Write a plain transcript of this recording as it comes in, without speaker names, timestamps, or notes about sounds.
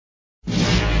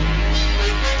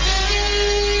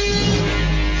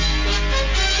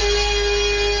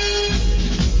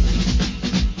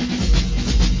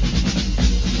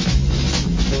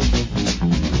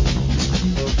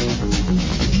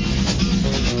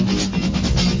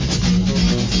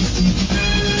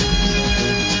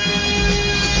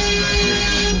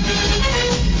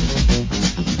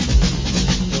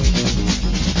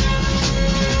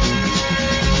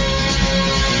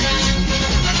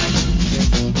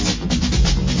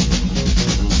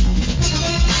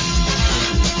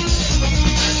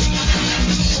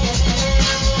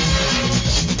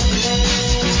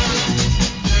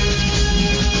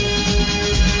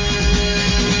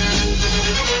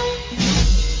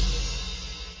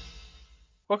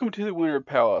Welcome to the Winter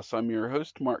Palace. I'm your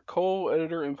host, Mark Cole,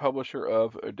 editor and publisher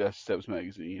of Odessa Steps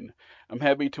magazine. I'm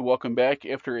happy to welcome back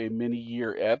after a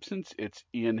many-year absence. It's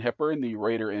Ian Hepburn, the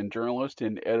writer and journalist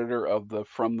and editor of the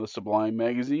From the Sublime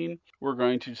magazine. We're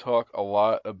going to talk a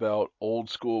lot about old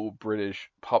school British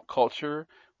pop culture.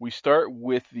 We start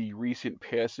with the recent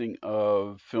passing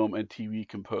of film and TV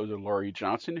composer Laurie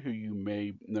Johnson, who you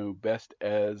may know best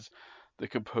as the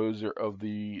composer of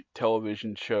the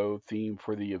television show theme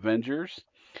for the Avengers.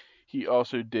 He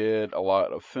also did a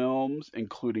lot of films,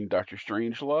 including Doctor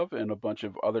Strangelove and a bunch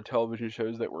of other television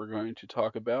shows that we're going to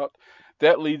talk about.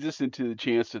 That leads us into the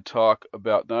chance to talk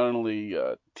about not only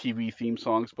TV theme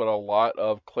songs, but a lot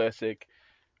of classic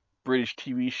British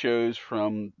TV shows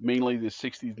from mainly the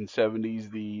 60s and 70s,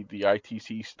 the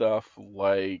ITC stuff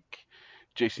like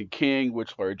Jason King,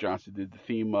 which Larry Johnson did the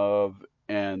theme of,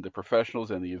 and The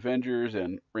Professionals and The Avengers,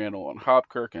 and Randall and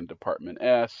Hopkirk and Department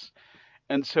S,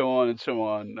 and so on and so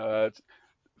on.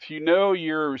 If you know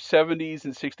your 70s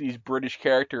and 60s British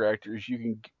character actors, you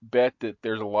can bet that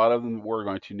there's a lot of them that we're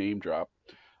going to name drop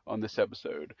on this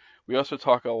episode. We also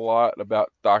talk a lot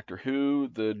about Doctor Who,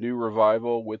 the new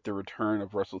revival with the return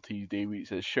of Russell T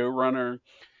Davies as showrunner,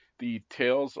 the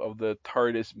Tales of the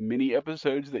TARDIS mini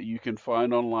episodes that you can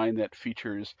find online that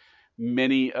features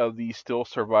many of the still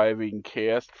surviving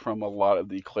cast from a lot of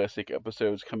the classic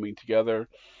episodes coming together.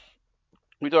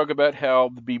 We talk about how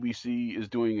the BBC is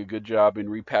doing a good job in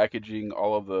repackaging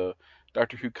all of the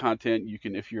Doctor Who content. You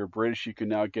can, if you're British, you can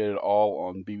now get it all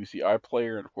on BBC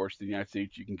iPlayer, and of course, in the United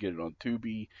States, you can get it on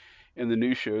Tubi. And the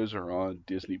new shows are on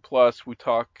Disney Plus. We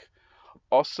talk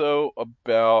also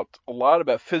about a lot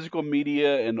about physical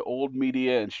media and old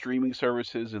media and streaming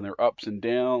services and their ups and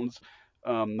downs.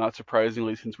 Not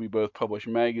surprisingly, since we both publish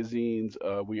magazines,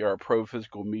 we are pro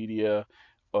physical media,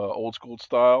 old school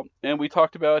style. And we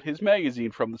talked about his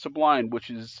magazine From the Sublime, which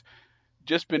has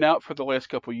just been out for the last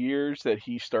couple of years that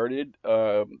he started.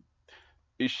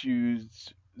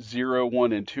 Issues 0,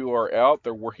 1, and 2 are out.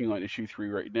 They're working on issue 3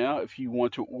 right now. If you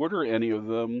want to order any of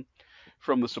them,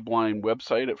 from the Sublime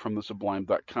website at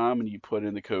fromthesublime.com, and you put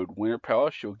in the code Winter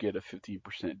Palace, you'll get a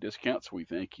 15% discount. So we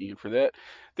thank Ian for that.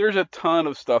 There's a ton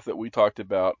of stuff that we talked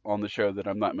about on the show that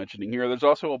I'm not mentioning here. There's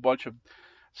also a bunch of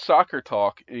soccer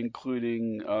talk,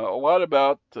 including a lot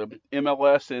about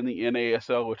MLS and the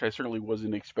NASL, which I certainly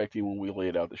wasn't expecting when we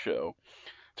laid out the show.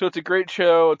 So it's a great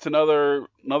show. It's another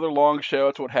long show.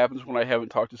 It's what happens when I haven't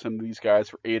talked to some of these guys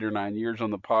for 8 or 9 years on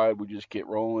the pod. We just get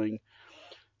rolling.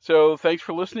 So thanks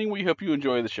for listening. We hope you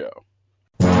enjoy the show.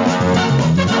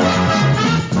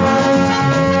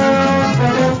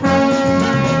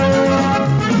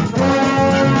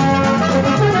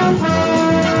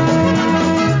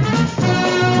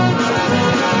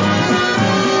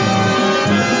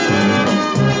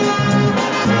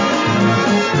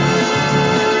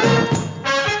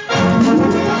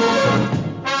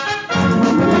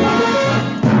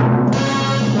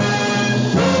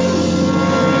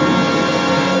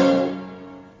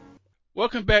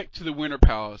 Welcome back to the Winter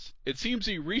Palace. It seems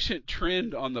a recent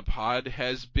trend on the pod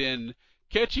has been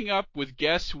catching up with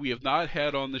guests we have not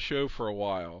had on the show for a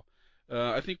while.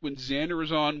 I think when Xander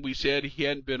was on, we said he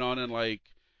hadn't been on in like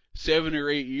 7 or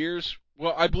 8 years.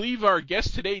 Well, I believe our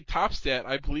guest today tops that.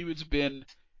 I believe it's been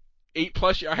 8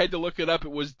 plus years. I had to look it up.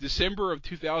 It was December of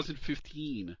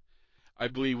 2015, I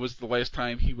believe, was the last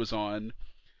time he was on.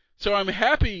 So I'm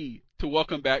happy to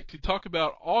welcome back to talk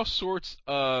about all sorts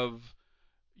of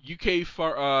UK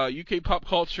pop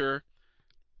culture,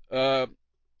 uh,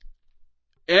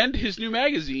 and his new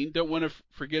magazine. Don't want to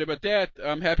forget about that.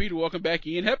 I'm happy to welcome back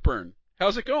Ian Hepburn.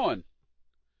 How's it going?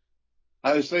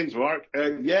 How's things, Mark?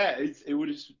 Yeah, it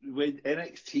was when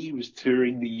NXT was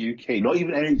touring the UK. Not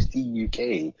even NXT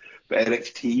UK, but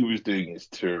NXT was doing its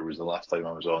tour. Was the last time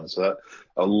I was on. So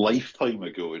a lifetime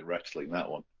ago in wrestling, that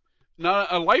one.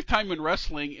 Not a lifetime in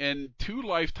wrestling, and 2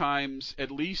 lifetimes at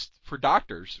least for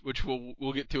doctors, which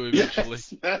we'll get to eventually.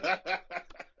 Yes.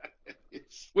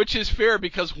 Which is fair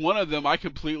because one of them I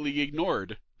completely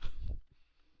ignored.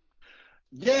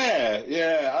 Yeah,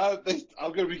 yeah.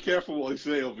 I'm going to be careful what I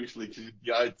say, obviously, because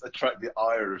yeah, I attract the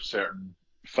ire of certain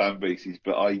fan bases.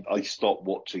 But I stopped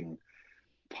watching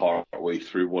part way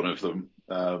through one of them.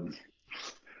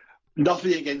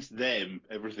 Nothing against them,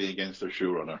 everything against their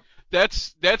showrunner.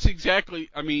 That's exactly.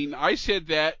 I mean, I said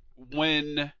that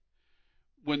when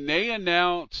they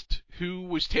announced who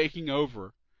was taking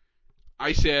over.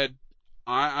 I said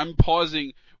I'm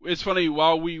pausing. It's funny,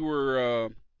 while we were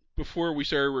before we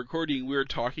started recording, we were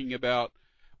talking about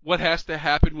what has to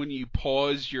happen when you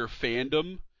pause your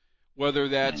fandom, whether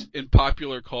that's in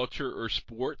popular culture or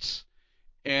sports.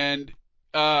 And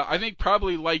I think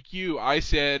probably like you, I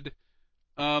said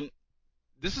Um,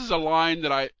 this is a line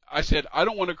that I said I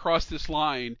don't want to cross this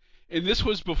line, and this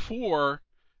was before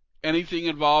anything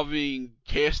involving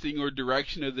casting or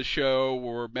direction of the show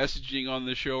or messaging on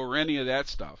the show or any of that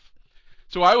stuff.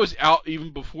 So I was out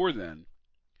even before then,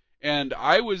 and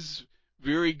I was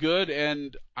very good.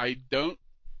 And I don't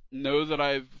know that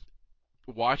I've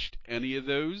watched any of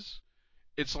those.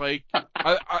 It's like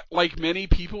like many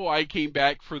people, I came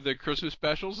back for the Christmas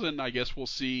specials, and I guess we'll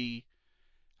see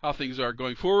how things are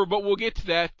going forward. But we'll get to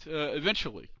that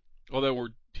eventually. Although we're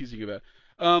teasing about.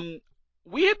 Um,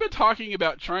 we had been talking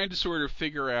about trying to sort of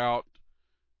figure out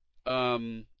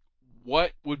um,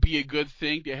 what would be a good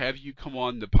thing to have you come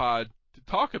on the pod to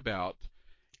talk about,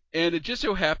 and it just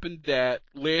so happened that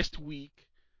last week,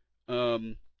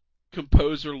 um,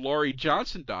 composer Laurie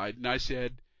Johnson died, and I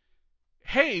said,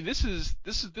 "Hey, this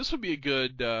would be a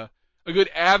good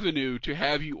avenue to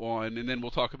have you on, and then we'll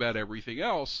talk about everything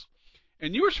else."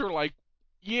 And you were sort of like,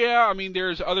 "Yeah, I mean,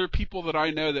 there's other people that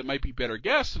I know that might be better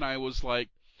guests," and I was like,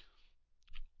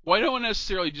 "Why don't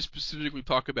necessarily just specifically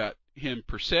talk about him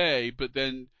per se, but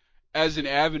then as an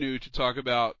avenue to talk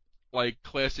about like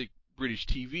classic British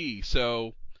TV?"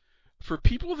 So for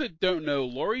people that don't know,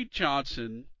 Laurie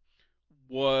Johnson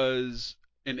was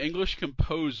an English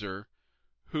composer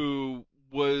who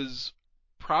was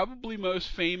probably most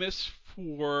famous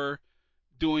for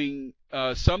doing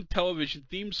some television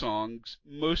theme songs,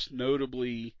 most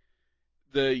notably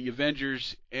the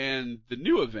Avengers and the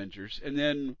New Avengers. And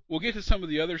then we'll get to some of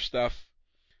the other stuff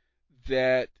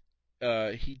that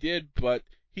he did, but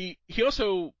he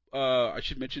also, I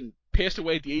should mention, passed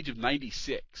away at the age of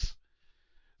 96.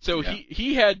 So Yeah.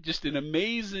 he had just an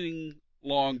amazing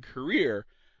long career.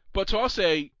 But so I'll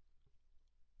say,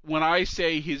 when I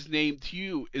say his name to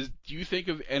you, do you think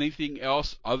of anything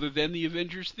else other than the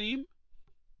Avengers theme?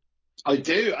 I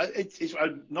do. It's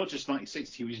not just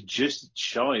 96. He was just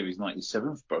shy of his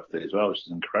 97th birthday as well, which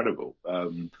is incredible.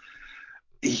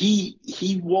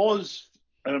 He was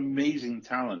an amazing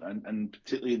talent, and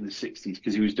particularly in the 60s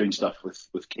because he was doing stuff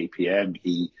with KPM.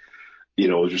 He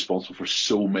was responsible for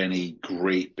so many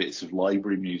great bits of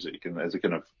library music, and as a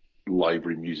kind of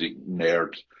library music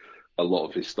nerd, a lot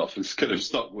of his stuff has kind of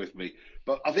stuck with me.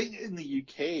 But I think in the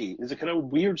UK, there's a kind of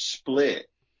weird split.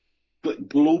 But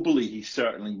globally, he's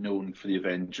certainly known for the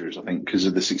Avengers, I think, because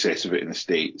of the success of it in the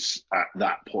States at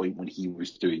that point when he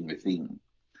was doing the theme.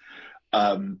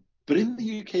 But in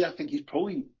the UK, I think he's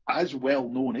probably as well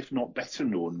known, if not better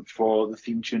known, for the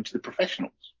theme tune to The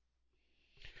Professionals.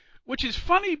 Which is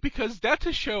funny because that's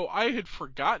a show I had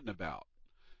forgotten about.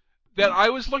 That I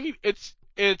was looking. It's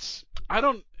I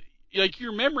don't like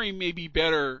your memory may be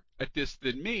better at this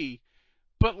than me,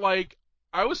 but like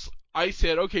I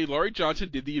said, okay, Laurie Johnson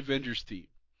did the Avengers theme.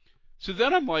 So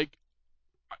then I'm like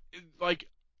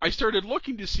I started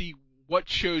looking to see what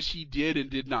shows he did and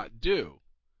did not do,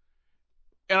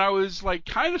 and I was like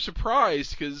kind of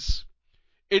surprised because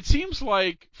it seems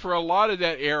like for a lot of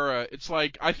that era, it's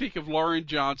like I think of Laurie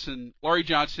Johnson,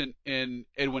 and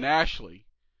Edwin Ashley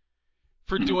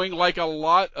for Mhm. doing like a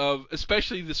lot of,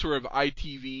 especially the sort of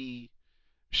ITV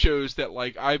shows that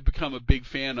like I've become a big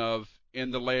fan of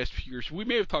in the last few years. We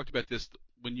may have talked about this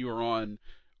when you were on,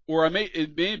 or it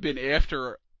may have been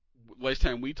after last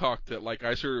time we talked that like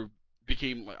I sort of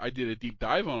became like I did a deep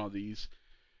dive on all these.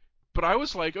 But I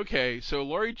was like, okay, so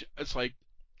it's like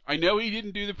I know he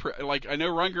didn't do like I know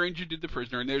Ron Granger did the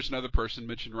Prisoner, and there's another person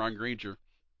mentioned Ron Granger.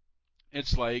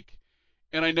 It's like,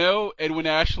 and I know Edwin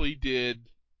Ashley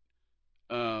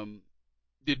um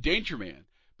did Danger Man.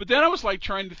 But then I was like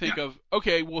trying to Yeah. think of,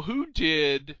 okay, well, who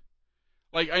did,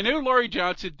 like, I know Laurie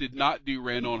Johnson did not do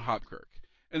Randall and Hopkirk.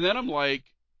 And then I'm like,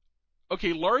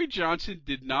 okay, Laurie Johnson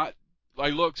did not, I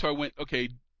looked, so I went, okay,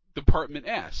 Department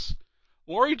S.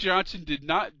 Laurie Johnson did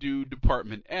not do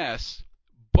Department S,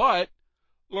 but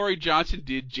Laurie Johnson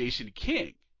did Jason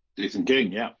King, Jason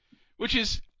King, yeah. which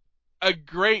is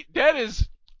that is,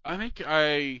 I think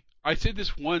I said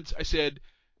this once, I said,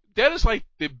 that is like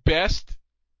the best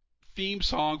theme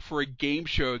song for a game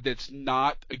show that's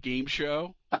not a game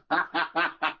show.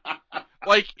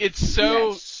 Like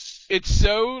Yes. it's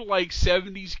so like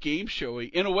 70s game showy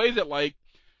in a way that like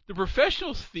the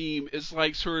Professionals theme is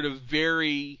like sort of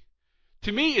very,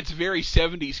 to me it's very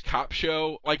 70s cop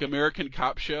show, like American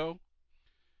Cop Show,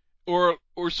 or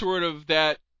sort of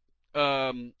that,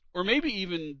 or maybe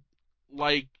even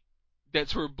like that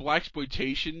sort of black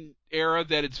exploitation era,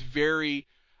 that it's very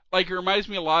like it reminds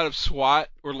me a lot of SWAT,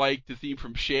 or like the theme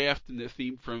from Shaft and the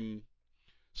theme from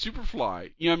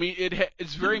Superfly. You know what I mean?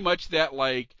 It's very much that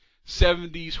like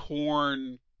 70s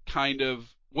horn kind of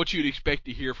what you'd expect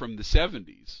to hear from the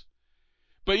 70s.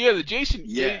 But yeah,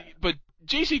 Yeah. but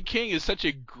Jason King is such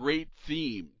a great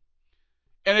theme,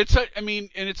 and it's such, I mean,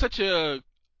 and it's such a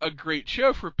great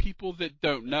show for people that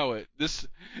don't know it. This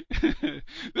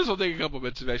this will take a couple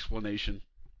minutes of explanation.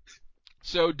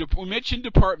 So we mentioned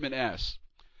Department S.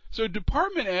 So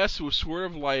Department S was sort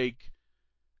of like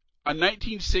a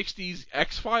 1960s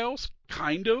X Files,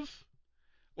 kind of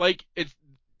like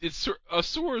it's a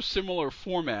sort of similar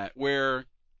format where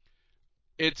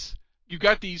it's you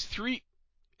got these three.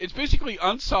 It's basically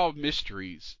unsolved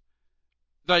mysteries.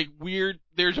 Like weird,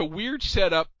 there's a weird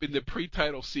setup in the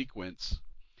pre-title sequence,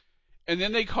 and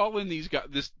then they call in these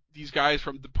guys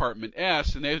from Department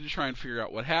S, and they have to try and figure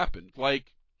out what happened.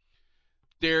 Like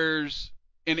there's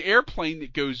an airplane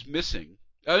that goes missing.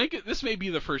 I think this may be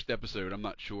the first episode. I'm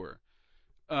not sure.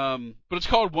 But it's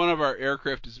called One of Our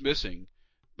Aircraft is Missing.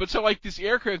 But so like this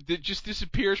aircraft that just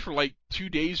disappears for like 2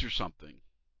 days or something,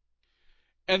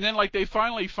 and then like they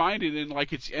finally find it and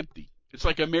like it's empty. It's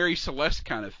like a Mary Celeste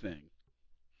kind of thing,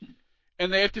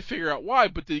 and they have to figure out why.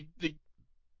 But the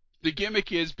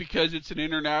gimmick is because it's an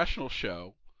international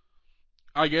show.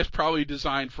 I guess probably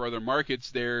designed for other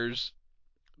markets. There's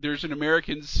an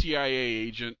American CIA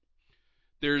agent.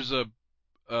 There's a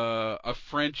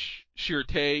French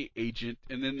Sûreté agent,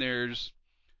 and then there's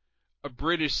a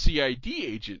British CID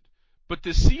agent. But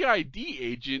the CID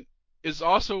agent is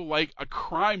also like a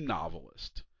crime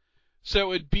novelist.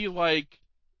 So it'd be like,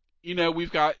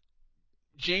 we've got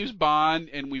James Bond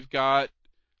and we've got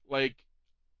like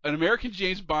an American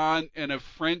James Bond and a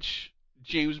French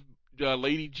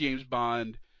Lady James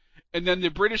Bond, and then the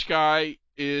British guy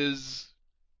is,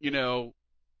 you know,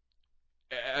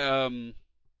 um,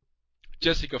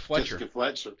 Jessica Fletcher. Jessica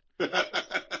Fletcher.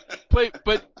 Play,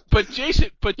 but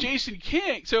Jason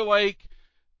King. So like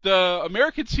the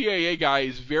American CIA guy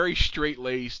is very straight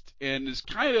laced and is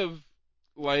kind of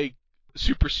like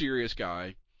super serious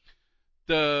guy.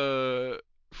 The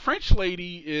French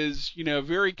lady is,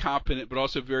 very competent but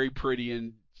also very pretty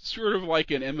and sort of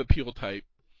like an Emma Peel type.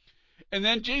 And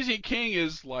then Jason King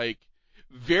is like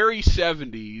very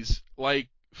 70s, like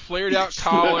flared out Yes.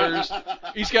 collars.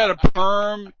 He's got a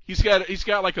perm. He's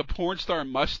got like a porn star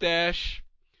mustache,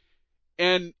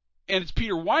 and it's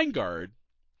Peter Weingard,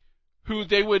 who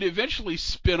they would eventually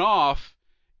spin off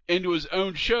into his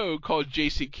own show called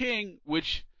Jason King,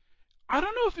 which I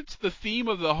don't know if it's the theme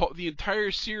of the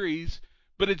entire series,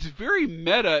 but it's very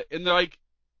meta, and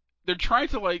they're trying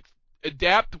to like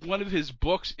adapt one of his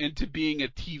books into being a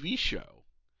TV show.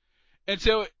 And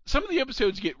so some of the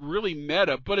episodes get really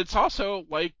meta, but it's also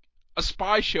like a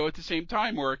spy show at the same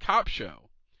time or a cop show.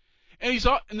 And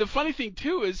the funny thing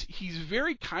too is he's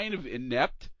very kind of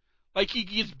inept. Like he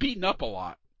gets beaten up a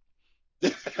lot.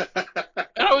 And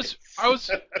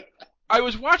I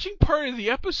was watching part of the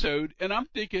episode and I'm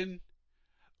thinking,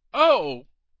 "Oh,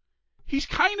 he's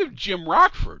kind of Jim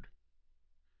Rockford."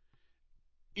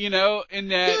 In that.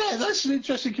 Yeah, that's an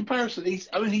interesting comparison. He's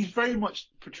very much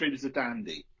portrayed as a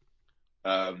dandy.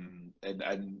 And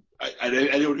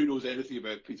anyone who knows anything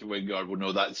about Peter Wingard will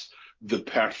know that's the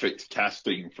perfect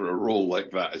casting for a role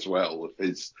like that as well, with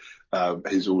his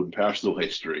own personal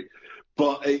history.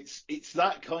 But it's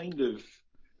that kind of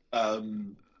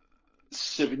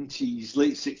 70s,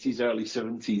 late 60s, early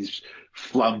 70s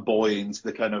flamboyance,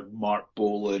 the kind of Mark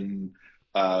Bolan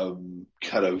kind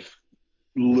of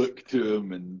look to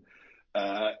him, and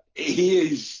he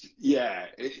is, yeah.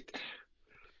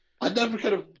 I never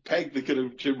kind of pegged the kind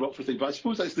of Jim Rockford thing, but I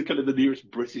suppose that's the kind of the nearest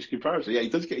British comparison. Yeah, he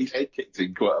does get his head kicked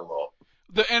in quite a lot.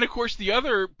 And of course the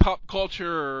other pop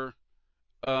culture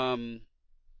um,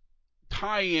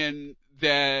 tie-in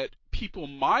that people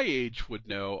my age would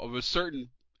know of a certain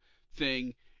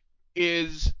thing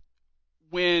is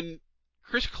when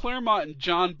Chris Claremont and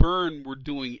John Byrne were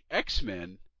doing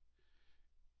X-Men.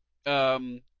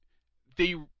 Um,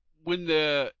 they when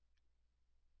the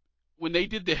when they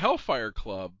did the Hellfire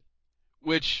Club,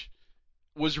 which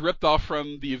was ripped off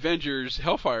from the Avengers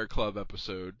Hellfire Club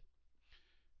episode,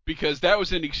 because that was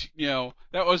that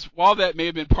was, while that may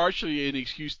have been partially an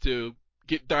excuse to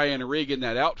get Diana Rigg in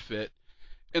that outfit,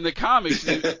 in the comics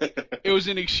it was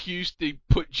an excuse to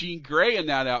put Jean Grey in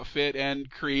that outfit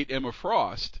and create Emma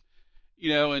Frost,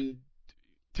 and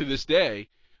to this day.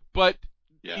 But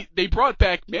Yeah. they brought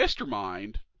back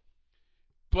Mastermind,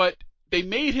 but they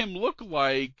made him look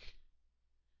like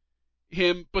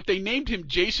him, but they named him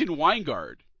Jason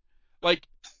Weingard. Like,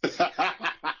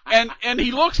 and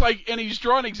he looks like, and he's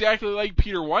drawn exactly like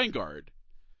Peter Weingard.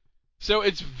 So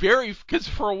it's very, because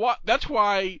for a while, that's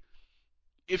why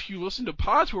if you listen to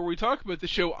pods where we talk about the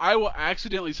show, I will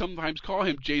accidentally sometimes call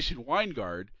him Jason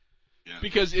Weingard, Yeah.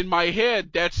 because in my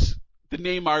head that's the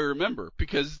name I remember,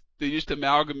 because they just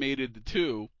amalgamated the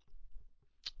two.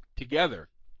 together.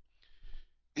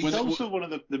 He's When it, also one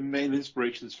of the main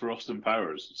inspirations for Austin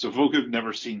Powers. So, folk who've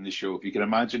never seen the show, if you can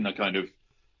imagine a kind of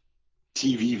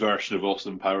TV version of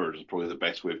Austin Powers, is probably the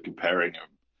best way of comparing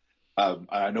him.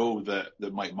 I know that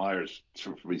Mike Myers,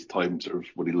 sort of from his time, sort of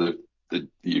when he lived in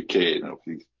the UK, you know,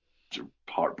 he's sort of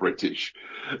part British,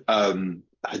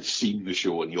 had seen the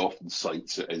show, and he often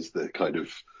cites it as the kind of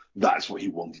that's what he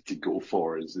wanted to go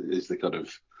for, is the kind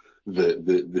of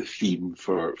the theme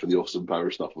for the Austin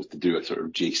Powers stuff was to do a sort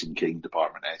of Jason King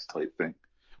Department S type thing.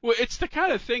 well, it's the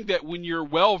kind of thing that when you're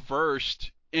well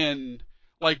versed in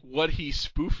like what he's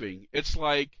spoofing, it's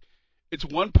like it's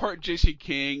one part Jason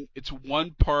King, it's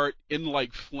one part in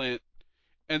like Flint,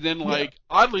 and then Yeah. like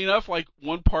oddly enough, like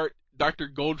one part Dr.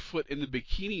 Goldfoot in the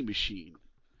Bikini Machine.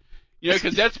 You know,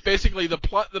 because that's basically the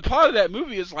plot. The plot of that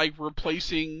movie is like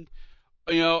replacing.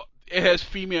 You know, it has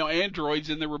female androids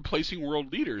and they're replacing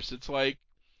world leaders. It's like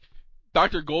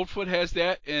Dr. Goldfoot has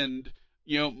that, and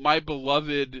you know, my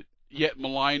beloved yet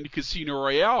maligned Casino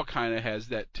Royale kind of has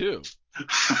that too.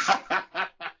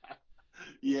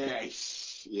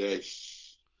 Yes,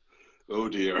 yes. Oh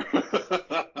dear.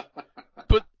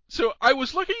 But so I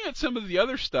was looking at some of the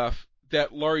other stuff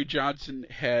that Laurie Johnson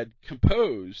had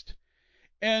composed,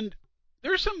 and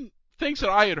there's some things that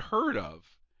I had heard of,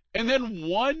 and then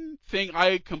one thing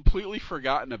I had completely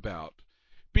forgotten about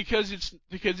because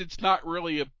it's not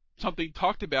really something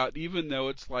talked about, even though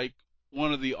it's like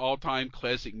one of the all-time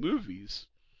classic movies.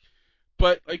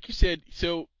 But like you said,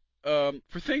 so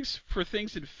for things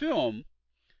in film,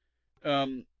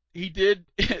 he did.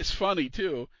 It's funny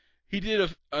too. He did a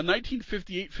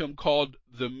 1958 film called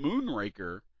The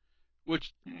Moonraker,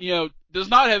 which does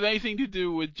not have anything to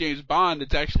do with James Bond.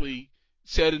 It's actually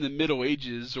set in the Middle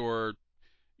Ages or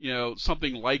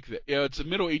something like that. It's a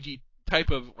Middle Agey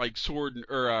type of like sword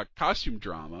or costume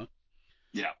drama.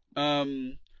 Yeah.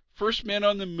 Um, First Man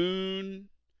on the Moon,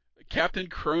 Captain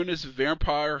Cronus,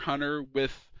 vampire hunter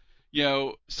with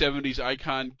 70s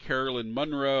icon Carolyn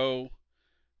Monroe,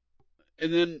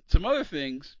 and then some other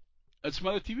things and some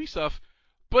other TV stuff.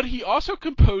 But he also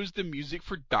composed the music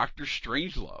for Doctor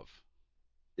Strangelove.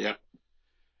 Yeah.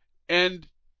 And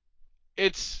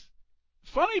it's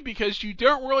funny because you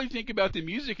don't really think about the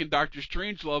music in Doctor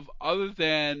Strangelove other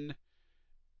than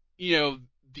you know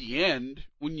the end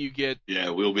when you get Yeah,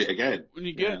 we'll be again.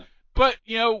 it. Yeah. But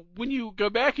when you go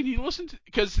back and you listen to,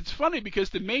 because it's funny because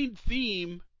the main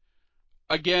theme,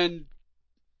 again,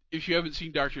 if you haven't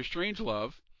seen Doctor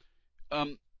Strangelove,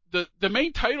 the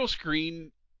main title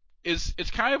screen it's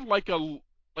kind of like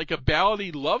a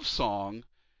ballady love song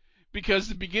because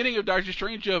the beginning of Doctor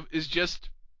Strangelove is just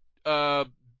uh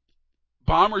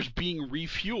bombers being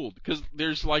refueled because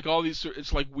there's like all these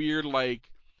it's like weird like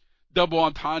double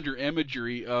entendre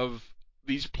imagery of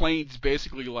these planes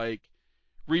basically like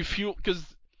refuel because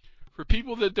for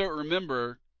people that don't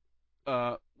remember,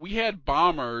 we had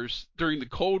bombers during the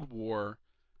Cold War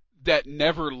that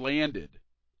never landed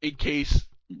in case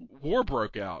war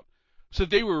broke out. So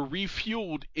they were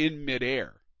refueled in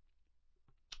midair.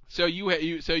 So you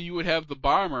would have the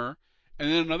bomber, and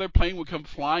then another plane would come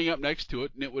flying up next to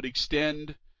it, and it would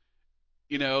extend,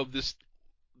 this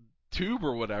tube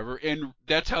or whatever, and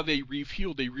that's how they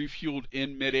refueled. They refueled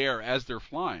in midair as they're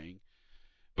flying.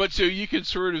 But so you can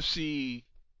sort of see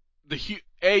the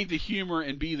humor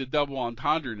and b the double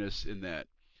entendreness in that.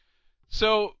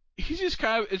 So it's just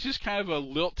kind of a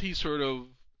lilty sort of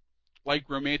like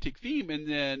romantic theme, and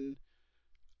then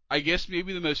I guess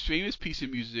maybe the most famous piece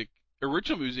of music,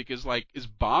 original music, is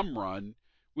Bomb Run,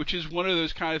 which is one of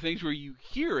those kind of things where you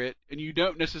hear it and you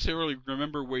don't necessarily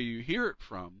remember where you hear it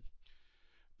from.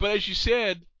 But as you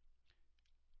said,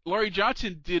 Laurie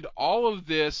Johnson did all of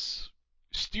this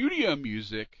studio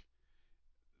music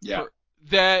Yeah. for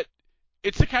that.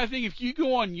 It's the kind of thing, if you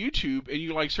go on YouTube and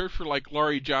you like search for like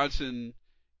Laurie Johnson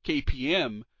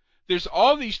KPM, there's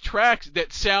all these tracks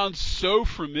that sound so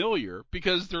familiar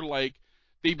because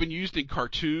they've been used in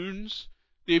cartoons,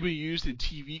 they've been used in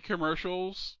TV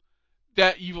commercials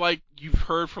that you've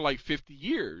heard for like 50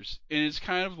 years, and it's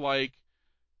kind of like,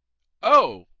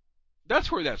 oh, that's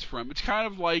where that's from. It's kind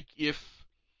of like if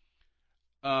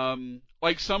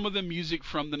like some of the music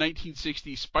from the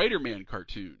 1960s Spider-Man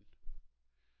cartoon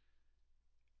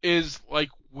is like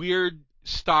weird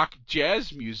stock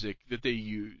jazz music that they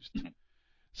used.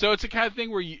 So it's the kind of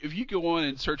thing where if you go on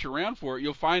and search around for it,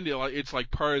 you'll find it's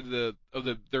like part of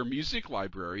their music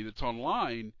library that's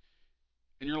online,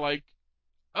 and you're like,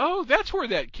 oh, that's where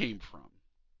that came from.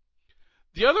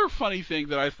 The other funny thing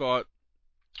that I thought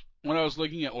when I was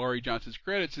looking at Laurie Johnson's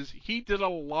credits is he did a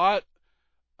lot.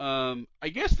 I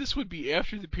guess this would be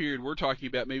after the period we're talking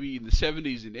about, maybe in the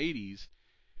 70s and 80s.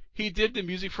 he did the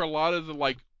music for a lot of the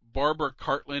like Barbara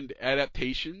Cartland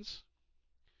adaptations,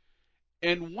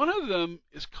 and one of them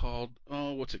is called,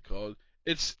 oh, what's it called?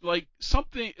 It's like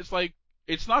something. It's like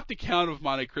it's not the Count of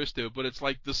Monte Cristo, but it's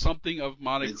like the something of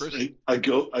Monte It's Cristo. a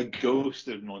ghost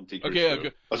of Monte Okay,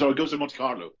 Cristo. Oh, sorry, a ghost of Monte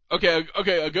Carlo. okay,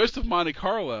 A Ghost of Monte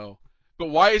Carlo. But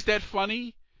why is that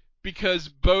funny? Because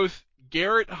both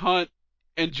Garrett Hunt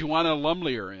and Joanna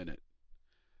Lumley are in it.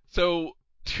 So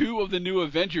two of the new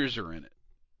Avengers are in it.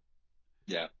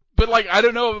 Yeah. But like I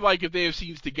don't know like if they have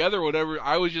scenes together or whatever.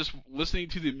 I was just listening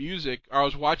to the music. Or I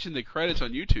was watching the credits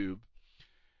on YouTube,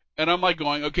 and I'm like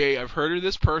going, okay, I've heard of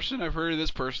this person, I've heard of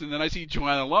this person. And then I see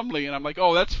Joanna Lumley, and I'm like,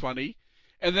 oh, that's funny.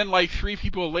 And then like three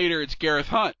people later, it's Gareth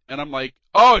Hunt, and I'm like,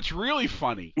 oh, it's really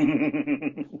funny.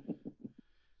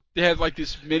 They had like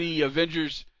this mini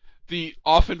Avengers, the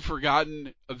often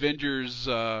forgotten Avengers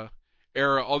era.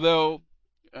 Although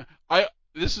I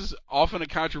this is often a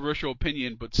controversial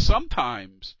opinion, but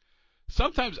sometimes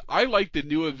I like the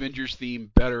new Avengers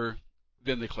theme better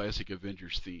than the classic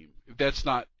Avengers theme. If that's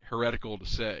not heretical to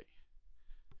say.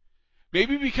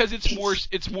 Maybe because it's more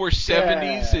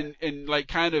 70s Yeah. and like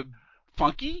kind of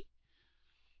funky.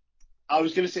 I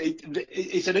was going to say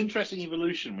it's an interesting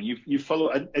evolution when you follow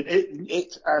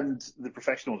it and the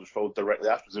professionals followed directly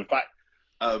afterwards. In fact,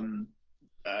 um,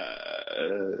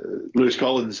 Lewis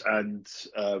Collins and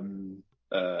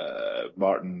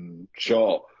Martin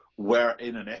Shaw were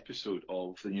in an episode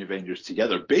of the New Avengers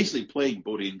together, basically playing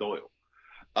Bodhi and Doyle.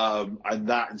 And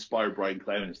that inspired Brian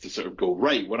Clemens to sort of go,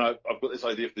 right, when I've got this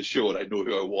idea for the show and I know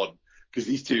who I want, because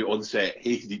these two on set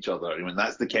hated each other. I mean,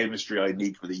 that's the chemistry I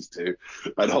need for these two,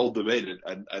 and hold them in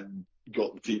and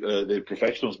got the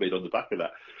professionals made on the back of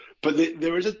that. But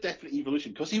there is a definite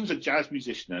evolution because he was a jazz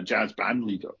musician and a jazz band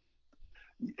leader.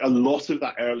 A lot of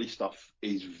that early stuff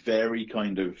is very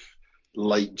kind of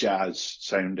light jazz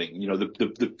sounding. You know,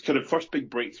 the kind of first big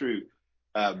breakthrough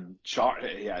chart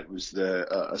hit he had was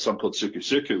a song called Suku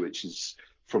Suku, which is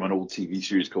from an old TV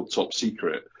series called Top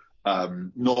Secret.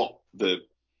 Not the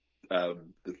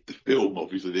film,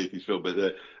 obviously the 80s film, but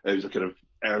it was a kind of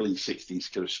early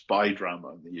 60s kind of spy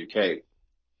drama in the UK.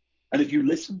 And if you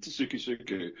listen to Suku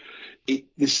Suku,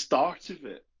 the start of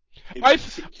it in I I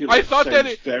particular thought that sounds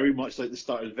it very much like the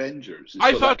start of Avengers. It's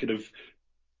I got that thought kind of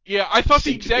yeah I thought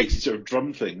the exact syncopated sort of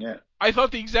drum thing, yeah. I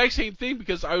thought the exact same thing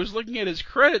because I was looking at his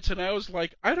credits and I was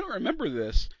like, I don't remember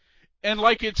this. And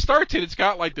like it starts and it's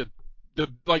got like the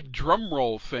like drum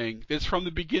roll thing that's from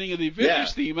the beginning of the Avengers Yeah.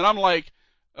 theme, and I'm like,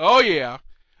 oh yeah,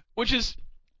 which is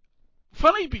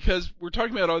funny because we're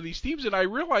talking about all these themes, and I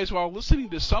realized while listening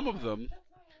to some of them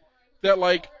that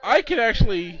like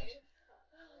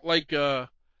like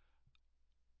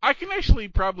I can actually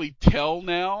probably tell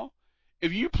now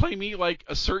if you play me like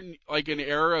a certain like an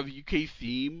era of UK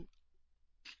theme,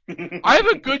 I have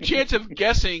a good chance of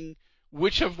guessing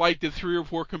which of like the three or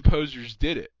four composers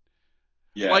did it.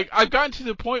 Yeah. Like I've gotten to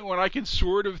the point where I can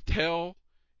sort of tell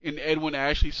an Edwin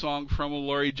Ashley song from a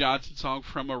Laurie Johnson song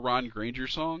from a Ron Granger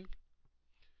song.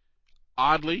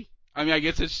 Oddly, I mean, I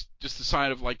guess it's just a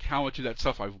sign of like how much of that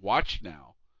stuff I've watched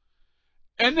now.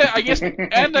 And that, I guess that,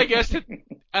 and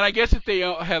I guess that they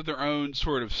all have their own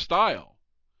sort of style.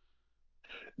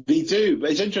 They do, but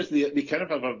it's interesting. They kind of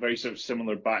have a very sort of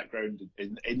similar background.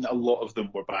 In a lot of them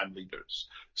were band leaders.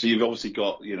 So you've obviously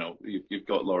got, you know, you've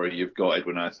got Laurie, you've got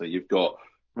Edwin Astley, you've got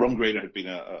Ron Grainer had been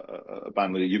a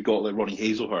band leader. You've got like Ronnie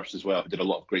Hazelhurst as well, who did a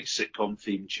lot of great sitcom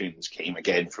theme tunes. Came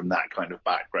again from that kind of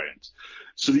background.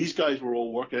 So these guys were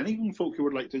all working, and even folk who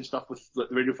were like doing stuff with like,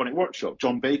 the Radiophonic Workshop.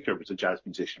 John Baker was a jazz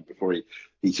musician before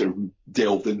he sort of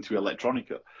delved into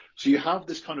electronica. So you have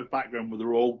this kind of background where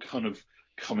they're all kind of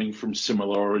coming from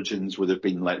similar origins, where they've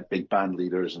been like big band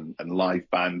leaders and live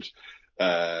band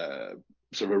sort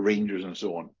of arrangers and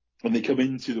so on. When they come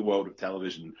into the world of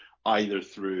television, either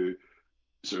through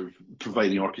sort of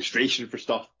providing orchestration for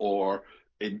stuff, or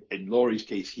in Laurie's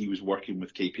case, he was working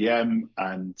with KPM,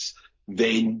 and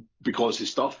then because his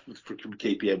stuff from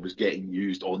KPM was getting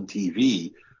used on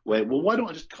TV, went, well, why don't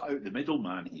I just cut out the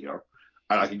middleman here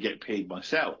and I can get paid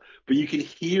myself? But you can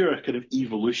hear a kind of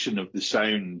evolution of the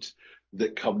sound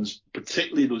that comes,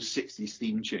 particularly those 60s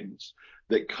theme tunes,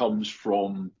 that comes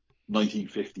from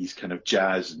 1950s kind of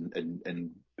jazz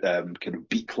and kind of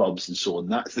beat clubs and so on.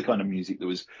 That's the kind of music that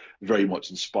was very much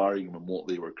inspiring them and what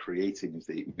they were creating as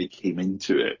they came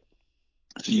into it.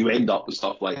 So you end up with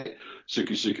stuff like Suku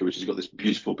Suku, which has got this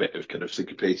beautiful bit of kind of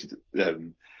syncopated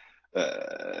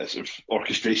sort of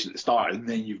orchestration at the start, and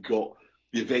then you've got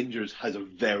the Avengers has a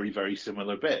very, very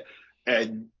similar bit.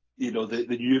 And you know, the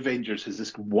new Avengers has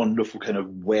this wonderful kind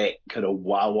of wet, kind of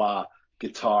wah wah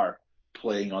guitar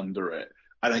playing under it.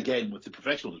 And again, with the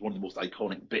Professionals, one of the most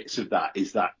iconic bits of that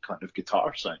is that kind of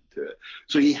guitar sound to it.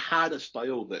 So he had a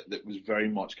style that was very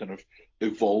much kind of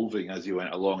evolving as he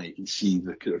went along. And you can see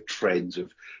the kind of trends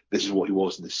of this is what he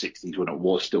was in the 60s when it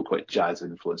was still quite jazz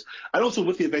influence. And also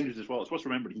with the Avengers as well. It's worth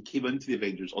remembering he came into the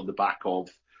Avengers on the back of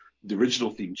the original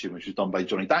theme tune, which was done by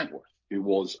Johnny Dankworth, who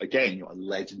was, again, a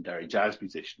legendary jazz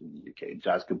musician in the UK and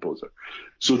jazz composer.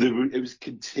 So it was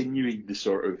continuing the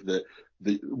sort of the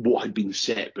what had been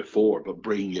set before, but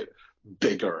bringing it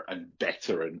bigger and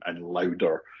better and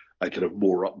louder and kind of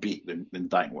more upbeat than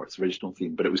Dankworth's original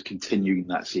theme. But it was continuing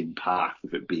that same path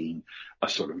of it being a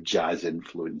sort of jazz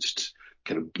influenced,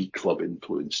 kind of beat club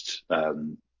influenced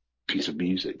piece of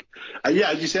music. And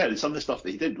yeah, as you said, some of the stuff that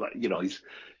he did, like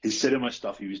his cinema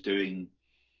stuff he was doing,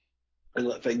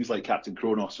 things like Captain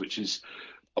Kronos, which is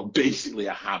basically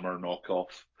a Hammer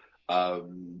knockoff.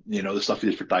 The stuff he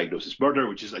did for Diagnosis Murder,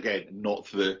 which is again not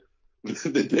the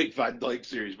Dick Van Dyke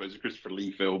series, but it's a Christopher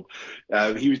Lee film.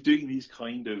 He was doing these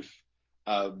kind of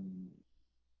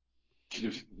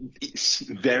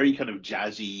very kind of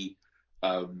jazzy,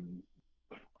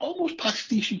 almost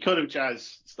pastiche kind of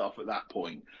jazz stuff at that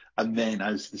point. And then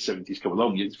as the 70s come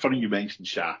along, it's funny you mentioned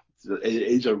Shaft. It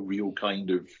is a real kind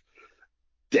of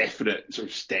definite sort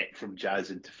of step from jazz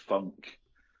into funk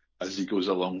as he goes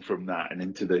along from that and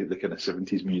into the kind of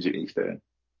 70s music he's doing.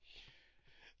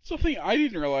 Something I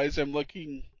didn't realize, I'm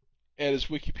looking at his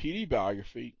Wikipedia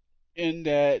biography, in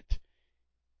that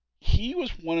he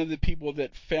was one of the people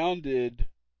that founded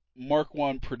Mark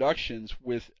One Productions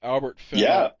with Albert Finnell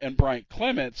Yeah, and Brian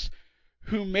Clements,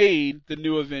 who made the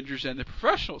New Avengers and the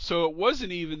Professionals. So it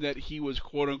wasn't even that he was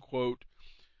quote unquote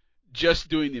just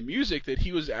doing the music; that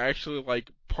he was actually like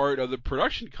part of the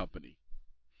production company.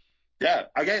 yeah.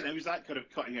 Again, it was that kind of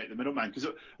cutting out the middleman because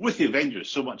with the Avengers,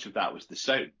 so much of that was the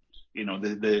sound.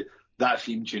 The that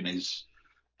theme tune is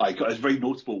it's very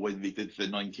notable when they did the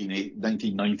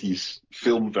 1990s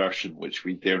film version, which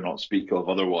we dare not speak of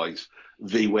otherwise.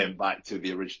 They went back to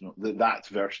the original, that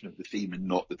version of the theme and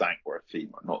not the Dankworth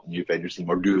theme or not the New Avengers theme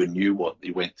or do a new one.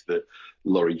 They went to the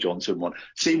Laurie Johnson one.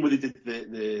 Same when they did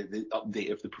the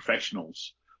update of the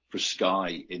Professionals for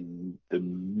Sky in the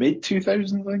mid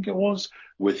 2000s, I think it was,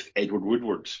 with Edward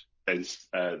Woodward as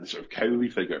the sort of Cowley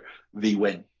figure. They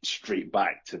went straight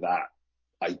back to that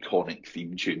iconic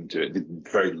theme tune to it. Did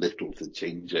very little to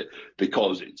change it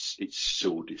because it's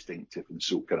so distinctive and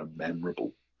so kind of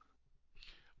memorable.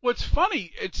 What's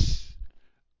funny,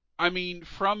 I mean,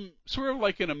 from sort of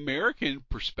like an American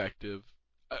perspective,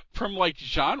 from like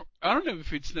genre, I don't know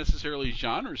if it's necessarily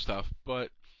genre stuff, but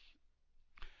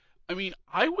I mean,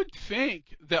 I would think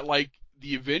that like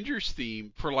the Avengers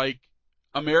theme for like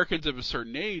Americans of a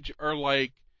certain age are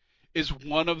like is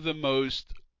one of the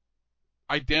most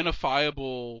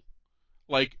identifiable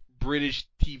like British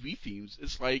TV themes.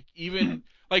 It's like even Mhm.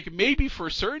 like maybe for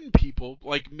certain people,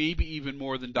 like maybe even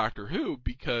more than Doctor Who,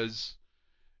 because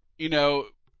you know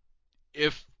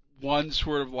if one's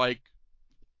sort of like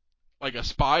a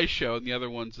spy show and the other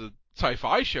one's a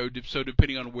sci-fi show, so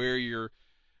depending on where your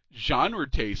genre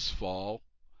tastes fall,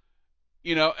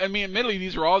 I mean, admittedly,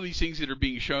 these are all these things that are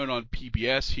being shown on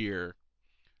PBS here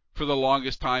for the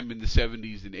longest time in the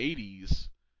 70s and 80s.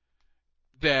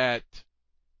 That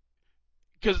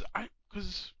because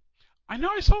I know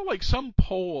I saw like some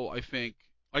poll, I think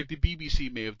like the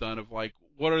BBC may have done, of like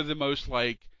what are the most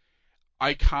like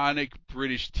iconic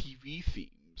British TV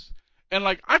themes, and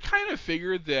like I kind of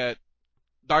figured that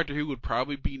Doctor Who would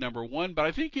probably be number one, but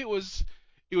I think it was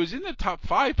in the top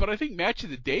five, but I think Match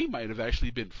of the Day might have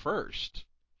actually been first,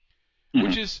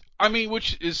 which Mhm. is I mean,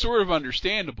 which is sort of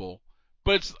understandable,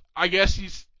 but it's I guess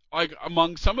he's like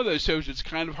among some of those shows it's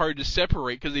kind of hard to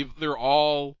separate because they're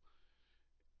all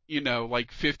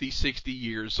like 50, 60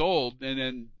 years old, and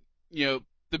then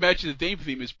the Match of the Day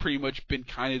theme has pretty much been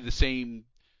kind of the same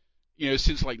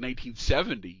since like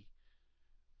 1970.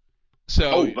 So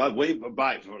Oh, but way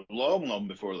back for long, long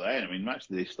before then. I mean, Match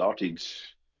of the Day started.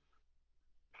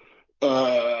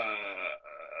 Uh,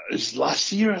 it's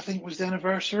last year, I think, was the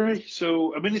anniversary.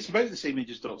 So, I mean, it's about the same age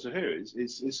as Doctor Who.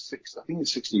 It's six. I think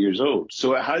it's 60 years old.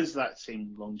 So it has that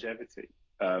same longevity.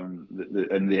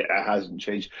 It hasn't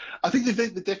changed. I think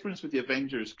the difference with the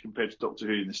Avengers compared to Doctor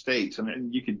Who in the States,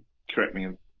 and you can correct me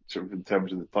sort of in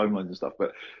terms of the timelines and stuff,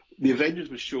 but the Avengers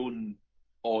was shown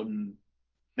on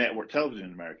network television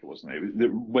in America, wasn't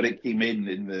it? When it came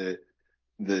in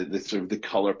the sort of the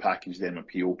color package, the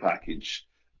MPO package,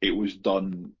 it was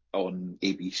done on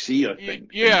ABC, I think. And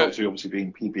yeah, Doctor Who, obviously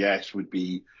being PBS, would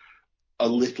be a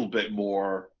little bit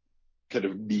more kind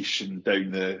of niche and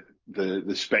down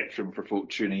the spectrum for folk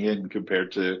tuning in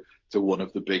compared to one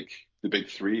of the big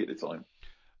three at the time.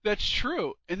 That's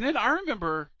true. And then I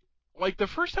remember, like, the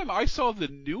first time I saw the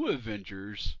new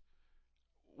Avengers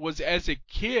was as a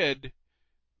kid,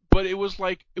 but it was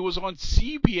like it was on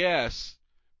CBS,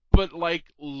 but like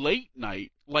late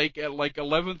night, like at like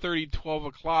 11:30, 12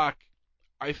 o'clock.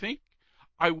 I think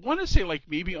I want to say like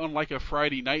maybe on like a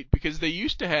Friday night because they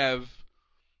used to have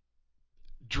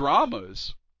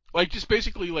dramas, like just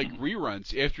basically like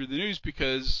reruns after the news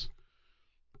because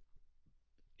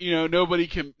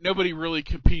nobody really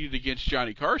competed against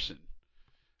Johnny Carson.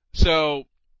 So,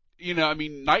 I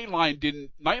mean, Nightline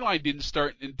didn't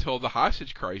start until the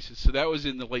hostage crisis, so that was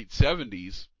in the late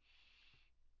 70s,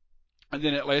 and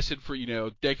then it lasted for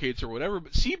decades or whatever.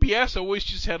 But CBS always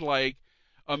just had like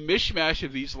a mishmash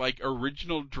of these like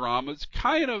original dramas,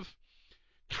 kind of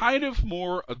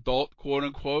more adult, quote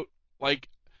unquote, like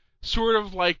sort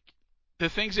of like the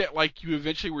things that like you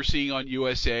eventually were seeing on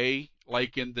USA,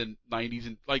 like in the 90s,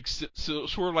 and like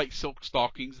sort of like Silk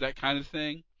Stockings, that kind of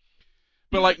thing,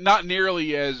 but like not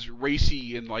nearly as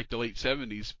racy in like the late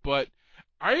 70s. But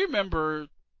I remember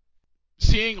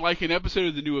seeing like an episode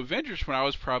of the New Avengers when I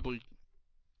was probably,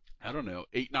 I don't know,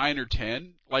 8, 9, or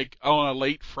 10, like on a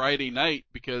late Friday night,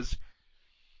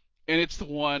 and it's the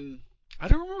one, I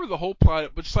don't remember the whole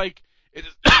plot, but it's like it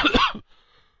is,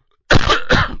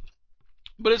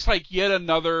 but it's like yet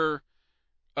another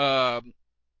um,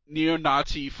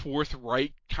 neo-Nazi Fourth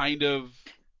Reich kind of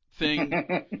thing.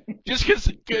 Just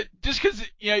because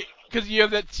you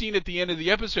have that scene at the end of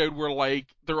the episode where like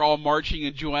they're all marching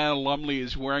and Joanna Lumley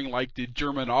is wearing like the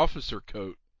German officer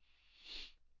coat.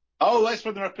 Oh, that's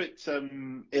when they're up at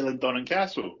Eilean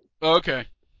Castle. Oh, okay.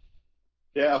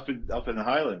 Yeah, up in the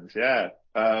Highlands. Yeah.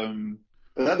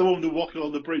 Is that the one they're walking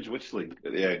on the bridge whistling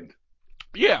at the end?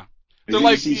 Yeah, they're You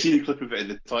like, see the clip of it in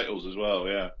the titles as well.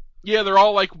 Yeah. yeah,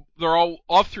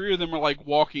 all three of them are like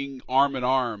walking arm in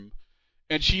arm,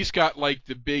 and she's got like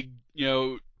the big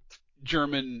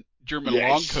German long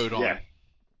Yes. coat Yeah. on,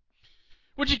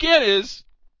 which again is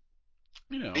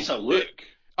you know It's a it, look.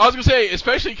 I was gonna say,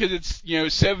 especially because it's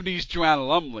 70s Joanna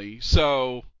Lumley,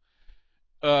 so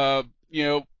uh you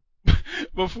know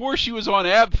before she was on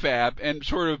AbFab and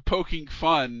sort of poking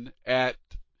fun at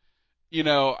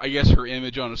I guess her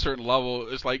image on a certain level,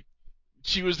 it's like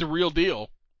she was the real deal.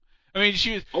 I mean, Oh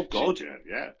she God, yeah,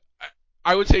 yeah.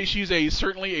 I would say she's a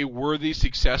certainly a worthy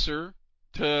successor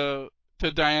to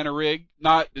Diana Rigg.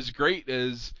 Not as great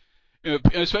as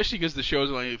especially because the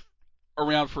show's only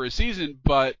around for a season,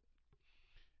 but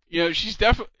she's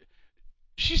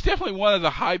definitely one of the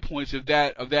high points of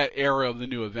that era of the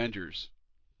New Avengers.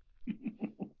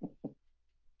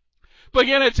 But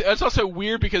again, it's also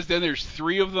weird because then there's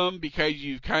three of them because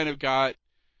you've got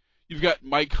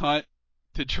Mike Hunt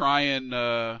to try and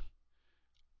I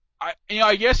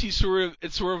guess it's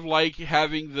sort of like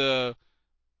having the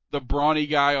brawny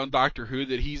guy on Doctor Who,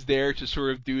 that he's there to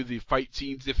sort of do the fight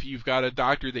scenes if you've got a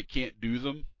doctor that can't do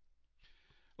them.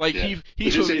 Like Yeah. I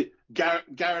he's should say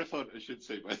Gareth Hunt, I should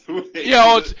say, by the way, yeah,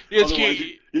 well, because otherwise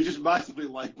you just massively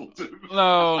libeled him.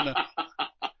 no, no,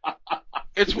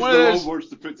 it's Because one of they're all those, words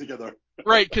to put together.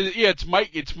 right? Because yeah,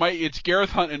 it's Gareth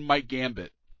Hunt and Mike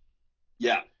Gambit.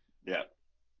 Yeah, yeah.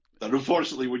 And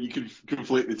unfortunately, when you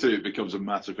conflate the two, it becomes a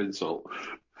massive insult.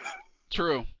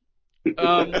 True.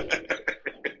 Um,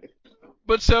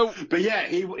 but so But yeah,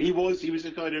 he was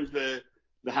a kind of the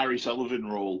Harry Sullivan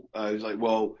role. He's like,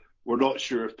 well, we're not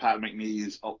sure if Pat McNee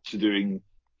is up to doing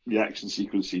the action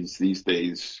sequences these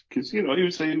days because he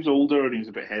was older and he was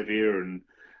a bit heavier and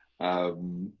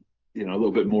um, a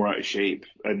little bit more out of shape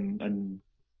and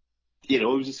it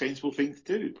was a sensible thing to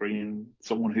do, bring in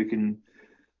someone who can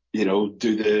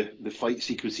do the fight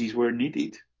sequences where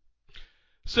needed.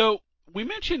 so we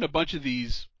mentioned a bunch of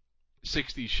these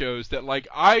 60s shows that like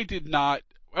I did not.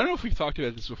 I don't know if we've talked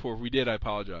about this before. If we did, I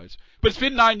apologize. But it's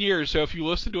been 9 years, so if you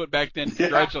listened to it back then, Yeah,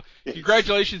 yes.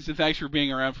 congratulations and thanks for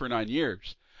being around for 9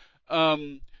 years.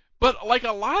 Um, but like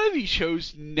a lot of these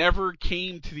shows never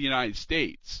came to the United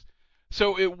States,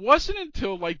 so it wasn't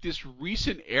until like this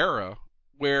recent era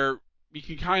where you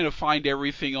can kind of find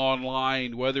everything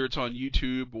online, whether it's on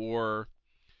YouTube or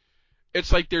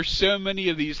it's like there's so many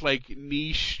of these like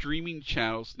niche streaming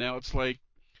channels now. It's like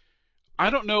I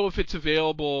don't know if it's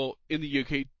available in the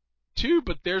UK too,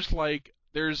 but there's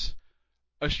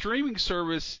a streaming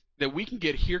service that we can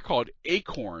get here called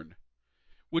Acorn,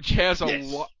 Yes.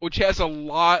 which has a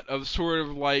lot of sort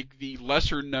of like the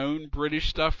lesser known British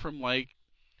stuff from like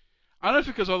I don't know if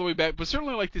it goes all the way back, but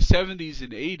certainly like the 70s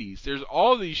and 80s. There's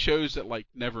all these shows that like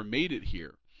never made it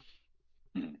here.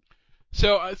 Hmm.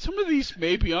 So some of these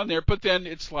may be on there, but then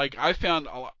it's like I found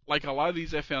like a lot of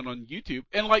these I found on YouTube,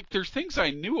 and like there's things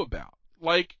I knew about.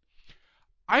 Like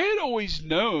I had always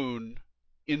known,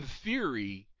 in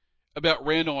theory, about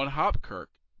Randall and Hopkirk,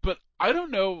 but I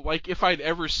don't know, like, if I'd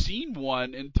ever seen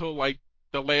one until like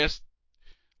the last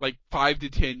like 5 to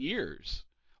 10 years.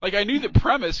 Like, I knew the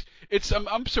premise.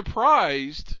 I'm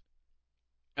surprised,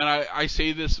 and I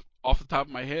say this off the top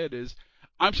of my head, is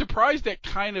I'm surprised that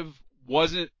kind of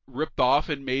wasn't ripped off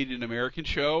and made an American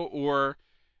show, or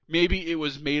maybe it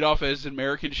was made off as an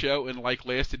American show and like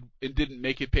lasted and didn't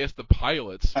make it past the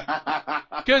pilots.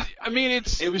 Because I mean,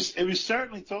 it's it was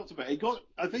certainly talked about. It got,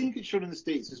 I think it's shown in the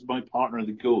States as My Partner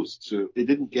the Ghost, so it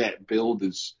didn't get billed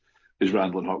as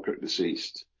Randall and Hopkirk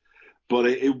Deceased. But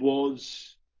it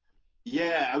was,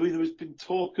 yeah, I mean, there was been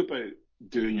talk about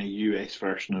doing a US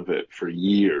version of it for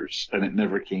years, and it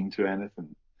never came to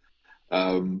anything.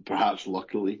 Perhaps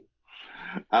luckily.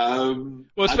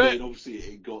 well, And then obviously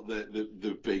it got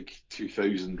the big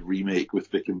 2000 remake with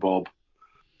Vic and Bob,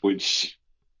 which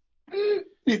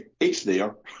it's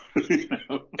there. You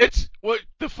know? it's what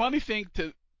the funny thing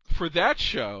to for that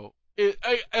show.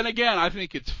 And again, I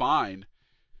think it's fine.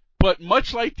 But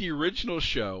much like the original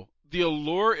show, the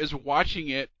allure is watching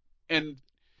it, and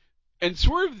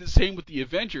sort of the same with the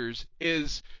Avengers,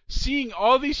 is seeing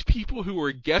all these people who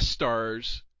were guest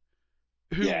stars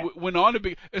who Yeah. went on to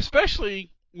be,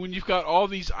 especially when you've got all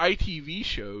these ITV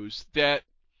shows that,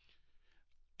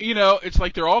 it's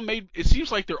like they're all made. It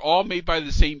seems like they're all made by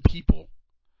the same people.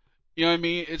 You know what I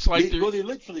mean? It's like they're Well, they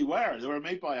literally were. They were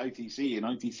made by ITC, and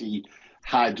ITC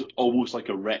had almost like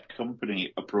a rep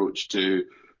company approach to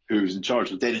who was in charge.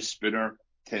 So Dennis Spooner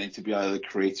tended to be either the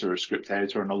creator or script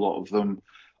editor, and a lot of them.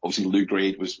 Obviously, Lou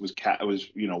Grade was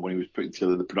when he was putting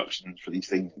together the productions for these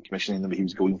things and commissioning them, he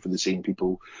was going for the same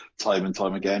people time and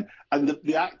time again. And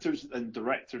the actors and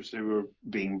directors who were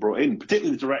being brought in,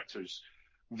 particularly the directors,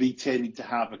 they tended to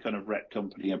have a kind of rep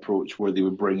company approach where they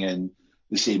would bring in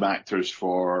the same actors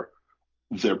for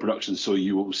their productions, so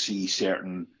you will see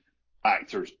certain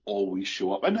actors always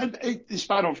show up, and it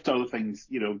span off to other things.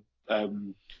 Doctor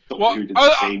well, Who did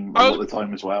the same a lot of the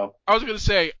time as well. I was going to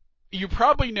say, you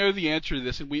probably know the answer to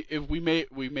this, and we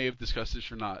may have discussed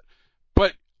this or not.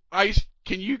 But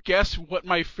can you guess what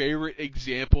my favorite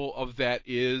example of that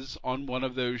is on one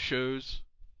of those shows?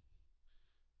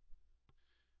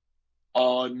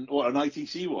 On what, an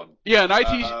ITC one? Yeah, an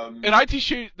Um, IT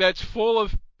show that's full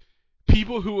of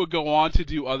people who would go on to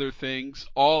do other things,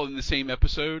 all in the same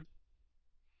episode.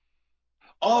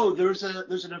 oh, there's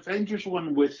an Avengers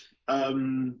one with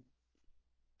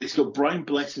it's got Brian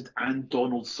Blessed and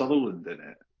Donald Sutherland in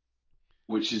it,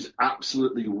 which is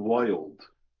absolutely wild.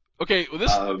 Okay, well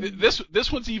Um,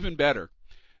 this one's even better.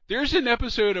 There's an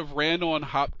episode of Randall and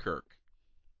Hopkirk.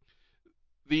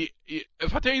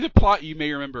 If I tell you the plot, you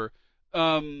may remember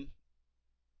um,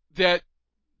 that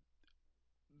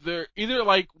they're either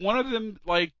like one of them,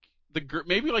 like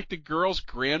maybe like the girl's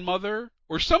grandmother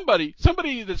or somebody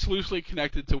that's loosely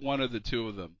connected to one of the two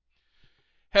of them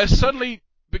has suddenly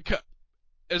become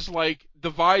as like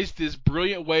devised this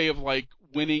brilliant way of like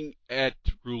winning at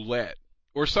roulette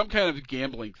or some kind of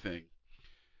gambling thing.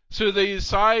 So they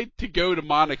decide to go to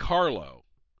Monte Carlo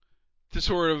to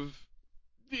sort of,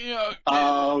 you know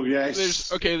oh there's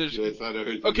yes, okay there's yes, I know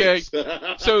who that okay is.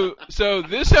 so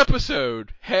this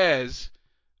episode has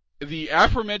the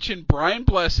aforementioned Brian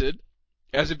Blessed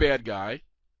as a bad guy.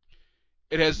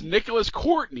 It has Nicholas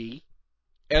Courtney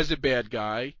as a bad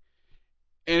guy,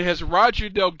 and it has Roger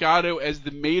Delgado as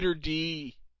the maitre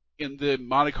d' in the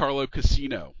Monte Carlo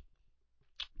casino,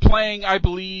 playing,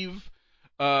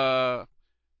 uh,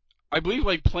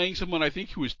 like playing someone I think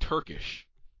who is Turkish.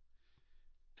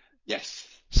 Yes,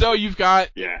 So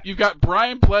yeah. you've got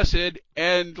Brian Blessed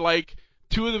and like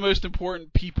two of the most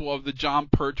important people of the John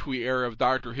Pertwee era of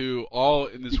Doctor Who, all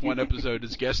in this one episode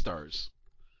as guest stars.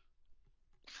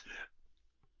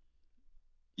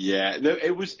 Yeah,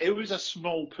 it was a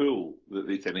small pool that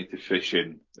they tended to fish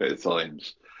in at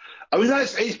times. I mean,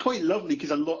 it's quite lovely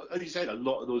because a lot, as you said, a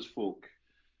lot of those folk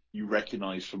you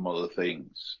recognise from other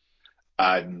things,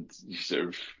 and you sort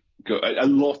of go a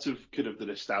lot of kind of the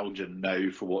nostalgia now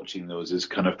for watching those is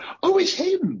kind of, oh, it's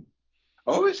him,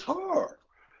 oh, it's her,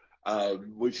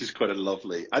 which is quite a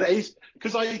lovely, and it is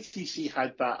because ITC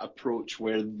had that approach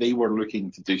where they were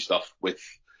looking to do stuff with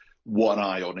one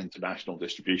eye on international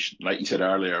distribution, like you said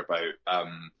earlier about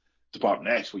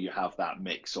Department X, where you have that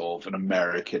mix of an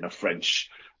American, a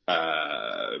French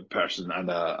person,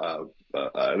 and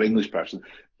an English person.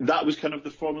 That was kind of the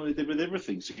formula they did with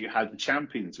everything. So you had the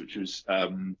Champions, which was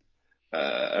an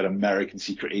American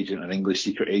secret agent, an English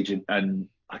secret agent, and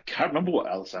I can't remember what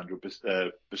Alessandro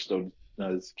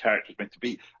Bastone's character was meant to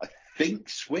be. I think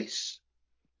Swiss.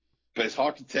 but it's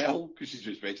hard to tell because she's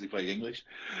just basically playing English.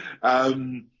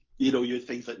 Um, you had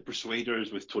things like the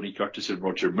Persuaders with Tony Curtis and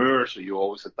Roger Moore, so you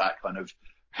always had that kind of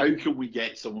how can we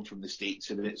get someone from the States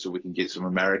in it so we can get some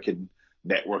American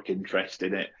network interest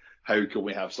in it? How can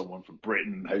we have someone from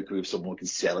Britain? How can we have someone who can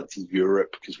sell it to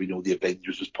Europe? Because we know the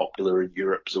Avengers was popular in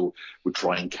Europe, so we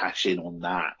try and cash in on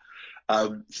that.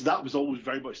 So that was always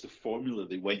very much the formula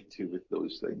they went to with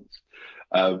those things.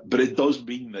 But it does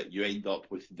mean that you end up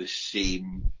with the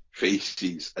same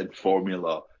faces and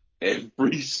formula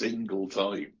every single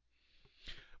time.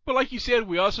 But like you said,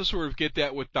 we also sort of get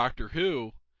that with Doctor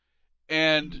Who,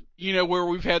 and where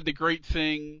we've had the great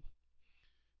thing,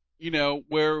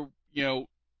 where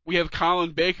we have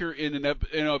Colin Baker in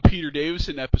a Peter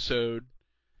Davison episode,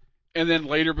 and then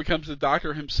later becomes the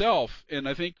Doctor himself. And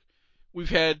I think we've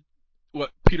had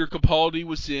what Peter Capaldi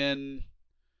was in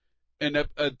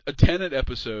a Tenet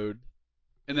episode,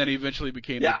 and then he eventually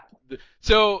became Yeah.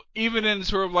 so even in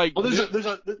sort of like Well,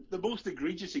 the most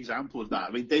egregious example of that.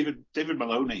 I mean, David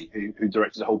Maloney, who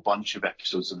directed a whole bunch of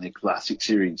episodes in the classic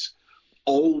series,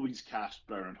 always cast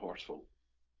Baron Horsfall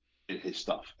in his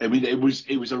stuff. I mean, it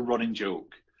was a running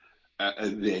joke.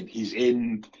 Then he's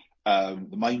in the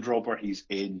Mind Robber. He's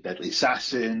in Deadly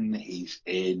Assassin. He's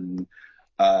in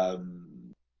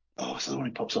what's the one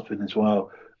he pops up in as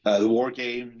well? The War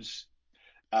Games.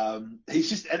 He's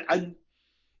just and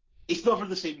it's never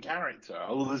the same character.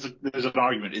 Although there's an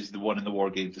argument: is the one in the War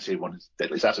Games the same one as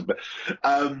Deadly Assassin? But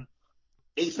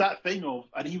it's that thing of,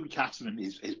 and he would cast him in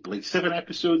his Blade 7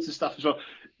 episodes and stuff as well.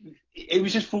 It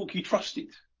was just folk you trusted.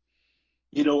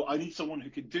 I need someone who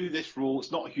can do this role.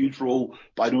 It's not a huge role,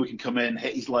 but I know he can come in,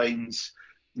 hit his lines,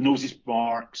 knows his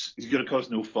marks. He's going to cause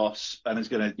no fuss, and is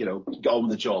going to, get on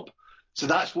with the job. So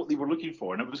that's what they were looking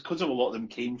for, and it was because of a lot of them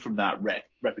came from that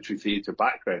repertory theatre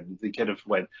background. They kind of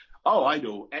went, "Oh, I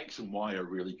know X and Y are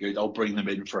really good. I'll bring them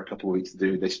in for a couple of weeks to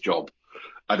do this job,"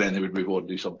 and then they would move on and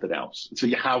do something else. So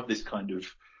you have this kind of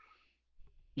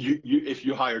if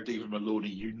you hire David Maloney,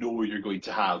 you're going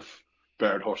to have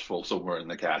Bernard Horsfall somewhere in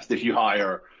the cast. If you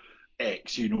hire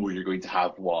X, you're going to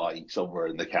have Y somewhere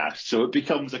in the cast. So it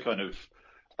becomes a kind of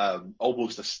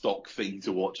almost a stock thing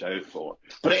to watch out for.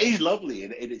 But it is lovely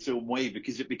in its own way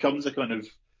because it becomes a kind of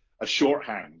a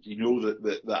shorthand. You know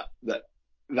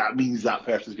that means that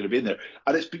person's going to be in there,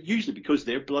 and it's usually because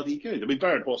they're bloody good. I mean,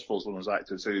 Baron Horsfall's one of those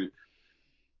actors who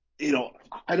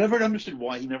I never understood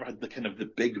why he never had the kind of the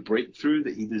big breakthrough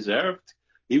that he deserved.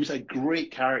 He was a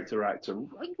great character actor,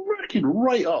 working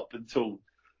right up until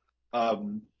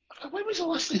when was the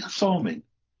last thing I saw him in?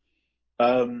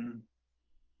 Um,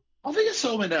 I think I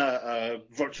saw him in a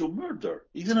Virtual Murder.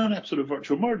 He's in an episode of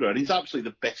Virtual Murder, and he's absolutely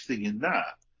the best thing in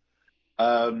that.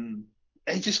 And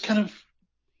he just kind of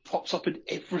pops up in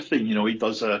everything. He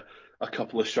does a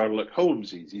couple of Sherlock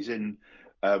Holmeses.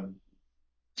 Um,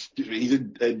 he's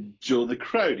in Joe and the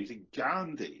Crowd. He's in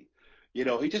Gandhi.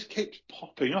 He just keeps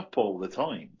popping up all the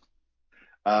time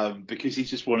because he's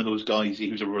just one of those guys.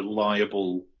 He was a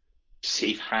reliable,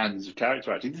 safe hands of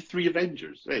character acting. The Three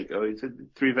Avengers. There you go. It's in the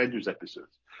Three Avengers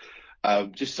episodes.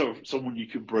 Just sort of someone you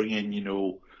can bring in.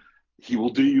 He will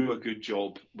do you a good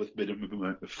job with minimum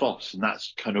amount of fuss, and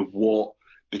that's kind of what,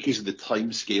 because of the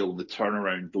time scale and the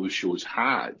turnaround those shows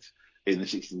had in the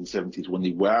 60s and 70s when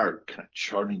they were kind of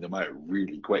churning them out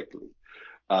really quickly.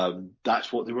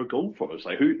 That's what they were going for. It's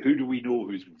like, who do we know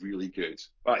who's really good?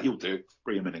 He'll do.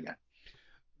 Bring him in again.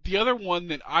 The other one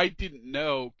that I didn't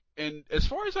know, and as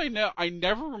far as I know, I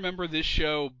never remember this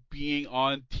show being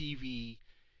on TV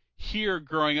here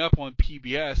growing up on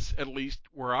PBS, at least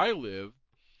where I live,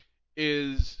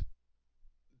 is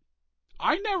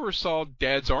I never saw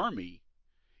Dad's Army,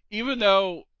 even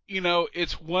though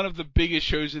it's one of the biggest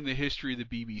shows in the history of the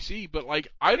BBC. But like,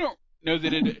 I don't know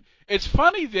that it. It's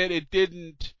funny that it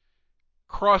didn't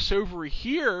cross over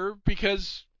here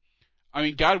because I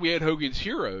mean, God, we had Hogan's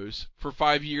Heroes for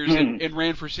 5 years and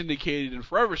ran for syndicated and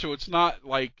forever, so it's not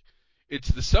like it's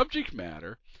the subject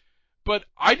matter. But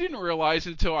I didn't realize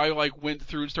until I like went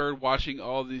through and started watching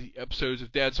all the episodes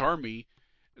of Dad's Army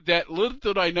that little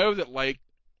did I know that like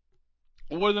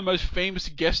one of the most famous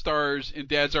guest stars in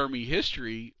Dad's Army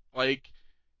history like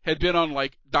had been on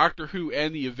like Doctor Who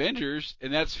and the Avengers,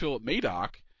 and that's Philip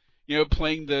Madoc.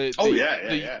 Playing the Oh the yeah, yeah,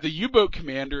 the, yeah. the U-boat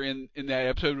commander in that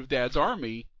episode of Dad's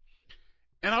Army.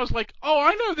 And I was like, oh,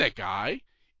 I know that guy.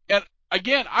 And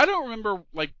again, I don't remember,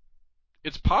 like,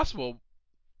 it's possible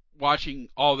watching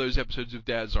all those episodes of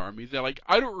Dad's Army that, like,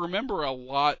 I don't remember a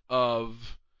lot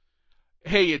of,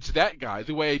 hey, it's that guy,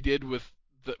 the way I did with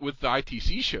the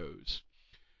ITC shows.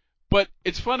 But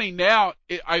it's funny now,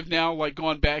 I've now, like,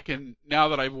 gone back and now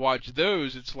that I've watched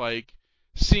those, it's like,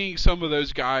 seeing some of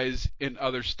those guys in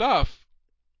other stuff,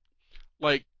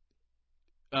 like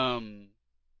um,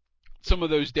 some of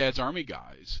those Dad's Army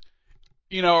guys,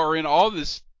 are in all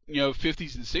this,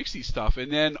 50s and 60s stuff,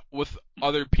 and then with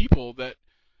other people that,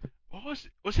 what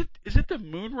was it? Is it the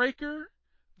Moonraker?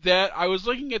 That I was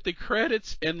looking at the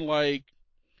credits and like,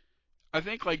 I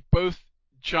think like both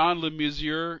John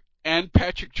Lemessurier and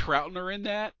Patrick Troughton are in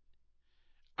that.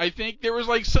 I think there was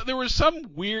like there was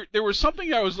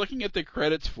something I was looking at the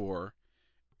credits for,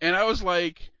 and I was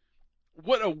like,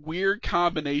 what a weird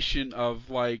combination of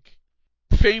like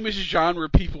famous genre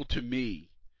people to me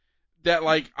that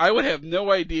like I would have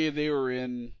no idea they were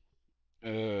in.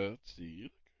 Let's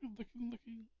see,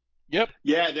 looking. Yep.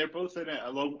 Yeah, they're both in it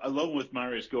along with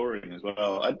Marius Goring as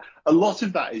well. And a lot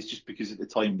of that is just because at the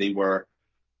time they were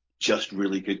just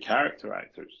really good character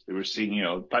actors. They were seeing,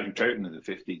 Patrick Troughton in the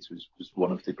 50s was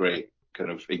one of the great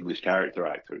kind of English character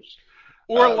actors.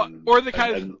 Or the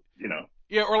kind of, And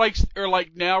yeah, or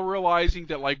like now realizing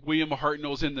that like William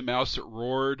Hartnell's in The Mouse That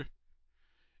Roared.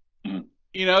 mm,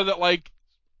 That like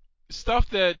stuff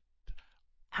that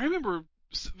I remember.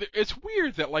 It's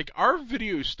weird that like our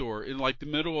video store in like the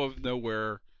middle of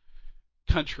nowhere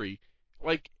country,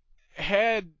 like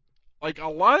had like a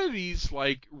lot of these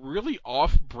like really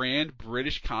off-brand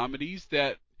British comedies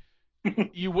that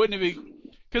you wouldn't have.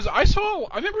 Because I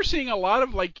remember seeing a lot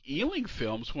of like Ealing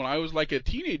films when I was like a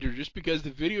teenager, just because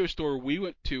the video store we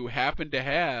went to happened to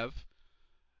have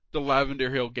the Lavender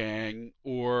Hill Gang,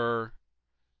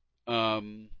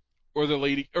 um or the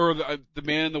lady, or the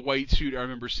man in the white suit. I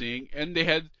remember seeing, and they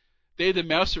had the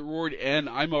Mouse That Roared and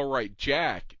I'm All Right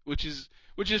Jack, which is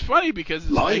funny because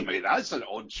it's like, blimey, that's an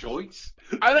odd choice.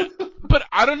 I don't, but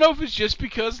I don't know if it's just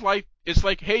because like it's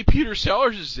like, hey, Peter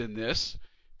Sellers is in this.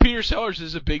 Peter Sellers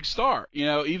is a big star,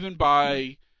 even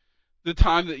by the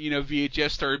time that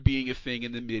VHS started being a thing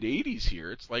in the mid '80s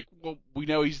here. It's like, well, we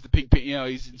know he's the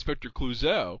he's Inspector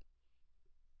Clouseau.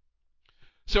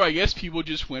 So I guess people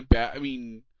just went back. I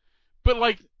mean, but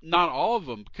like not all of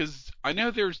them, because I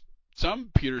know there's some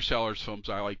Peter Sellers films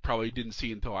I like probably didn't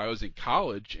see until I was in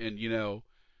college, and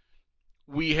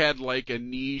we had like a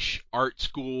niche art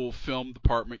school film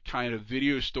department kind of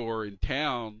video store in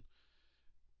town,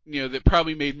 that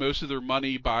probably made most of their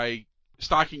money by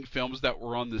stocking films that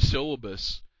were on the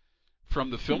syllabus from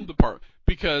the film department.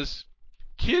 Because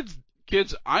kids,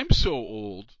 I'm so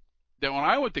old that when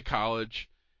I went to college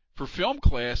for film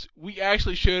class, we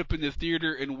actually showed up in the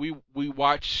theater and we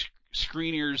watched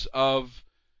screeners of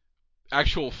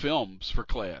actual films for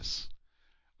class.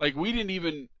 Like we didn't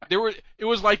even it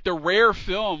was like the rare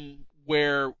film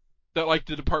where that like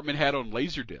the department had on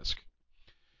Laserdisc.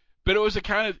 But it was a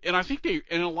kind of, and I think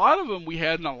and a lot of them we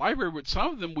had in the library, but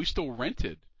some of them we still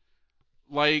rented.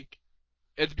 Like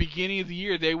at the beginning of the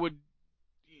year, they would,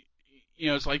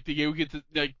 it's like they would get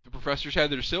like the professors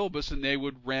had their syllabus and they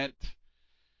would rent,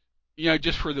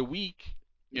 just for the week,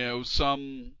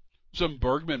 some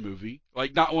Bergman movie,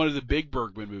 like not one of the big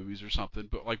Bergman movies or something,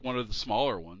 but like one of the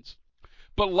smaller ones.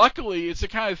 But luckily, it's the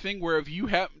kind of thing where if you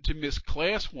happen to miss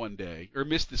class one day or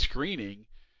miss the screening,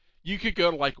 you could go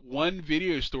to like one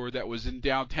video store that was in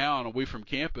downtown away from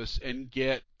campus and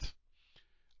get,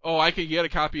 oh, I could get a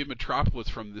copy of Metropolis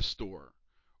from this store,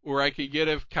 or I could get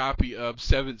a copy of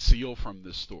Seventh Seal from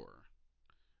this store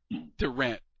to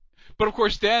rent. But of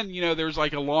course, then there's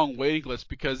like a long waiting list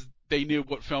because they knew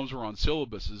what films were on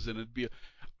syllabuses, and it'd be.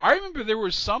 I remember there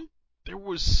was some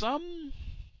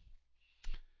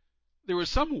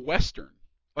western,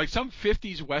 like some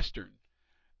 '50s western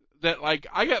that like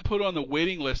I got put on the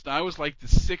waiting list, and I was like the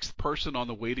sixth person on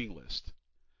the waiting list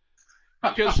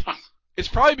because it's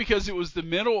probably because it was the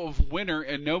middle of winter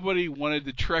and nobody wanted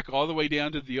to trek all the way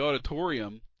down to the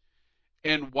auditorium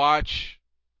and watch,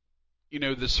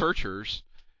 the Searchers,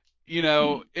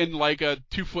 in like a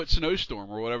 2-foot snowstorm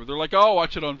or whatever. They're like, oh, I'll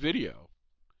watch it on video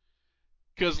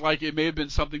because like it may have been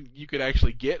something you could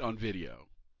actually get on video.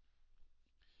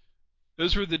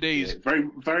 Those were the Yeah, days.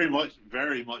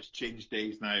 very much changed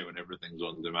days now when everything's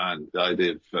on demand. The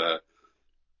idea of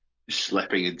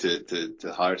slipping into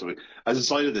to hire something. As a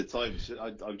sign of the times,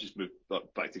 I've just moved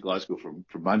back to Glasgow from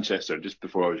Manchester. Just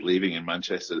before I was leaving in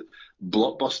Manchester,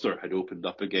 Blockbuster had opened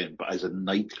up again, but as a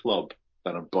nightclub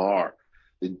and a bar.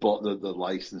 They'd bought the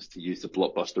license to use the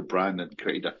Blockbuster brand and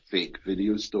created a fake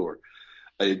video store.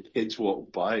 And kids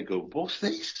walked by and go, "What's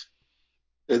this?"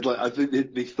 It's like I think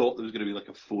they thought there was going to be like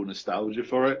a faux nostalgia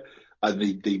for it,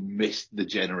 and they missed the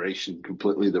generation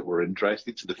completely that were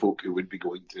interested. So the folk who would be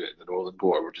going to it in the Northern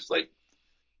Quarter were just like,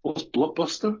 "What's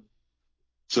Blockbuster?"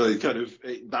 So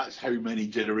that's how many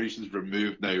generations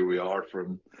removed now we are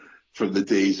from the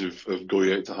days of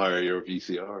going out to hire your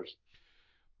VCRs.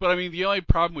 But I mean, the only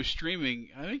problem with streaming,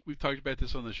 I think we've talked about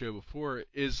this on the show before,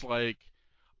 is like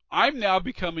I'm now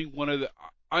becoming one of the.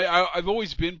 I've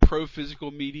always been pro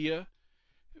physical media,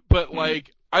 but Mm.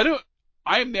 like I don't.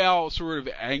 I'm now sort of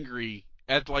angry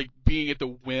at like being at the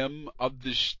whim of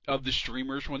the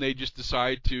streamers when they just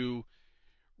decide to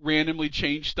randomly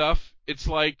change stuff. It's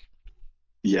like,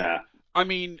 Yeah. I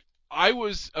mean, I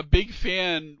was a big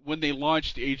fan when they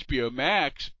launched HBO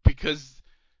Max because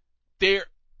their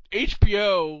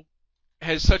HBO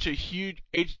has such a huge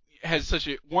has such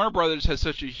a Warner Brothers has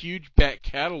such a huge back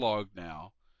catalog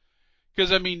now.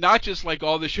 Because I mean, not just like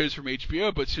all the shows from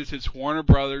HBO, but since it's Warner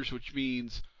Brothers, which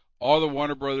means all the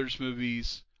Warner Brothers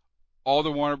movies, all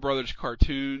the Warner Brothers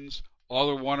cartoons,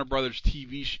 all the Warner Brothers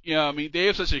TV. I mean, they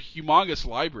have such a humongous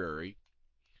library,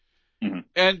 Mhm.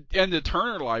 and the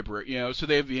Turner library. So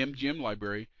they have the MGM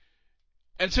library,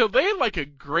 and so they have like a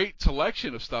great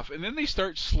selection of stuff. And then they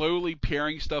start slowly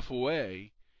paring stuff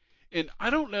away. And I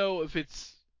don't know if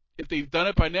they've done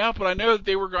it by now, but I know that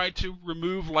they were going to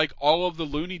remove like all of the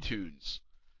Looney Tunes.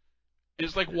 And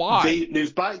it's like, why? They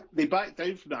backed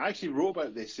down from that. I actually wrote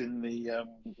about this in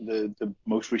the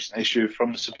most recent issue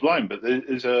from the Sublime, but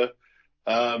there's a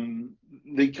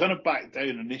they kind of backed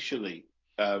down initially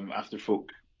after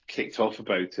folk kicked off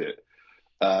about it.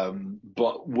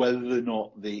 But whether or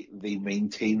not they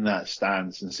maintain that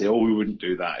stance and say, "Oh, we wouldn't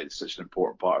do that. It's such an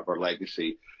important part of our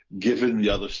legacy," given the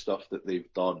other stuff that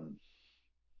they've done,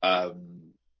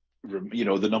 um,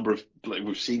 the number of like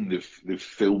we've seen the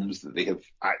films that they have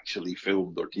actually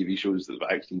filmed or TV shows that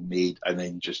they've actually made and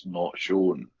then just not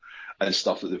shown, and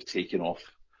stuff that they've taken off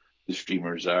the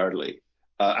streamers early.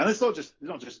 And it's not just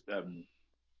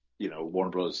Warner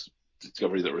Bros.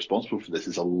 Discovery that are responsible for this.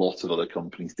 It's a lot of other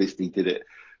companies. Disney did it.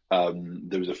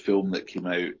 There was a film that came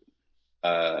out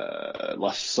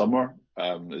last summer.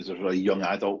 It was a really young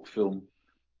adult film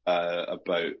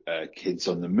about kids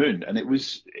on the moon, and it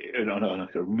was on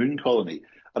a moon colony.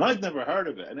 And I'd never heard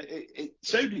of it, and it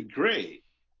sounded great.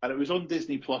 And it was on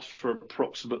Disney Plus for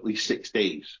approximately 6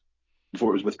 days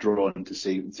before it was withdrawn to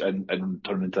save and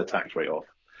turned into a tax write-off.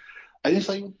 And it's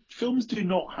like films do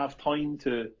not have time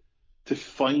to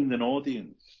find an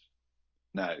audience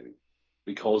now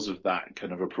because of that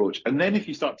kind of approach. And then if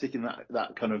you start taking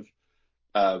that kind of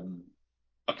um,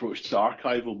 approach to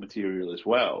archival material as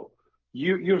well,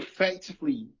 you're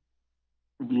effectively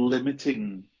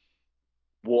limiting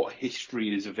what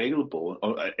history is available.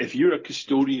 If you're a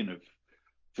custodian of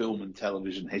film and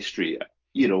television history,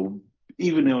 you know,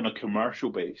 even on a commercial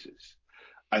basis,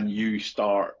 and you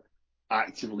start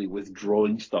actively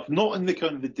withdrawing stuff, not in the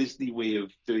kind of the Disney way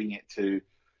of doing it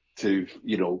to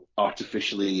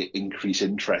artificially increase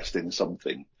interest in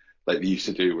something like they used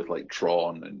to do with like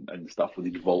Tron and stuff, where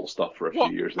they'd vault stuff for a few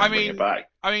Well, years and I then bring it mean, back.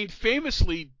 I mean,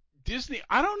 famously Disney.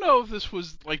 I don't know if this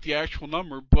was like the actual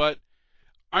number, but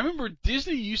I remember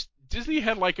Disney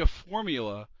had like a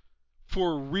formula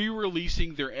for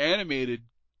re-releasing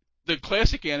the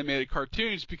classic animated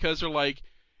cartoons because they're like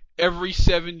every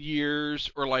 7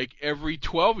 years or like every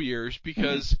 12 years Mm-hmm.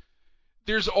 because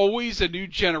there's always a new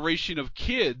generation of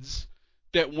kids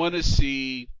that want to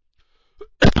see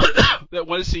that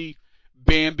want to see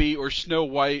Bambi or Snow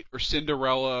White or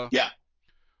Cinderella. Yeah,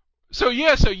 So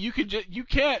yeah, so you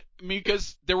can't, I mean,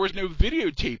 because there was no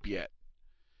videotape yet,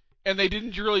 and they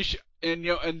didn't really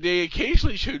and they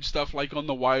occasionally showed stuff like on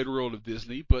the Wide World of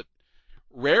Disney, but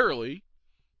rarely.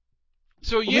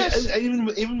 So I mean, yes,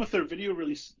 even with their video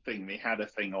release thing, they had a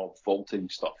thing of vaulting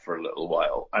stuff for a little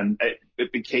while, and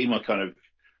it became a kind of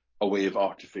a way of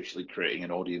artificially creating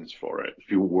an audience for it.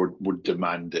 People would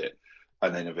demand it,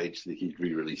 and then eventually he'd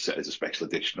re-release it as a special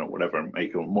edition or whatever, and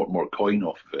make more coin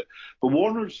off of it. But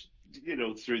Warner's,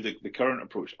 through the current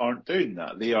approach, aren't doing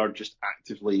that. They are just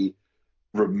actively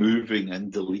removing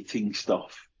and deleting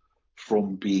stuff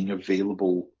from being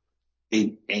available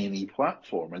in any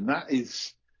platform, and that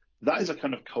is a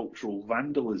kind of cultural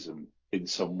vandalism in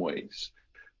some ways,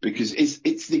 because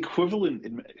it's the equivalent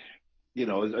in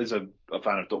as a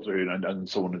fan of Doctor Who and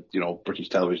someone British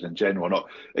television in general. Not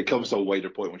it comes to a wider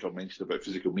point which I'll mention about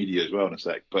physical media as well in a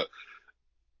sec, but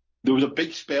there was a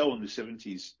big spell in the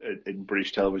 70s in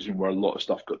British television where a lot of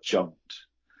stuff got junked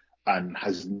and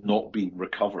has not been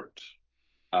recovered,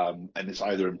 and it's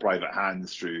either in private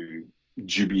hands through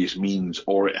dubious means,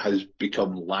 or it has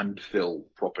become landfill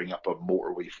propping up a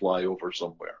motorway flyover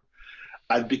somewhere.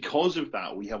 And because of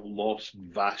that, we have lost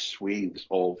vast swathes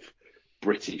of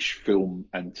British film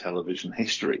and television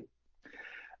history.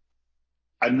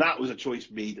 And that was a choice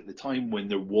made at the time when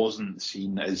there wasn't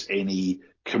seen as any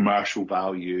commercial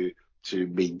value to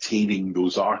maintaining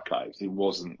those archives. There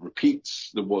wasn't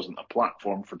repeats. There wasn't a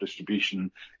platform for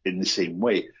distribution in the same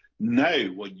way. Now,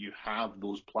 when you have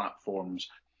those platforms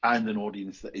and an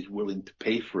audience that is willing to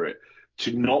pay for it,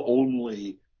 to not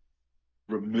only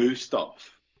remove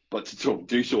stuff, but to sort of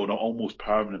do so on an almost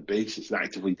permanent basis and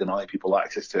actively deny people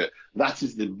access to it, that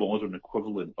is the modern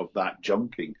equivalent of that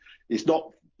junking. It's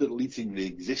not deleting the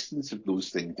existence of those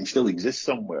things. They still exist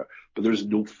somewhere, but there's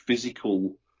no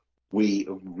physical way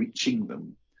of reaching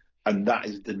them. And that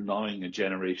is denying a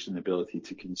generation the ability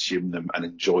to consume them and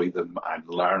enjoy them and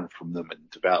learn from them and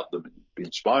develop them and be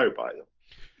inspired by them.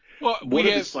 Well, we One of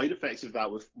the have. side effects of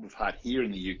that we've had here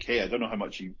in the UK, I don't know how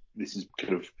much this is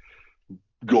kind of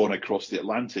gone across the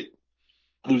Atlantic.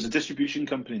 There was a distribution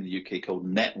company in the UK called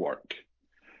Network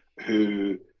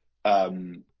who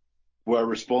were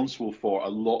responsible for a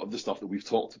lot of the stuff that we've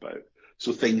talked about.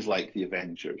 So things like the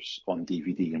Avengers on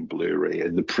DVD and Blu-ray,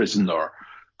 and the Prisoner,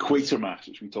 Quatermass,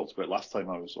 which we talked about last time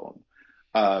I was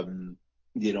on,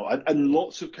 and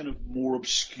lots of kind of more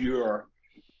obscure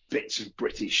bits of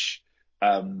British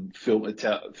film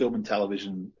and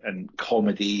television and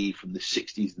comedy from the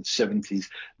 60s and 70s.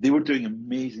 They were doing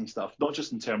amazing stuff, not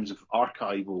just in terms of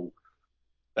archival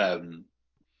um,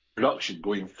 production,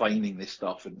 going and finding this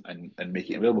stuff and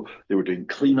making it available. They were doing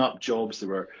cleanup jobs. They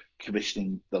were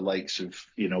commissioning the likes of,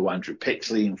 Andrew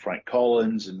Pixley and Frank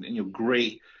Collins and,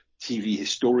 great TV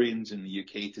historians in the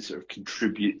UK to sort of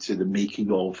contribute to the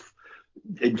making of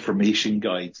information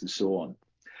guides and so on.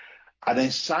 And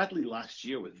then sadly last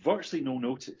year, with virtually no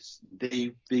notice,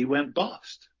 they went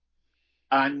bust.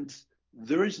 And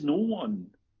there is no one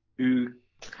who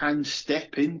can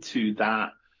step into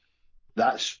that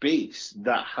space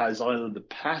that has either the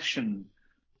passion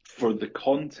for the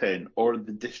content or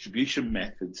the distribution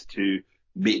methods to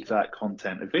make that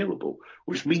content available,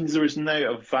 which means there is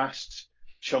now a vast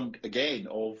chunk again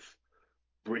of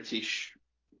British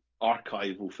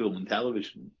archival film and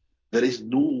television that is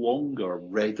no longer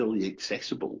readily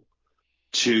accessible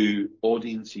to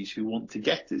audiences who want to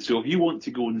get it. So if you want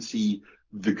to go and see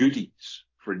The Goodies,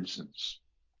 for instance,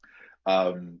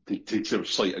 to sort of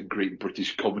cite a great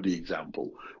British comedy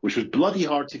example, which was bloody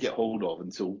hard to get hold of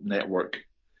until Network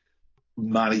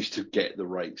managed to get the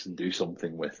rights and do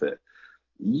something with it.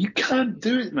 You can't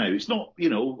do it now. It's not,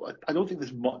 I don't think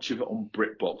there's much of it on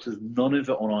BritBox. There's none of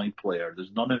it on iPlayer.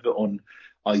 There's none of it on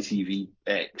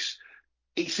ITVX.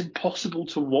 It's impossible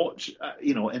to watch,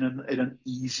 in an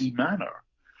easy manner.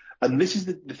 And this is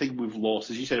the thing we've lost,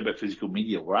 as you said about physical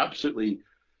media. We're absolutely,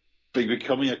 by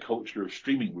becoming a culture of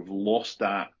streaming, we've lost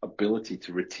that ability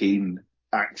to retain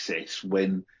access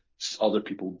when other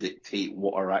people dictate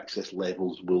what our access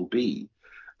levels will be.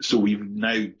 So we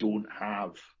now don't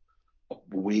have a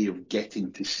way of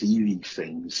getting to see these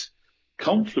things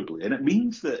comfortably. And it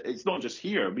means that it's not just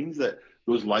here, it means that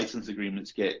those license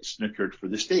agreements get snookered for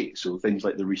the States. So things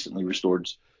like the recently restored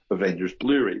Avengers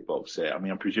Blu-ray box set. I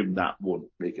mean, I presume that won't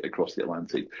make it across the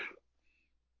Atlantic.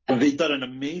 But they've done an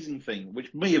amazing thing,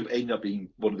 which may have ended up being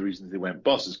one of the reasons they went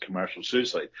bust, is commercial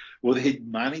suicide. Well, they had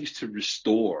managed to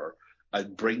restore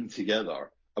and bring together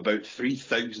about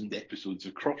 3,000 episodes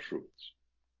of Crossroads.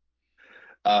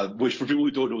 Which for people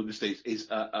who don't know in the States is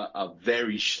a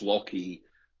very schlocky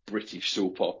British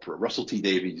soap opera. Russell T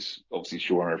Davies, obviously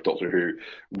showrunner of Doctor Who,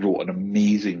 wrote an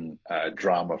amazing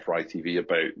drama for ITV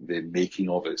about the making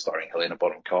of it, starring Helena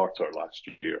Bonham Carter last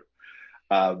year.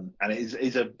 And it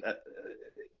is a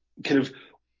kind of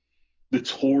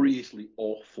notoriously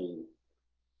awful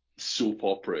soap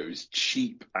opera. It was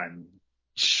cheap and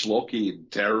schlocky and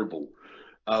terrible.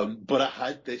 But it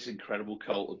had this incredible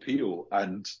cult appeal,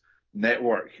 and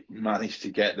Network managed to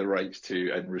get the rights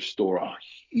to and restore a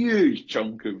huge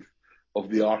chunk of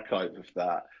the archive of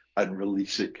that and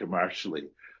release it commercially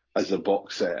as a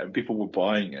box set, and people were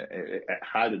buying it. It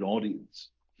had an audience.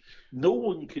 No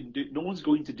one's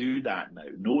going to do that now.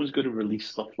 No one's going to release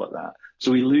stuff like that.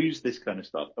 So we lose this kind of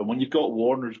stuff. And when you've got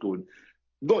Warner's going,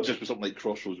 not just with something like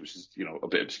Crossroads, which is, a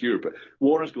bit obscure, but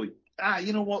Warner's going,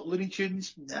 you know what, Looney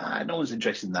Tunes? Nah, no one's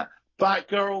interested in that.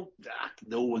 Batgirl?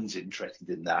 No one's interested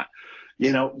in that.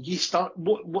 You start,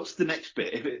 what's the next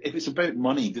bit? If it's about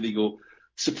money, do they go,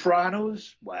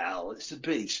 Sopranos? Well, it's a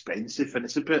bit expensive and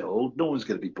it's a bit old. No one's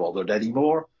going to be bothered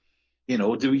anymore.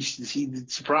 Do we see the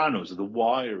Sopranos or The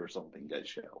Wire or something get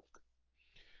shelved?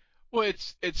 Well,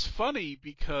 it's funny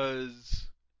because,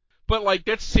 but like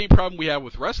that's the same problem we have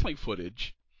with wrestling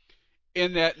footage,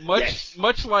 in that Yes.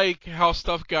 much like how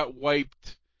stuff got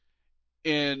wiped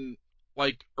in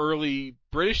like early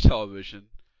British television,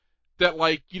 that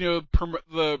like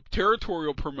the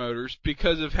territorial promoters,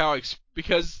 because of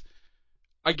because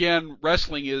again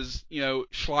wrestling is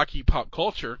schlocky pop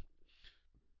culture,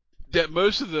 that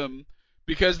most of them,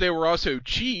 because they were also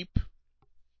cheap,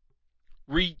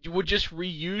 would just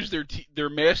reuse their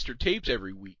master tapes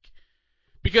every week.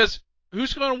 Because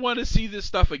who's going to want to see this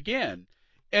stuff again?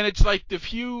 And it's like the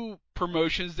few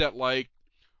promotions that, like,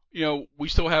 we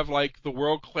still have, like, the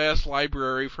world class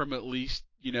library from at least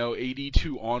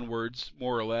 82 onwards,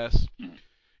 more or less.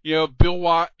 Mm. Bill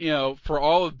Watt, for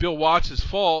all of Bill Watts'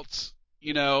 faults,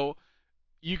 you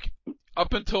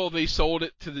up until they sold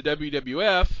it to the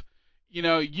WWF,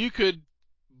 you could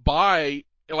buy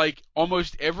like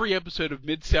almost every episode of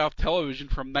Mid-South Television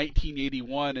from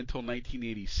 1981 until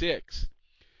 1986.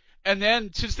 And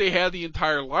then since they had the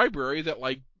entire library, that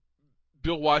like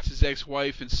Bill Watts'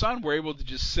 ex-wife and son were able to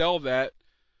just sell that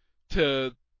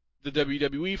to the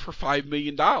WWE for $5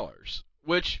 million,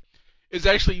 which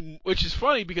is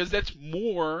funny because that's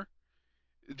more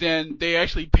than they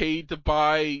actually paid to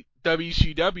buy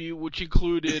WCW, which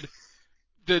included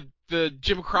the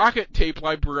Jim Crockett tape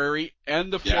library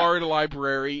and the Yeah, Florida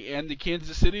library and the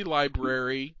Kansas City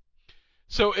library.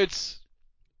 So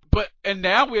and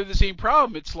now we have the same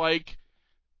problem. It's like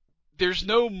there's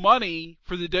no money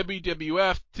for the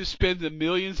WWF to spend the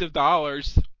millions of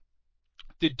dollars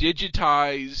to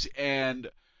digitize and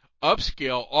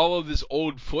upscale all of this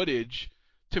old footage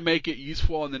to make it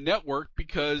useful on the network,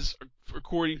 because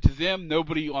according to them,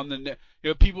 nobody on the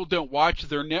people don't watch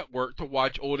their network to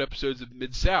watch old episodes of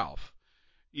Mid South.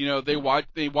 They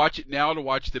watch it now to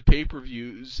watch the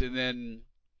pay-per-views, and then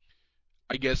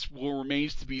I guess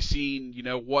remains to be seen,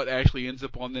 what actually ends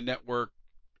up on the network,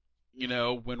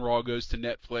 when Raw goes to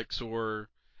Netflix or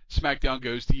SmackDown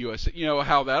goes to USA,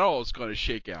 how that all is going to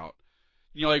shake out.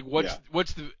 Like yeah,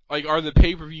 what's the like are the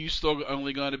pay-per-views still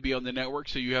only going to be on the network,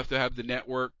 so you have to have the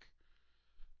network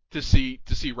to see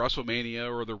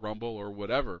WrestleMania or the Rumble or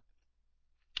whatever.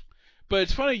 But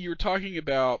it's funny, you were talking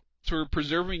about sort of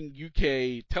preserving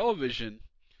UK television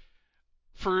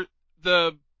for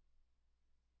the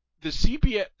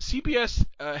CBS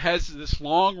has this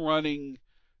long-running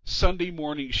Sunday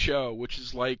morning show, which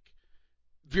is like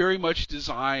very much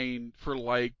designed for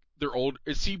like their old.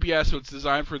 It's CBS, so it's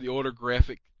designed for the older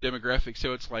graphic demographic.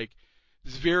 So it's like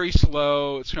it's very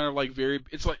slow. It's kind of like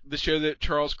It's like the show that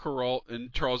Charles Kuralt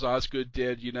and Charles Osgood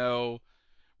did.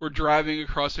 We're driving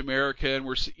across America, and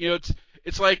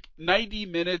it's like 90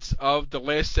 minutes of the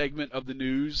last segment of the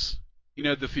news.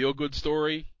 The feel good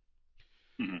story.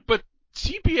 mm-hmm. But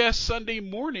CBS Sunday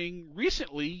Morning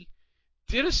recently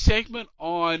did a segment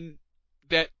on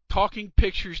that Talking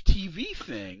Pictures TV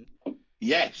thing that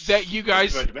Yes. you I was just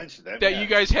guys about to mention them. that you Yeah.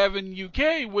 guys have in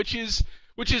UK, which is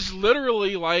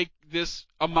literally like this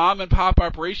a mom and pop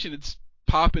operation. It's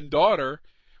Pop and Daughter,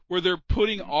 where they're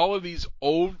putting Mm. all of these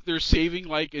old, they're saving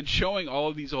like and showing all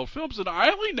of these old films, and I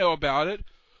only know about it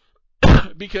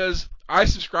because I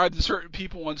subscribe to certain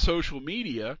people on social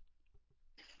media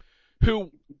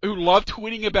who who love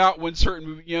tweeting about when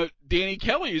certain Danny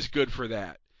Kelly is good for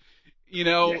that.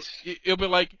 Yes. It'll be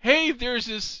like, hey, there's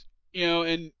this,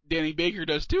 and Danny Baker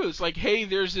does too. It's like, hey,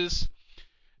 there's this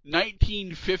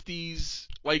 1950s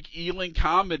like Ealing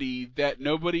comedy that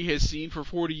nobody has seen for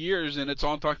 40 years, and it's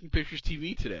on Talking Pictures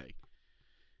TV today.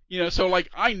 So like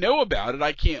I know about it,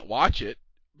 I can't watch it,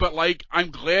 but like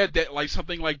I'm glad that like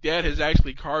something like that has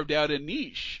actually carved out a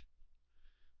niche.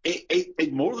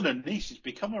 It more than a niche, it's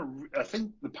become I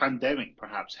think the pandemic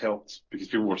perhaps helped because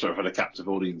people were sort of had a captive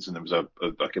audience and there was a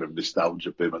kind of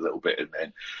nostalgia boom a little bit and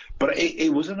then, but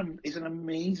it's an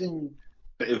amazing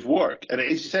bit of work. And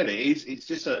as you said, it's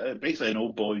just basically an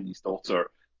old boy and his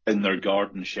daughter in their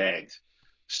garden shed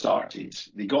started.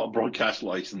 They got a broadcast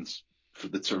license for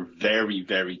the sort of very,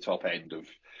 very top end of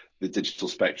the digital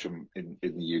spectrum in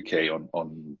the UK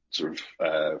on sort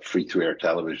of free to air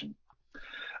television.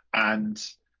 And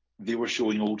they were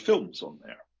showing old films on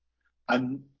there.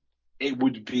 And it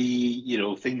would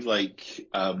be, things like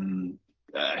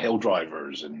Hell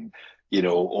Drivers and,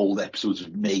 old episodes of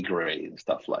Maygrey and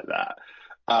stuff like that.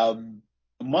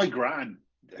 My gran,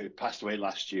 who passed away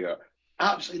last year,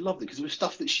 absolutely loved it because it was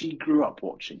stuff that she grew up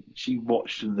watching. She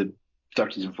watched in the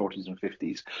 30s and 40s and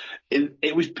 50s.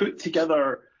 It was put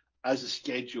together as a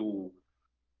schedule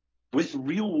with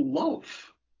real love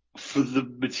for the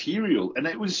material. And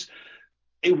it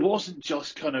wasn't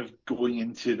just kind of going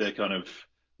into the kind of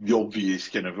the obvious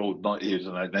kind of old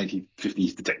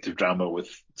 1950s detective drama with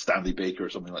Stanley Baker or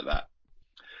something like that.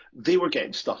 They were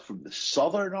getting stuff from the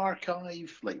Southern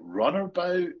Archive, like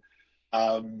Runabout,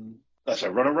 that's a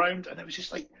Runaround, and it was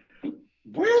just like,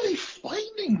 where are they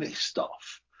finding this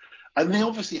stuff? And they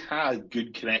obviously had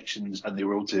good connections and they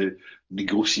were able to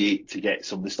negotiate to get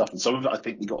some of the stuff. And some of it I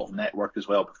think they got off network as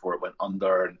well before it went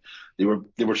under. And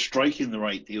they were striking the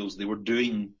right deals. They were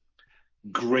doing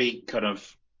great kind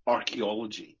of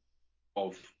archaeology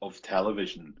of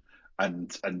television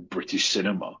and British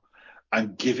cinema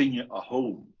and giving it a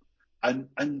home. And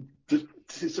the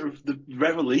sort of the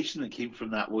revelation that came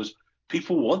from that was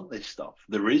people want this stuff.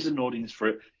 There is an audience for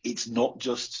it. It's not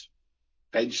just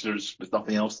pensioners with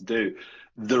nothing else to do.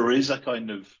 There is a kind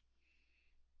of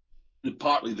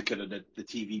partly the kind of the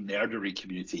TV nerdery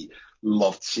community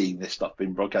loved seeing this stuff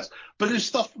being broadcast. But there's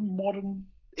stuff from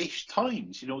modern-ish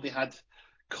times. You know, they had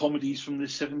comedies from the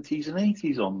 70s and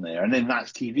 80s on there, and then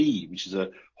That's TV, which is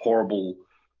a horrible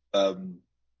um,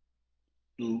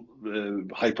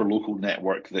 hyper local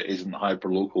network that isn't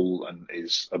hyper local and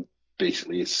is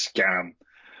basically a scam.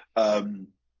 Um,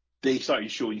 they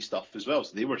started showing stuff as well,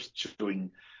 so they were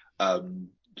showing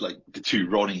like the two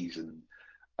Ronnies and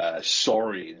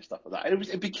Sorry and stuff like that. And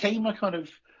it became a kind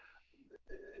of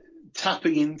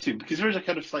tapping into, because there is a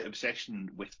kind of slight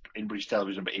obsession with in British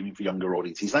television about aiming for younger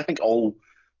audiences. And I think all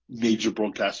major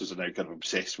broadcasters are now kind of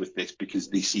obsessed with this because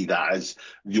they see that as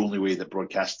the only way that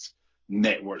broadcast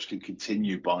networks can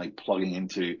continue, by plugging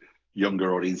into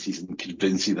younger audiences and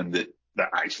convincing them that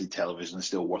actually television is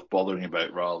still worth bothering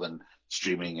about rather than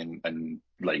streaming and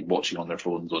like watching on their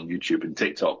phones on YouTube and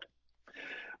TikTok.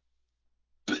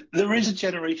 But there is a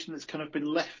generation that's kind of been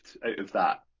left out of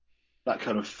that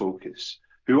kind of focus,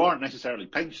 who aren't necessarily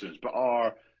pensioners, but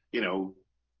are, you know,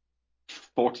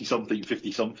 40 something,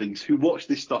 50 somethings who watched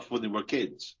this stuff when they were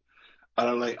kids and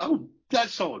are like, oh,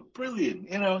 that's on, brilliant,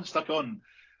 you know, and stuck on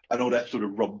an old episode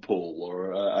of Rumpole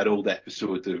or an old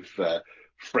episode of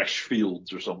Fresh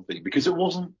Fields or something because it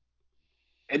wasn't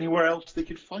anywhere else they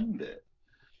could find it.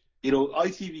 You know,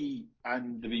 ITV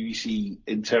and the BBC,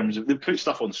 in terms of, they put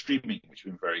stuff on streaming, which has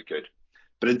been very good.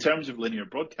 But in terms of linear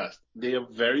broadcast, they are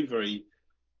very, very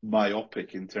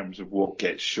myopic in terms of what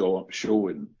gets shown.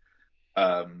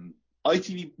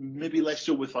 ITV maybe less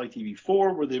so with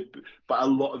ITV4, but a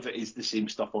lot of it is the same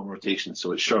stuff on rotation.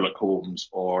 So it's Sherlock Holmes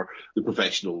or The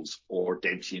Professionals or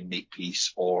Dempsey and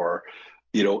Makepeace or,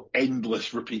 you know,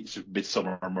 endless repeats of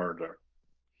Midsummer Murder.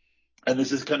 And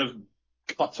there's this kind of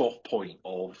cut-off point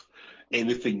of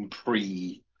anything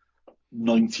pre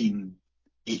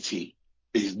 1980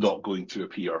 is not going to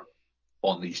appear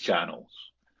on these channels.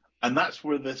 And that's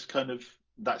where this kind of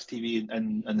That's TV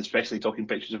and especially Talking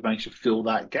Pictures have managed to fill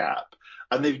that gap.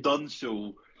 And they've done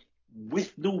so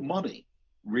with no money,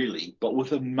 really, but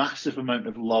with a massive amount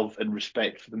of love and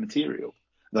respect for the material.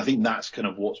 And I think that's kind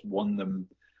of what's won them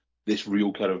this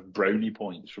real kind of brownie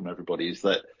points from everybody, is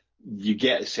that you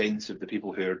get a sense of the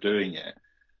people who are doing it.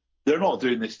 They're not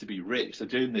doing this to be rich. They're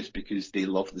doing this because they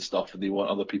love the stuff and they want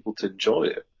other people to enjoy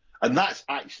it. And that's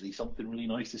actually something really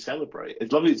nice to celebrate.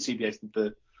 It's lovely that CBS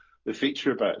did the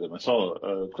feature about them. I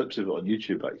saw clips of it on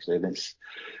YouTube actually, and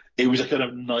it was a kind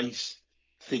of nice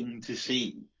thing to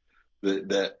see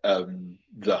that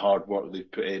the hard work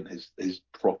they've put in has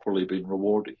properly been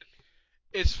rewarded.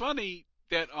 It's funny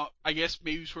that I guess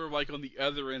maybe sort of like on the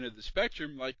other end of the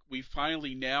spectrum, like we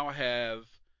finally now have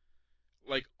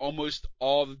like almost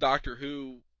all the Doctor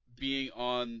Who being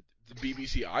on the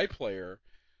BBC iPlayer.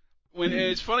 When and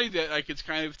Mm. it's funny that like it's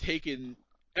kind of taken,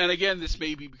 and again this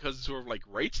may be because of sort of like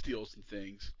rights deals and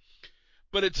things,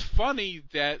 but it's funny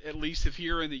that at least if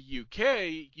you're in the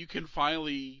UK, you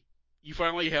finally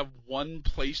have one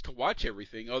place to watch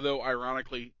everything. Although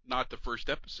ironically, not the first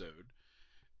episode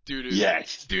due to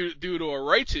Yes. due to a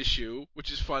rights issue,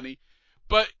 which is funny.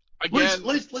 But Let's again,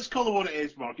 let's let's call it what it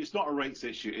is, Mark. It's not a rights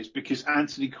issue. It's because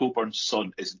Anthony Coburn's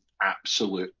son is an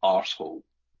absolute arsehole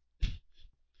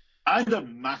and a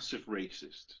massive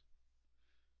racist.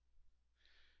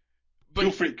 but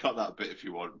Feel free to cut that bit if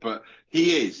you want, but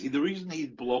he is. The reason he's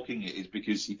blocking it is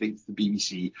because he thinks the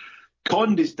BBC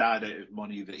conned his dad out of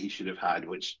money that he should have had,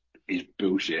 which is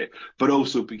bullshit. But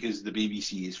also because the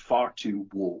BBC is far too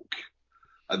woke,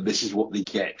 and this is what they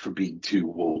get for being too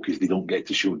woke: is they don't get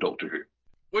to show Doctor Who.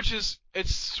 which is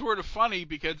it's sort of funny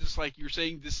because it's like you're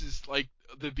saying this is like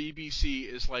the BBC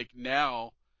is like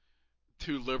now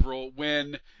too liberal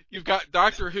when you've got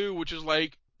Doctor Who, which is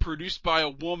like produced by a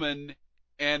woman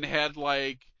and had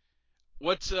like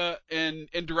what's and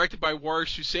directed by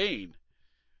Waris Hussein.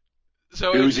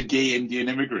 So Who was it's a gay Indian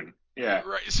immigrant? Yeah.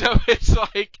 right. So it's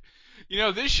like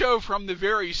this show from the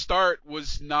very start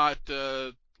was not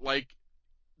like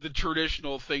the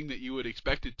traditional thing that you would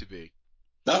expect it to be.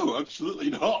 No, absolutely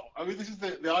not. I mean, this is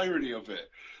the irony of it.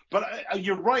 But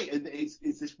you're right. It's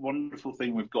this wonderful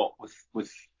thing we've got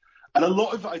and a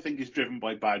lot of it, I think, is driven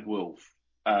by Bad Wolf.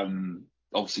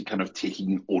 Obviously, kind of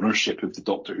taking ownership of the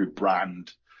Doctor Who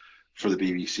brand for the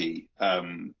BBC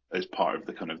as part of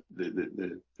the kind of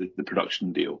the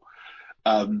production deal.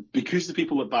 Because the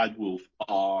people at Bad Wolf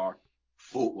are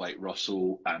like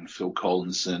Russell and Phil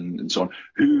Collinson and so on,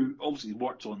 who obviously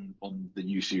worked on the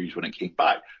new series when it came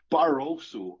back, but are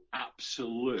also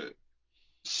absolute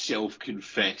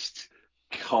self-confessed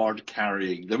card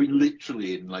carrying. I mean,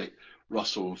 literally in like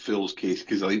Russell and Phil's case,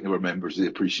 because I think they were members of the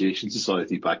Appreciation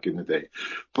Society back in the day,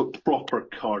 but proper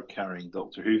card carrying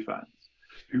Doctor Who fans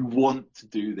who want to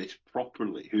do this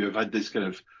properly, who have had this kind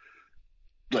of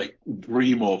like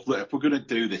dream of, look, if we're going to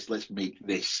do this, let's make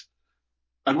this.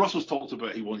 And Russell's talked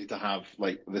about he wanted to have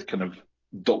like this kind of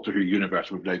Doctor Who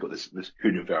universe. We've now got this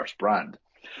universe brand,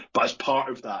 but as part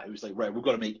of that, it was like, right, we've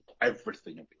got to make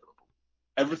everything available,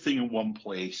 everything in one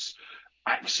place,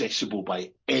 accessible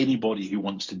by anybody who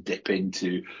wants to dip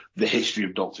into the history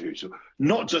of Doctor Who. So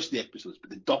not just the episodes, but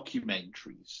the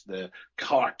documentaries, the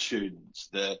cartoons,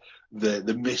 the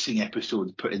missing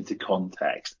episodes put into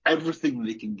context, everything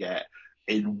they can get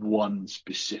in one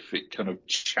specific kind of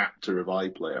chapter of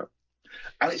iPlayer.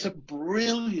 And it's a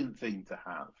brilliant thing to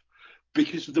have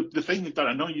because the thing they've done,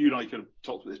 I know you and I could have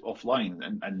talked about this offline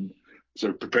and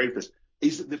sort of prepared this,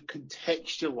 is that they've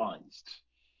contextualized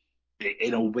it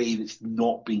in a way that's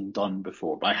not been done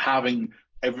before by having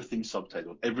everything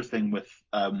subtitled, everything with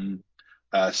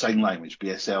sign language,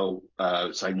 BSL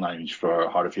sign language for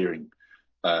hard of hearing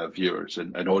viewers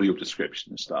and audio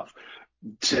description and stuff.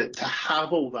 To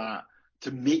have all that,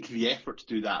 to make the effort to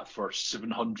do that for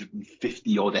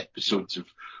 750 odd episodes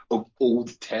of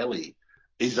old telly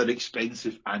is an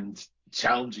expensive and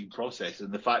challenging process.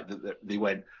 And the fact that they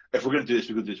went, if we're going to do this,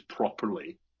 we're going to do this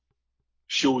properly,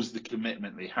 shows the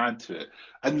commitment they had to it.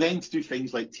 And then to do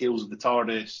things like Tales of the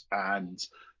TARDIS and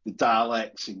the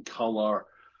Daleks in colour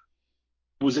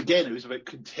was, again, it was about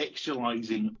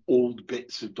contextualising old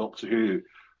bits of Doctor Who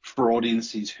for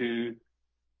audiences who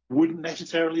wouldn't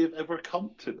necessarily have ever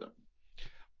come to them.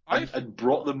 And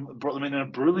brought them in a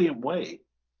brilliant way.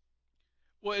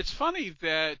 Well, it's funny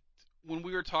that when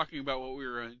we were talking about what we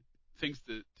were things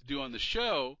to do on the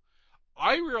show,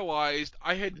 I realized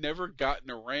I had never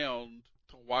gotten around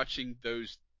to watching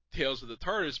those Tales of the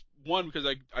TARDIS. One, because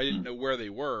I didn't know where they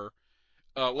were.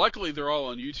 Luckily, they're all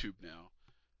on YouTube now.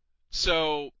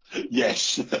 So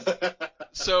yes,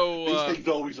 so these things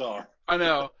always are. I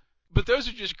know, but those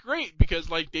are just great because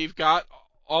like they've got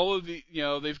all of the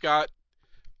they've got,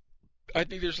 I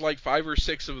think there's like 5 or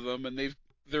 6 of them, and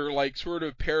they're like sort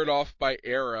of paired off by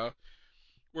era,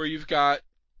 where you've got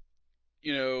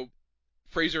you know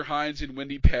Fraser Hines and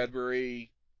Wendy Padbury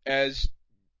as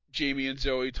Jamie and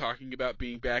Zoe talking about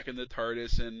being back in the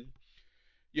TARDIS, and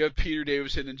you have Peter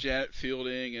Davison and Janet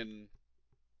Fielding and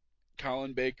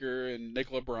Colin Baker and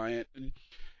Nicola Bryant,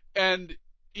 and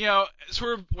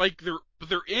sort of like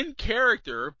they're in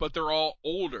character, but they're all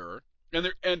older,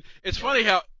 and it's funny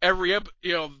how every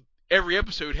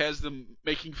episode has them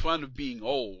making fun of being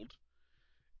old.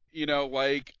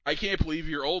 Like, I can't believe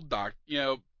you're old, Doc.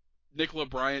 Nicola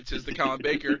Bryant says to Colin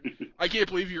Baker, I can't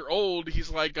believe you're old. He's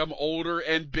like, I'm older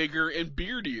and bigger and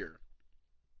beardier.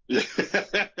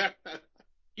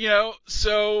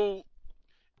 So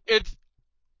it's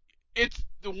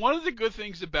one of the good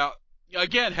things about,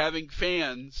 again, having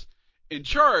fans in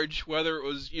charge, whether it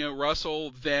was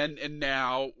Russell then and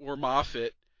now or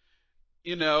Moffat,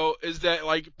 is that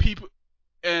like people,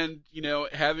 and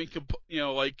having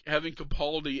like having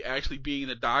Capaldi actually being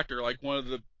the Doctor, like one of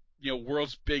the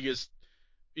world's biggest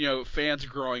fans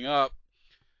growing up,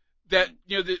 that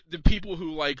the people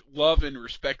who like love and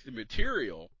respect the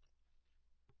material,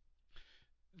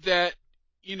 that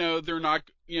they're not,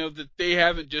 that they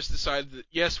haven't just decided that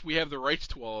yes, we have the rights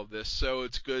to all of this, so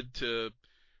it's good to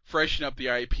freshen up the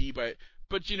IP, but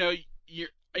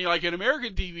like an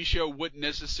American TV show wouldn't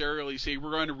necessarily say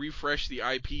we're going to refresh the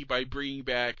IP by bringing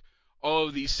back all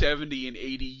of these 70 and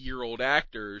 80-year-old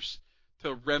actors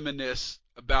to reminisce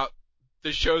about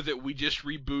the show that we just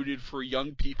rebooted for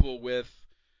young people with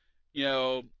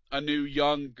a new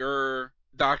younger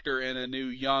Doctor and a new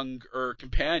younger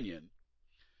companion.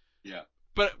 Yeah.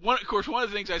 But of course, one of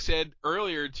the things I said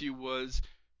earlier to you was,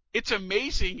 it's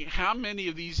amazing how many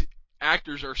of these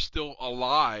actors are still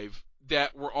alive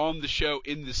that were on the show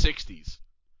in the 60s.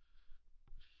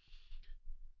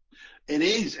 It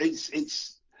is.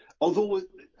 It's although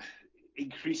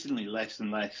increasingly less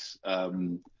and less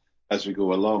as we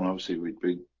go along. Obviously,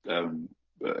 we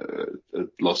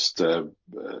lost the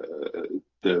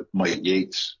Mike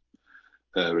Yates,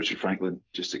 Richard Franklin,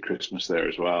 just at Christmas there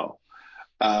as well.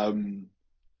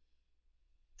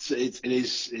 So it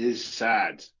is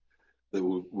sad that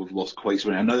we've lost quite so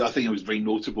many. I think it was very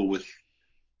notable with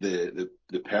the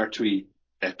Pertwee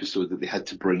episode that they had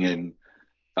to bring in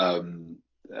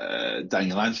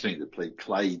Daniel Anthony that played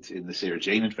Clyde in the Sarah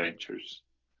Jane Adventures.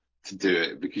 to do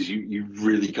it because you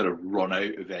really kind of run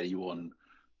out of anyone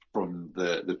from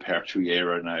the Pertwee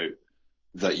era now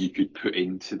that you could put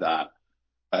into that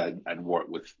and work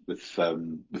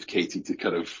with Katie to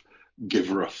kind of give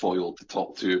her a foil to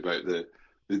talk to about the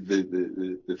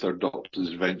Third Doctor's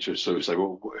adventure. So it's like,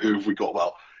 well, who have we got?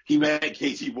 Well, he met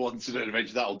Katie once in an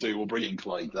adventure. That'll do. We'll bring in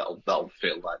Clyde. That'll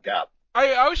fill that gap.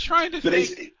 I was trying to But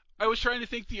think. I was trying to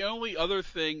think the only other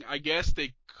thing I guess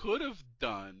they could have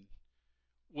done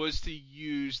was to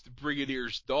use the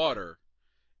Brigadier's daughter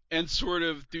and sort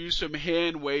of do some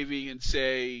hand waving and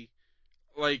say,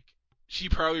 like, she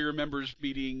probably remembers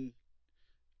meeting,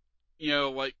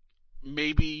 like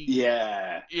maybe,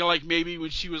 yeah, like maybe when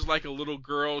she was like a little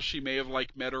girl, she may have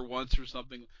like met her once or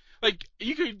something. Like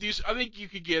you could do, I think you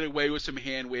could get away with some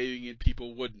hand waving and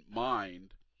people wouldn't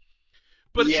mind.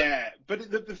 But it's yeah. But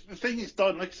the thing it's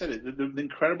done, like I said, the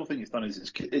incredible thing it's done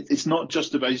is it's not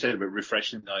just about, you said, about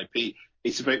refreshing the IP.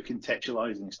 It's about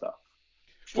contextualizing stuff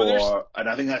well, there's and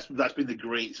I think that's been the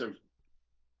great sort of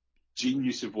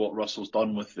genius of what Russell's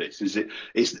done with this. Is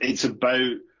it's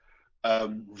about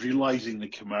realizing the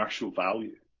commercial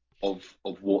value of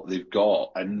what they've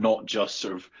got and not just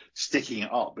sort of sticking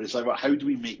it up. But it's like, well, how do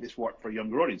we make this work for a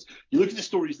younger audience? You look at the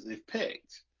stories that they've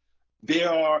picked. They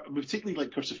are, particularly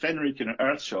like Curse of Fenric and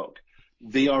Earthshock,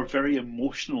 they are very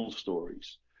emotional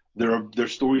stories. They're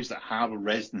stories that have a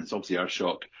resonance. Obviously,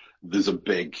 Earthshock, there's a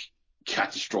big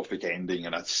catastrophic ending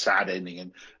and a sad ending,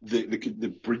 and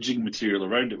the bridging material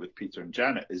around it with Peter and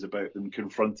Janet is about them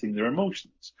confronting their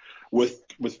emotions. With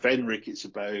Fenric, it's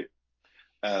about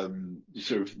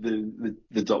sort of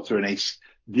the Doctor and Ace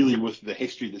dealing with the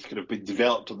history that's kind of been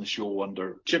developed on the show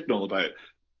under Chibnall about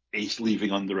Ace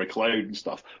leaving under a cloud and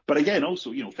stuff. But again,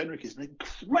 also, Fenric is an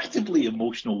incredibly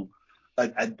emotional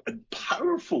and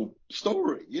powerful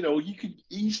story. You could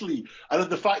easily, and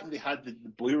the fact that they had the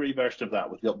Blu-ray version of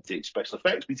that with the updated special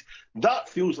effects means that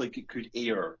feels like it could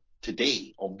air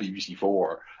today on BBC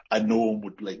Four, and no one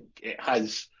would blink. It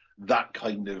has that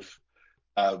kind of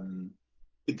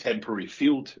contemporary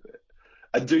feel to it.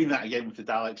 And doing that again with the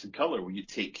Daleks in colour, where you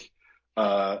take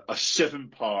a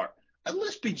 7-part, and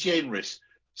let's be generous,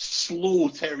 slow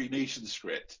Terry Nation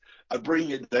script and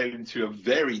bring it down to a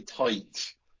very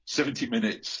tight 70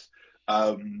 minutes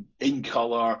in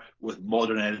colour with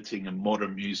modern editing and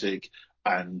modern music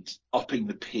and upping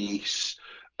the pace,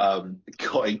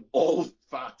 cutting all the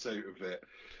fat out of it.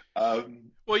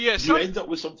 well, yeah, You end up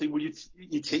with something where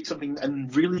you take something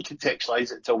and really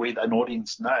contextualize it to a way that an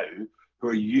audience now who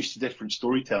are used to different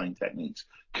storytelling techniques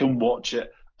can watch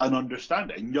it and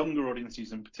understand it, and younger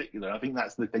audiences in particular. I think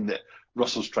that's the thing that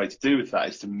Russell's tried to do with that,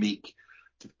 is to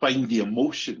find the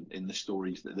emotion in the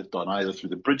stories that they've done, either through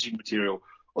the bridging material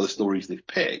or the stories they've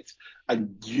picked,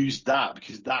 and use that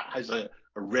because that has a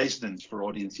resonance for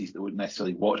audiences that wouldn't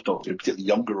necessarily watch Doctor, particularly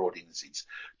younger audiences,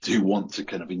 who want to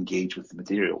kind of engage with the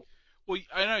material. well,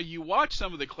 I know you watch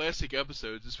some of the classic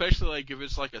episodes, especially like if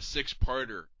it's like a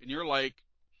six-parter, and you're like,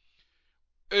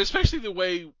 especially the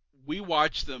way we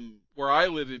watch them where I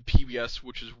live in PBS,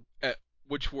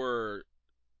 which were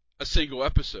a single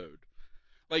episode.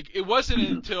 Like it wasn't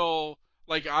Mm-hmm. until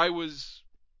like I was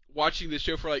watching the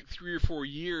show for like 3 or 4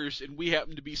 years, and we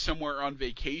happened to be somewhere on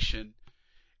vacation,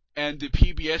 and the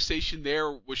PBS station there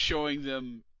was showing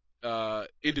them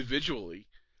individually.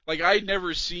 Like I'd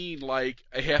never seen like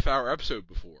a half-hour episode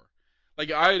before.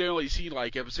 Like I had only seen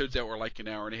like episodes that were like an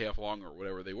hour and a half long or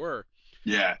whatever they were.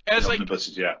 Yeah, And the it's like,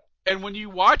 omnibuses, yeah. and when you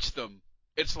watch them,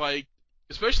 it's like,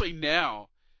 especially now,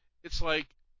 it's like,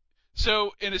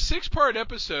 so in a six-part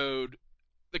episode,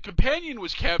 the companion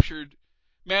was captured,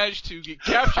 managed to get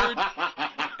captured,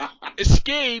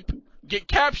 escape, get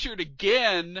captured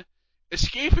again,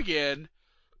 escape again,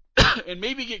 and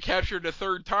maybe get captured a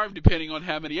third time depending on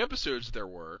how many episodes there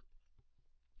were.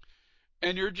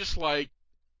 And you're just like,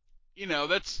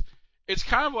 that's it's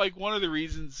kind of like one of the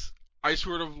reasons I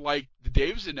sort of like the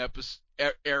Davison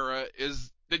era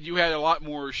is that you had a lot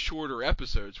more shorter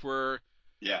episodes where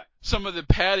Yeah. some of the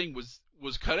padding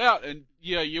was cut out, and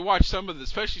yeah, you watch some of the,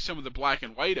 especially some of the black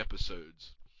and white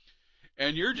episodes,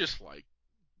 and you're just like,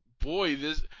 boy,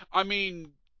 this. I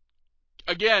mean,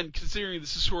 again, considering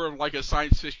this is sort of like a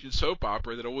science fiction soap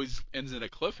opera that always ends in a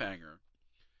cliffhanger,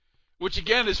 which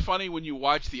again is funny when you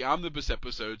watch the omnibus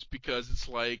episodes because it's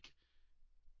like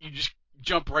you just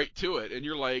jump right to it, and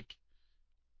you're like,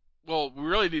 well, we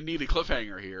really didn't need a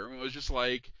cliffhanger here. It was just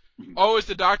like, oh, is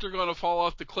the doctor going to fall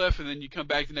off the cliff? And then you come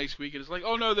back the next week and it's like,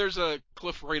 oh no, there's a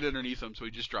cliff right underneath him, so he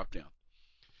just dropped down.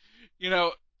 You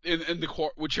know, in the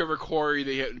whichever quarry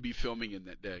they happen to be filming in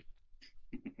that day.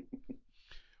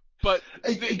 But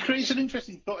It creates an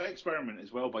interesting thought experiment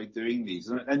as well by doing these,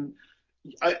 and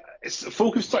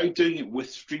Focus started doing it with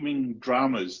streaming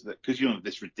dramas that because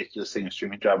this ridiculous thing of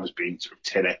streaming dramas being sort of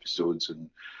 10 episodes and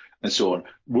so on,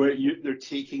 where they're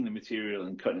taking the material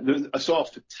and cutting. I saw a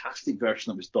fantastic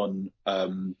version that was done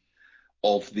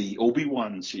of the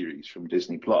Obi-Wan series from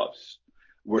Disney Plus,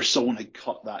 where someone had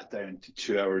cut that down to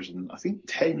 2 hours and I think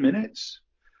 10 minutes.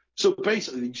 So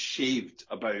basically, they shaved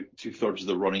about two-thirds of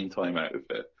the running time out of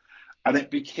it, and it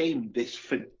became this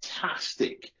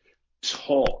fantastic,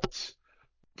 taut,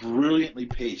 brilliantly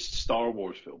paced Star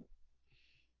Wars film.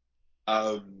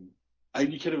 Um,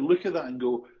 and you kind of look at that and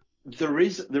go, there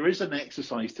is an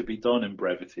exercise to be done in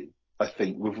brevity. I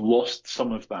think we've lost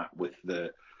some of that with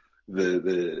the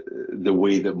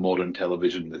way that modern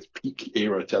television, this peak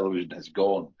era television, has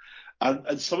gone,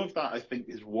 and some of that I think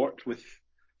has worked with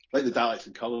like the Daleks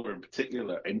in Color in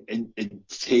particular, in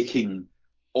taking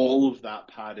all of that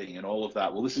padding and all of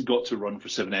that. Well, this has got to run for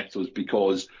 7 episodes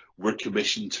because we're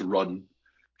commissioned to run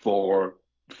for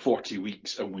 40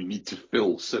 weeks and we need to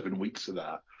fill 7 weeks of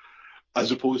that.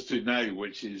 As opposed to now,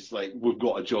 which is like, we've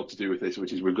got a job to do with this,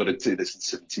 which is we've got to do this in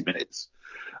 70 minutes.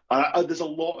 There's a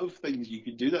lot of things you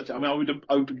can do that to. I mean,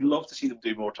 I would love to see them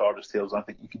do more TARDIS tales. I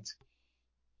think you could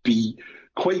be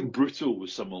quite brutal with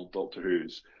some old Doctor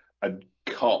Who's and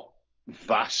cut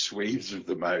vast swathes of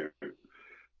them out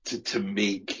to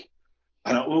make,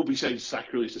 and it will be sound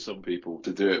sacrilege to some people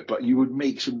to do it, but you would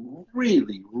make some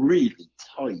really, really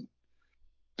tight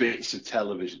bits of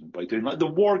television by doing like the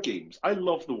War Games. I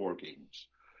love the War Games,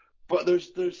 but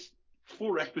there's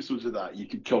 4 episodes of that you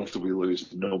could comfortably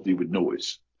lose and nobody would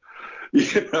notice.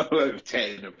 Out of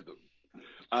 10 of them.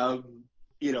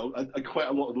 And quite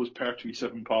a lot of those Pertwee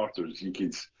 7-parters you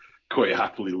could quite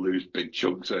happily lose big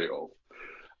chunks out of.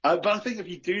 But I think if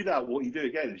you do that, what you do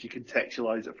again is you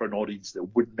contextualize it for an audience that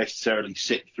wouldn't necessarily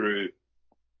sit through,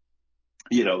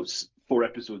 4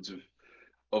 episodes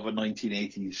of a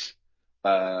 1980s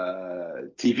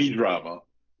TV drama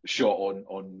shot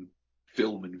on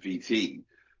film and VT.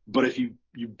 But if you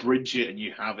bridge it and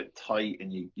you have it tight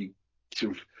and you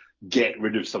sort of get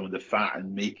rid of some of the fat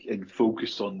and make and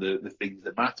focus on the things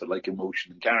that matter, like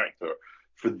emotion and character,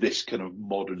 for this kind of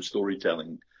modern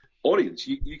storytelling audience,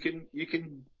 you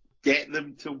can get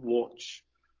them to watch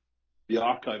the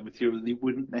archive material that they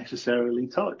wouldn't necessarily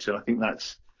touch. And I think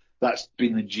that's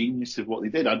been the genius of what they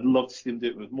did. I'd love to see them do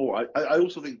it with more. I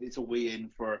also think it's a way in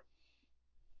for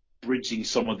bridging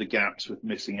some of the gaps with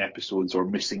missing episodes or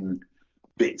missing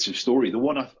bits of story. The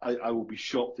one I will be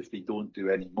shocked if they don't do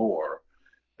any more.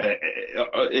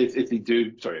 If they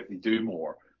do, sorry, if they do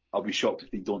more, I'll be shocked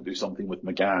if they don't do something with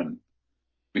McGann,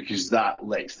 because that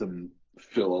lets them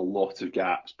fill a lot of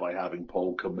gaps by having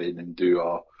Paul come in and do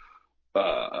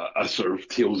a sort of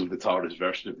Tales of the TARDIS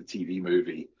version of the TV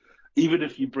movie. Even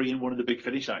if you bring in one of the Big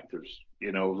Finish actors,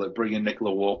 like bring in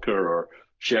Nicola Walker or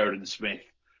Sheridan Smith,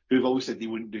 who've always said they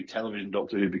wouldn't do television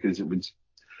Doctor Who because it would,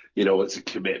 it's a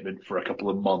commitment for a couple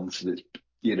of months and it's,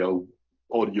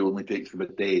 audio only takes them a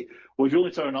day. Well, if you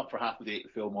only turn up for half a day to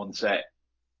film on set,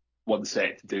 one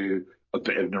set to do a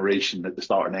bit of narration at the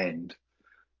start and end,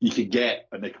 you could get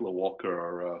a Nicola Walker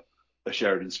or a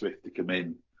Sheridan Smith to come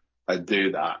in and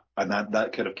do that, and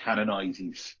that kind of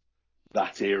canonizes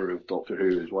that era of Doctor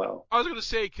Who as well. I was going to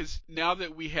say, because now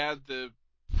that we had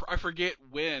I forget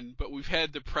when, but we've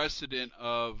had the precedent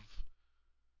of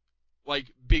like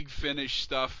Big Finish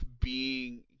stuff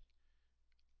being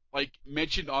like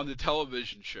mentioned on the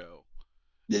television show.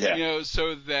 Yeah.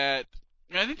 So that,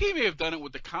 and I think they may have done it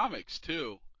with the comics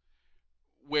too,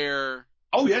 where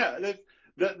Oh yeah.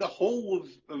 The whole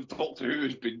of Doctor Who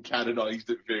has been canonized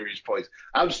at various points.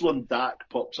 Absalom Dak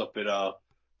pops up in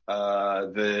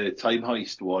the Time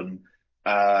Heist one.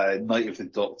 Night of the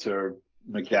Doctor,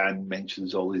 McGann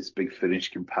mentions all his Big Finish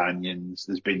companions.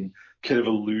 There's been kind of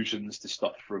allusions to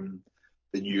stuff from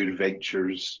the New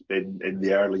Adventures in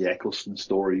the early Eccleston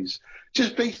stories.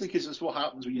 Just basically because it's what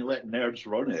happens when you let nerds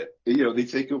run it. They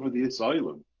take over the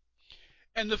asylum.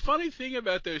 and the funny thing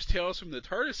about those Tales from the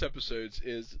TARDIS episodes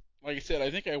is, like I said,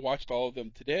 I think I watched all of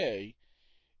them today,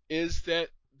 is that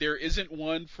there isn't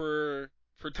one for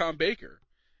Tom Baker.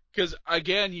 Because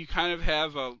again, you kind of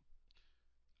have a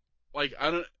like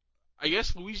I don't I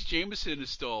guess Louise Jameson is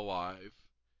still alive,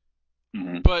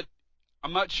 Mm-hmm. but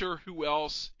I'm not sure who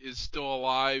else is still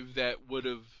alive that would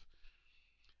have.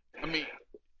 I mean,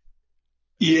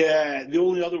 Yeah, the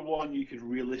only other one you could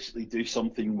realistically do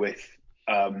something with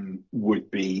would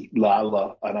be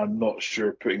Lala, and I'm not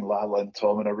sure putting Lala and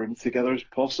Tom in a room together is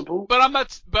possible. but I'm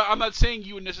not saying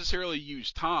you would necessarily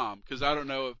use Tom because I don't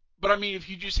know if. But I mean, if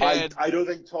you just I, had I don't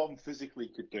think Tom physically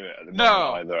could do it at the moment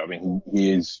no, either. I mean,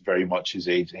 he is very much his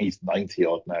age. He's 90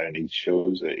 odd now, and he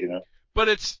shows it. but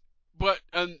it's but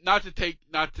not to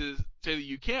say that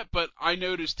you can't, but I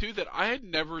noticed too that I had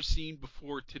never seen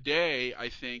before today. I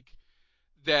think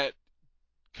that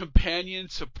companion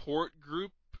support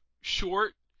group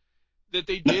short that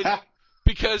they did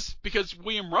because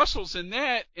William Russell's in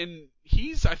that and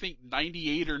he's I think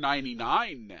 98 or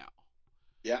 99 now,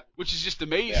 Yeah, which is just yeah.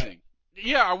 amazing.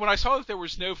 Yeah, when I saw that there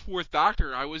was no fourth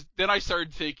Doctor, I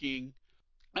started thinking,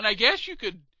 and I guess you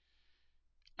could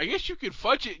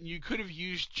fudge it and you could have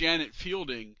used Janet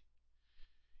Fielding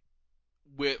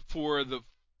with for the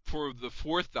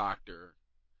fourth Doctor,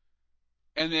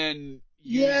 and then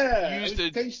Yeah, I used mean,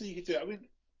 the potentially you could do it. I mean,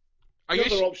 I the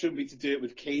guess other option would be to do it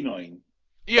with K9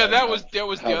 yeah that was the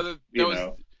have other that you was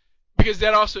know, because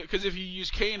that also because if you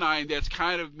use K9 that's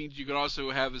kind of means you could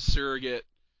also have a surrogate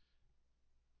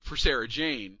for Sarah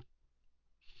Jane.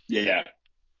 yeah.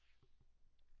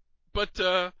 But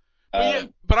yeah,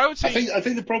 Um, but I would say I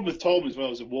think the problem with Tom as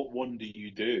well is that what one do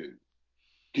you do?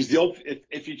 Because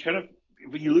if you kind of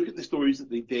when you look at the stories that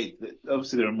they did, that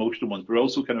obviously they're emotional ones, but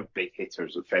also kind of big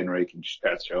hitters of Fenric and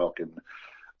Shock and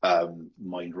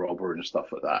Mind Robber and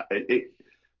stuff like that.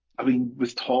 I mean,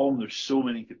 with Tom, there's so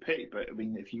many to pick, but I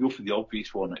mean, if you go for the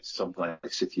obvious one, it's something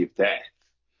like City of Death.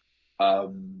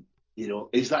 Um,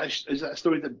 is that a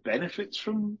story that benefits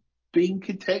from being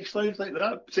contextualized like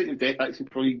that? City of Death actually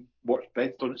probably works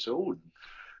best on its own.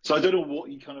 So I don't know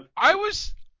what you kind of I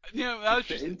was to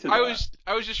fit into that.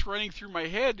 I was just running through my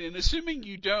head and assuming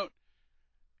you don't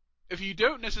if you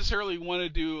don't necessarily want to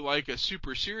do like a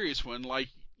super serious one like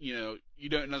you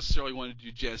don't necessarily want to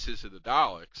do Genesis of the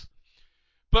Daleks.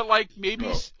 But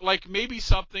No. maybe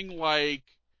something like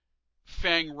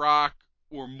Fang Rock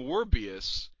or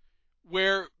Morbius,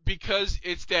 where because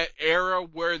it's that era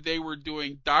where they were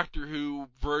doing Doctor Who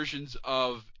versions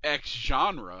of X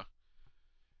genre,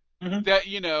 Mm-hmm.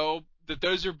 that that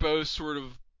those are both sort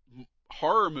of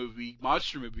horror movie,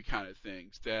 monster movie kind of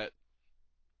things. That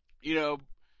you know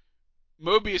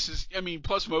Mobius is, I mean,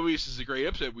 plus Mobius is a great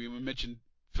episode. We mentioned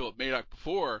Philip Madoc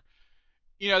before.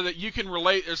 That you can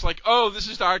relate. It's like, oh, this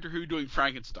is Doctor Who doing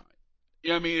Frankenstein.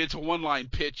 I mean, it's a one-line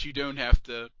pitch. You don't have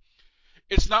to.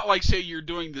 It's not like say you're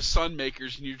doing the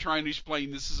Sunmakers and you're trying to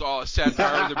explain this is all a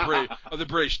satire of the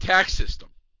British tax system.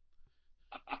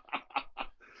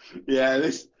 Yeah,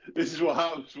 this is what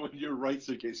happens when your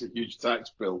writer gets a huge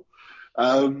tax bill.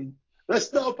 Um,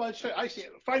 that's not a bad show. Actually,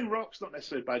 Fine Rock's not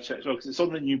necessarily a bad show as well because it's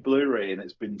on the new Blu-ray and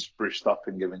it's been spruced up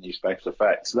and given new special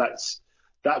effects. So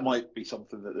that might be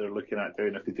something that they're looking at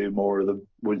doing if they do more of them.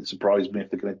 Wouldn't surprise me if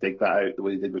they're going to dig that out the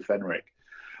way they did with Fenric.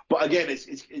 But again, it's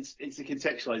a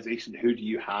contextualization. Who do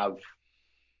you have?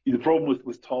 The problem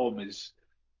with Tom is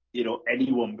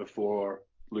anyone before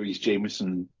Louise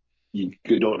Jameson, you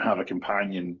don't have a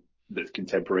companion that's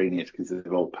contemporaneous because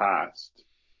they've all passed.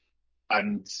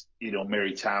 And,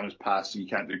 Mary Tam's passed, so you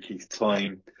can't do Keith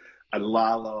Time. And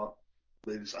Lala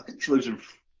I think she lives in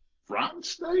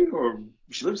France now, or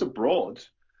she lives abroad,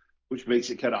 which makes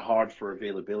it kind of hard for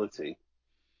availability.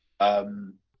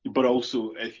 Um, but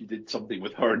also, if you did something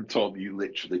with her and Tom, you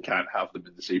literally can't have them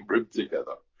in the same room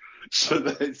together. So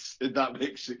that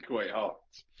makes it quite hard.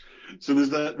 So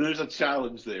there's a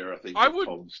challenge there, I think, I with would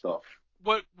Tom's stuff.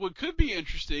 what could be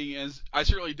interesting is I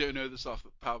certainly don't know this off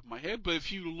the top of my head, but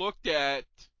if you looked at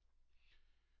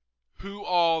who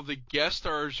all the guest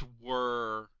stars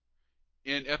were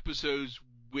in episodes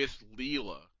with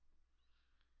Leela,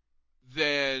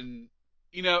 then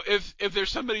if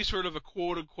there's somebody sort of a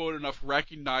quote unquote enough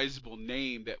recognizable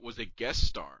name that was a guest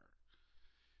star,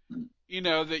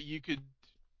 that you could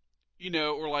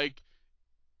or like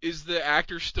is the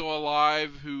actor still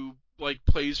alive who like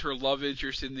plays her love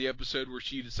interest in the episode where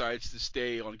she decides to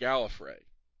stay on Gallifrey?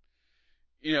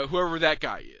 Whoever that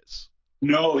guy is.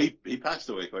 No, he passed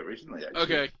away quite recently, actually.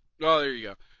 Okay, well there you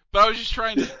go. But I was just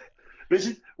trying to.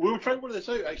 We were trying to work this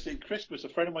out actually at Christmas. A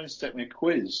friend of mine sent me a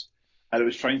quiz, and it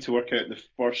was trying to work out the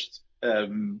first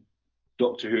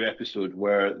Doctor Who episode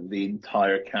where the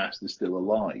entire cast is still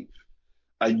alive.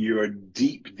 And you're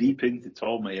deep, deep into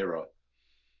Tom era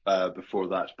before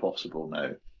that's possible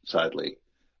now, sadly.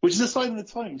 Which is a sign of the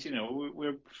times.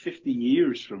 We're 50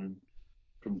 years from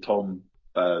Tom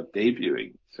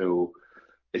debuting, so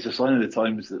it's a sign of the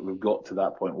times that we've got to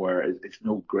that point where it's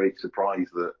no great surprise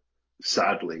that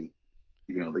sadly,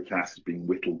 the cast is being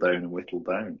whittled down and whittled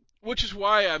down. Which is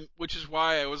why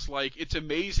I was like, it's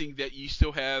amazing that you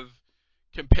still have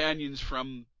companions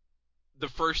from the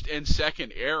first and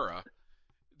second era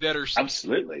that are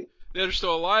Absolutely.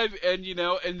 still alive and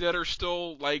and that are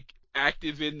still like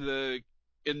active in the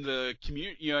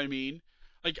community. You know what I mean?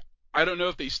 Like I don't know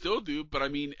if they still do, but I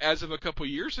mean, as of a couple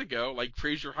years ago, like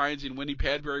Fraser Hines and Winnie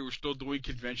Padbury were still doing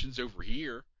conventions over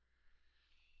here.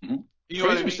 Mhm. You know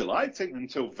what I Fraser was mean? still acting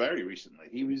until very recently.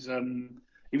 He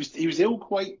was ill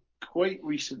quite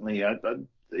recently.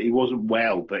 He wasn't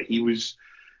well, but he's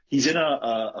in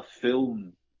a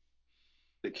film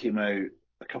that came out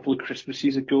a couple of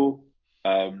Christmases ago.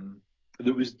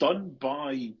 That was done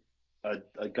by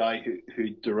a guy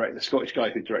a Scottish guy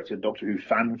who directed a Doctor Who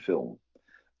fan film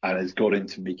and has got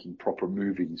into making proper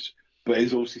movies, but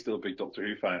is also still a big Doctor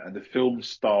Who fan. And the film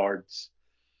starred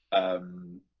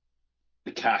um,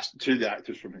 the cast, two of the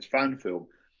actors from his fan film,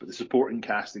 but the supporting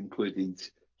cast included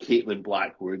Caitlin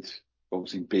Blackwood,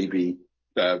 obviously baby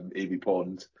Amy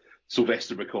Pond,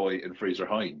 Sylvester McCoy, and Fraser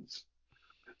Hines.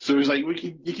 So it was like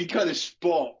you can kind of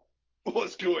spot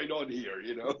what's going on here.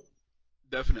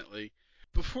 Definitely.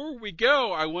 Before we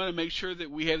go, I want to make sure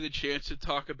that we have the chance to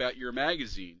talk about your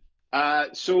magazine.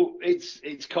 So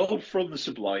it's called From the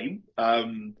Sublime,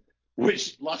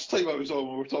 which last time I was on,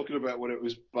 we were talking about when it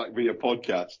was back via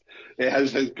podcast. It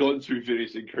has gone through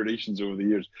various incarnations over the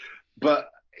years,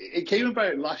 but it came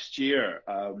about last year.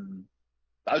 That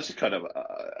was just kind of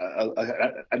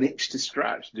an itch to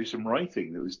scratch, to do some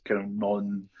writing that was kind of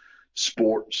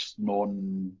non-sports,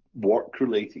 non-work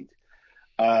related.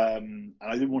 And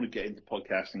I didn't want to get into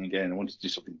podcasting again. I wanted to do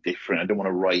something different. I didn't want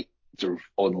to write sort of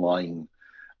online.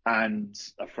 And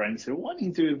a friend said, well, "Why don't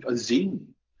you do a zine?"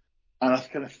 And I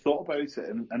kind of thought about it.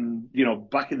 And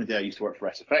back in the day, I used to work for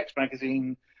SFX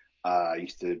magazine. I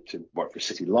used to work for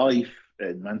City Life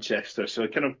in Manchester. So I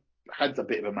kind of had a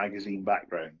bit of a magazine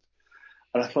background.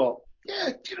 And I thought,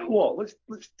 yeah, do you know what?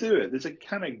 Let's do it. There's a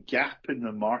kind of gap in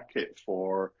the market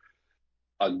for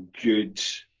a good.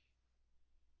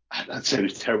 That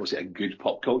sounds terrible to say a good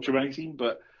pop culture magazine,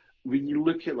 but when you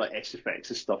look at like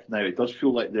SFX's stuff now, it does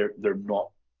feel like they're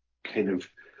not kind of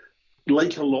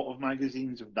like a lot of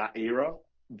magazines of that era.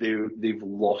 They've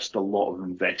lost a lot of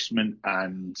investment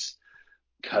and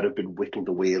kind of been whittled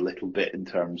away a little bit in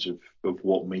terms of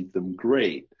what made them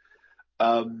great.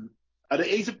 Um, and it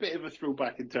is a bit of a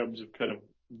throwback in terms of kind of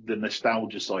the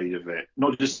nostalgia side of it,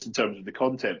 not just in terms of the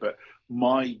content, but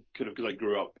my kind of, because I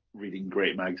grew up reading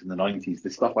great mags in the 90s, the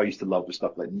stuff I used to love was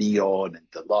stuff like Neon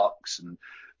and Deluxe and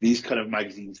these kind of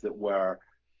magazines that were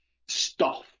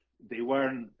stuff. They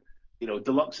weren't,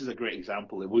 Deluxe is a great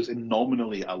example. It was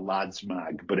nominally a lads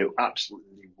mag, but it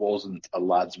absolutely wasn't a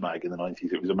lads mag in the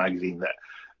 90s. It was a magazine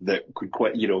that could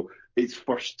quite, its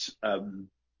first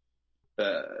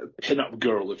pin-up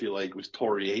girl, if you like, was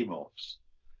Tori Amos,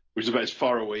 which is about as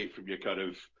far away from your kind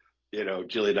of,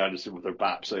 Gillian Anderson with her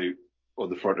baps out on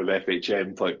the front of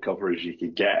FHM type cover as you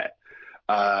could get.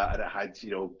 And it had,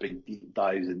 big deep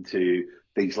dives into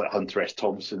things like Hunter S.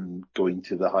 Thompson going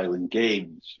to the Highland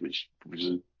Games, which was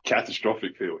a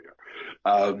catastrophic failure.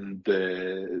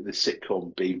 The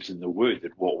sitcom Babes in the Wood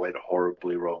and what went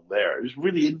horribly wrong there. It was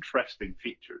really interesting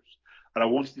features. And I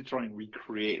wanted to try and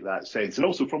recreate that sense. And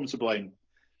also From Sublime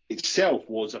itself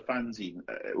was a fanzine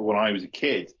when I was a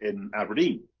kid in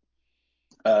Aberdeen.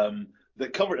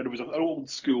 That covered, and it was an old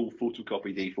school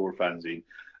photocopied A4 fanzine.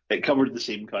 It covered the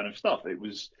same kind of stuff. It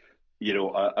was,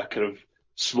 a kind of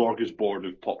smorgasbord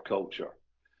of pop culture.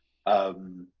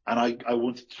 And I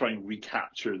wanted to try and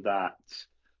recapture that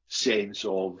sense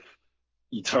of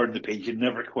you turn the page, you're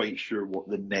never quite sure what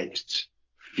the next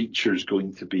feature is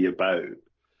going to be about,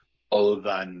 other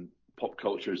than pop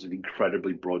culture is an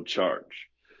incredibly broad church.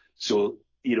 So,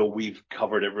 we've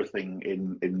covered everything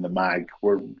in the mag.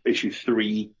 We're issue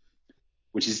 3,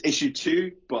 which is issue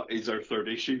 2, but is our third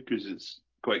issue because it's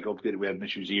quite complicated. We had an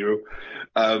issue 0.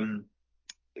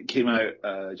 It came out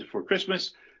just before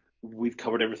Christmas. We've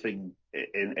covered everything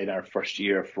in our first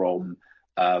year, from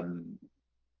the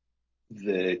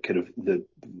kind of the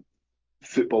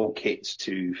football kits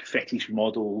to fetish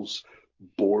models,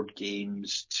 board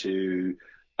games to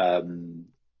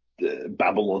the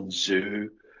Babylon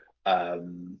Zoo,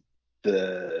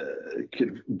 the kind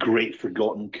of great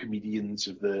forgotten comedians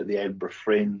of the Edinburgh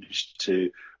Fringe, to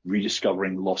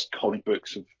rediscovering lost comic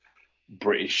books of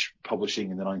British publishing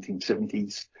in the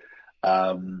 1970s.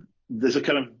 There's a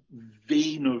kind of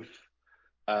vein of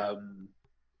um,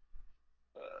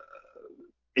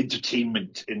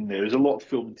 entertainment in there. There's a lot of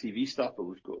film and TV stuff, but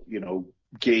we've got,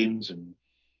 games and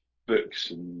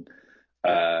books and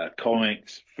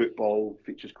comics, football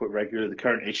features quite regularly. The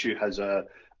current issue has a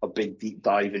big deep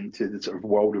dive into the sort of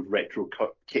world of retro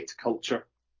kit culture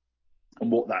and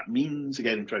what that means.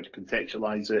 Again, I'm trying to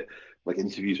contextualize it, like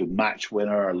interviews with Match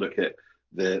Winner. I look at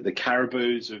the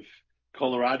Caribous of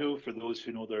Colorado, for those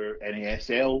who know their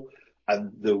NASL,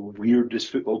 and the weirdest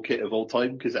football kit of all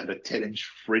time because it had a 10-inch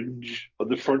fringe on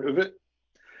the front of it.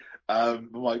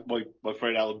 My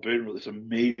friend Alan Boone wrote this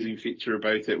amazing feature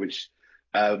about it, which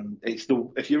It's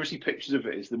the if you ever see pictures of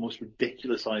it, it's the most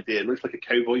ridiculous idea. It looks like a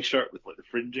cowboy shirt with like the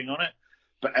fringing on it,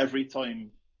 but every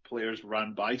time players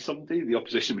ran by somebody, the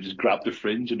opposition would just grab the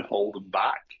fringe and hold them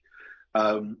back.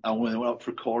 And when they went up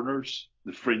for corners,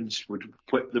 the fringe would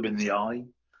whip them in the eye.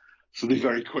 So they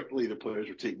very quickly, the players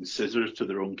were taking scissors to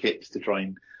their own kits to try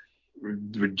and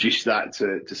reduce that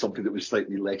to something that was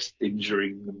slightly less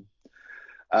injuring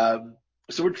them.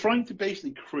 So we're trying to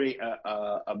basically create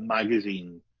a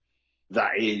magazine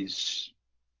that is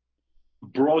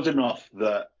broad enough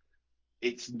that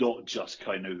it's not just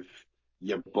kind of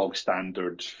your bog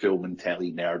standard film and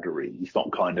telly nerdery. It's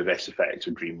not kind of SFX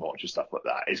or Dreamwatch or stuff like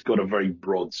that. It's got a very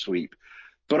broad sweep,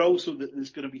 but also that there's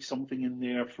going to be something in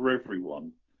there for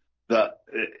everyone. That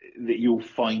you'll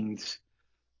find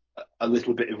a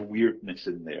little bit of weirdness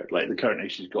in there. Like the current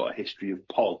issue's got a history of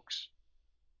pogs,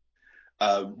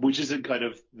 which isn't kind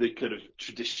of the kind of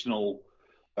traditional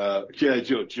yeah,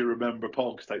 Joe, do you remember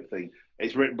Pogs type thing?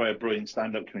 It's written by a brilliant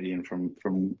stand-up comedian from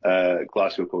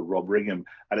Glasgow called Rob Ringham,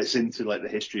 and it's into like the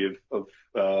history of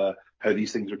how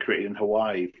these things were created in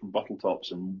Hawaii from bottle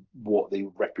tops and what they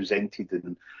represented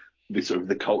and the sort of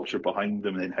the culture behind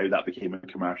them, and then how that became a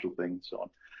commercial thing, and so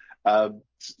on.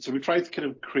 So we tried to kind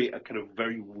of create a kind of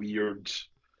very weird,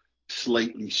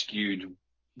 slightly skewed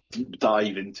deep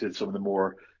dive into some of the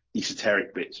more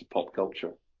esoteric bits of pop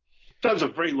culture. That was a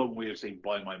very long way of saying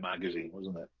buy my magazine,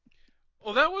 wasn't it?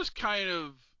 Well, that was kind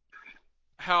of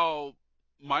how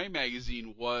my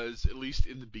magazine was, at least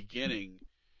in the beginning.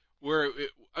 Where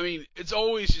I mean, it's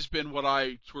always just been what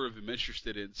I sort of am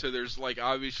interested in. So there's like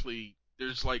obviously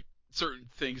there's like certain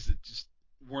things that just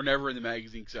were never in the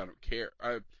magazine because I don't care.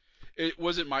 It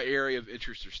wasn't my area of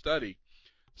interest or study.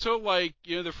 So like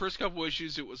the first couple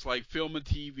issues it was like film and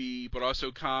TV, but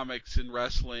also comics and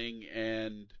wrestling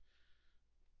and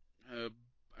uh,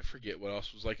 I forget what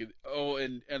else was like. Oh,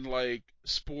 and like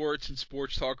sports and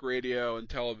sports talk radio and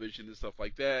television and stuff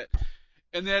like that.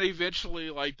 And then eventually,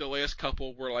 like the last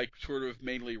couple were like sort of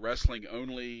mainly wrestling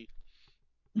only.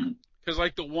 Because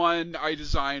like the one I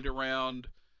designed around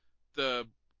the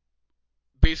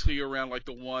basically around like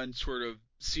the one sort of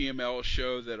CML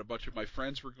show that a bunch of my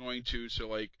friends were going to. So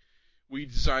like we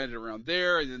designed it around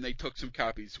there, and then they took some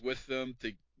copies with them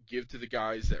to give to the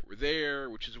guys that were there,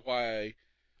 which is why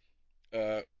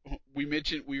uh, we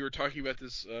were talking about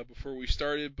this before we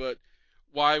started, but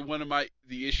why one of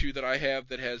the issue that I have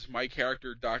that has my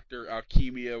character Doctor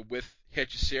Alchemia with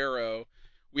Hechicero,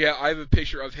 I have a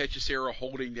picture of Hechicero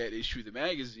holding that issue of the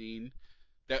magazine.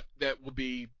 That will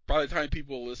be by the time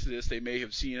people listen to this, they may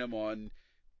have seen him on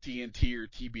TNT or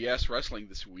TBS wrestling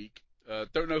this week.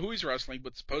 Don't know who he's wrestling,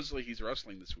 but supposedly he's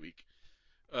wrestling this week.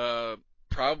 Uh,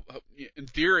 prob in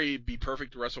theory, it'd be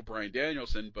perfect to wrestle Bryan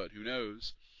Danielson, but who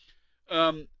knows?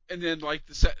 And then like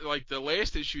the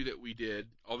last issue that we did,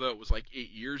 although it was like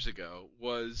 8 years ago,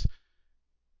 was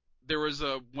there was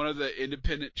a one of the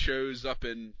independent shows up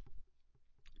in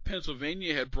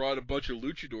Pennsylvania had brought a bunch of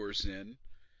luchadors in.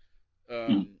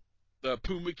 Mm. The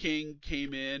Puma King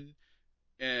came in,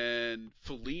 and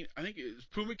Felino, I think it was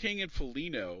Puma King and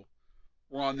Felino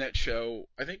were on that show.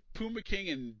 I think Puma King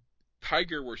and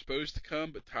Tiger were supposed to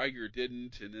come, but Tiger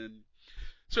didn't. And then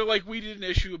so like we did an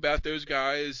issue about those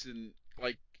guys, and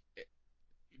like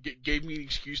gave me an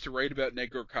excuse to write about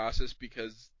Negro Casas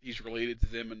because he's related to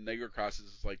them, and Negro Casas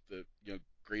is like the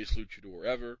greatest luchador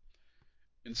ever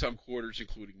in some quarters,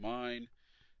 including mine.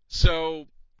 So,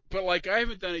 but like I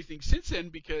haven't done anything since then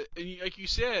because, and like you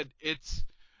said, it's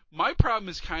my problem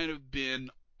has kind of been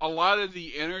a lot of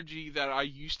the energy that I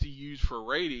used to use for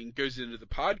writing goes into the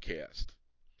podcast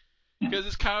because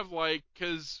it's kind of like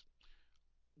because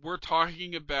we're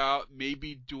talking about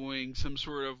maybe doing some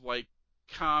sort of like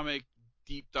comic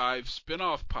deep dive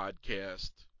spin-off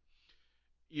podcast,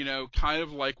 kind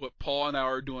of like what Paul and I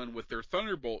are doing with their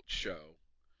Thunderbolt show.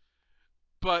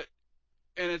 But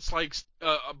and it's like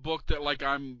a book that like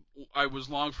I was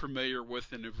long familiar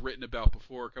with and have written about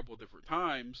before a couple of different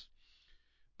times.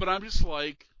 But I'm just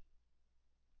like,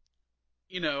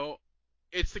 you know,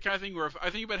 it's the kind of thing where if I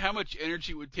think about how much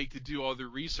energy it would take to do all the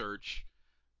research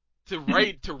to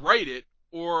write it,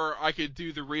 or I could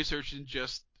do the research and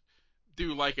just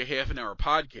do like a half an hour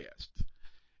podcast.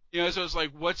 So it's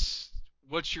like, what's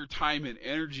your time and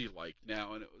energy like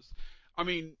now? And it was, I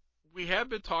mean, we have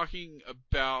been talking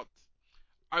about.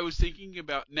 I was thinking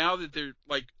about now that they're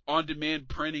like on demand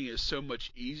printing is so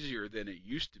much easier than it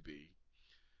used to be.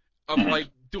 Of like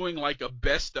doing like a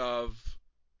best of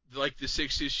like the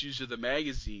 6 issues of the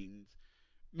magazine,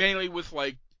 mainly with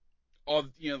like all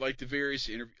like the various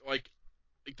interview like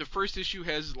the first issue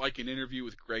has like an interview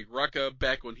with Greg Rucka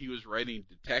back when he was writing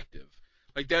Detective.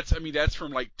 Like that's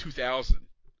from like 2000.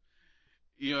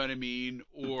 You know what I mean?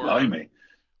 Blimey.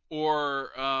 Or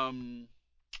trying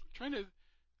to,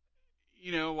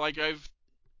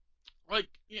 like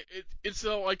it's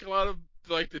like a lot of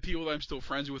like the people that I'm still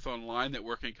friends with online that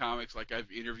work in comics. Like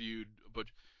I've interviewed a bunch,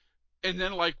 and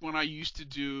then like when I used to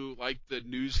do like the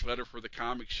newsletter for the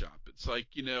comic shop, it's like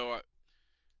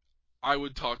I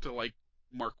would talk to like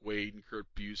Mark Waid and Kurt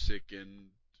Busiek and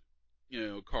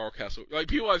Carl Castle, like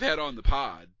people I've had on the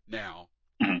pod now.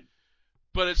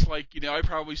 But it's like I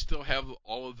probably still have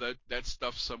all of that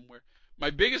stuff somewhere. My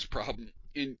biggest problem,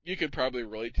 and you could probably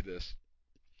relate to this.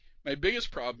 My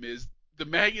biggest problem is the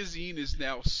magazine is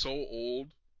now so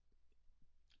old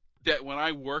that when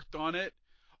I worked on it,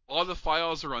 all the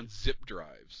files are on zip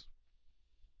drives.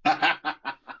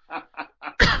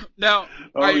 Now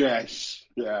Oh I yes,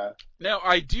 yeah, now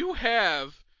I do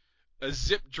have a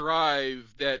zip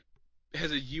drive that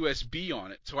has a USB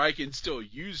on it, so I can still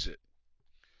use it.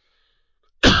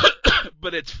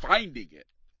 But it's finding it.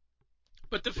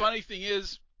 But the yeah. funny thing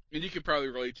is, and you could probably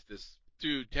relate to this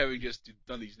too, having just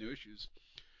done these new issues.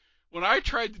 When I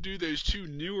tried to do those two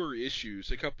newer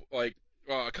issues a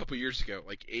couple years ago,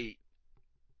 like 8,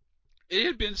 it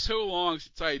had been so long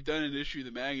since I had done an issue of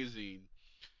the magazine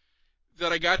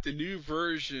that I got the new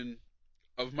version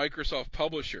of Microsoft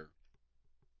Publisher,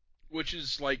 which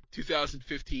is like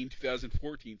 2015,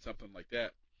 2014, something like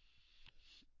that.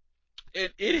 And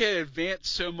it had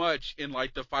advanced so much in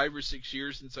like the 5 or 6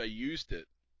 years since I used it.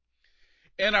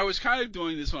 And I was kind of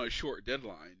doing this on a short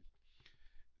deadline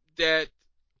that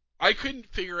I couldn't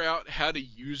figure out how to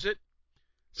use it.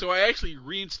 So I actually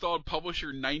reinstalled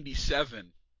Publisher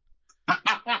 97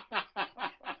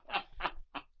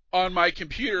 on my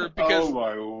computer Oh because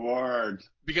my word!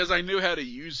 because I knew how to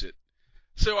use it.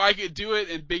 So I could do it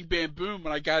in big bam boom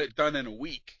and I got it done in a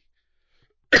week.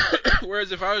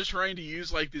 Whereas if I was trying to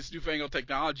use like this newfangled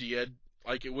technology, it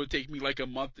would take me like a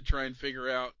month to try and figure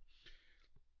out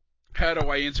how do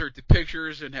I insert the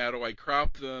pictures and how do I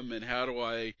crop them and how do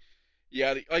I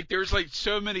like there's like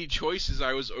so many choices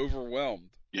I was overwhelmed.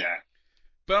 Yeah,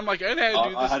 But I'm like I know how to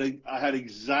do this. I had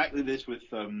exactly this with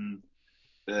the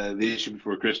issue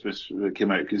before Christmas that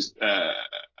came out because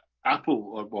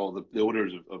Apple, well, the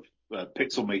owners of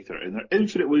Pixelmator, in their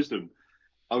infinite wisdom,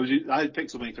 I had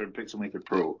Pixelmator and Pixelmator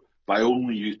Pro, but I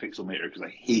only used Pixelmator because I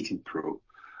hated Pro,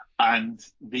 and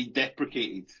they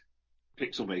deprecated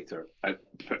Pixelmator and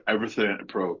put everything into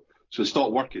Pro, so it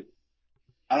stopped working.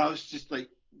 And I was just like,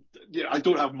 yeah, I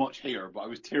don't have much hair, but I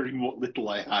was tearing what little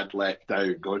I had left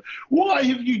out, going, "Why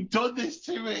have you done this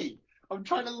to me? I'm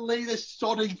trying to lay this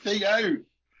sodding thing out,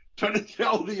 trying to get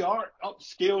all the art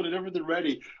upscaled and everything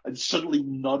ready, and suddenly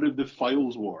none of the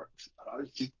files worked. And I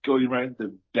was just going around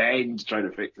the bend trying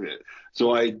to fix it.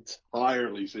 So I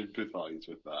entirely sympathise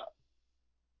with that.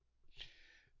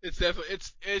 It's definitely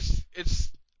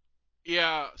it's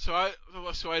yeah. So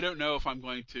I don't know if I'm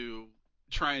going to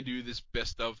try and do this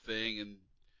best of thing and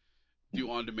do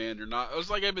on demand or not. I was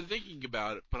like I've been thinking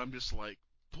about it, but I'm just like,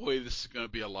 boy, this is going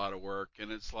to be a lot of work,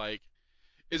 and it's like,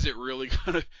 is it really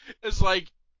gonna? It's like,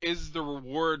 is the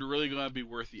reward really going to be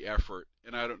worth the effort?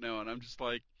 And I don't know. And I'm just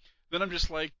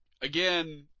like,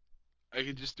 again, I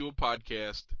can just do a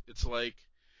podcast. It's like,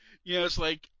 it's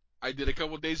like I did a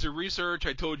couple of days of research.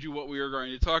 I told you what we were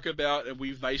going to talk about, and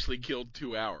we've nicely killed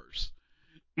 2 hours.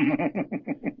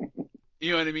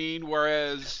 You know what I mean?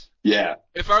 Whereas Yeah.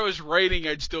 if I was writing,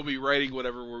 I'd still be writing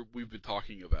whatever we've been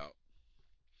talking about.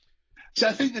 So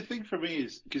I think the thing for me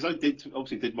is because I did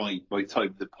obviously did my time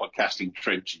in the podcasting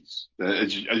trenches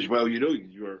as well. You know,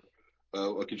 you were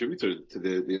a contributor to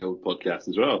the old podcast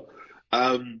as well.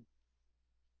 Um,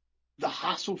 the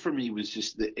hassle for me was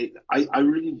just that I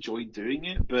really enjoyed doing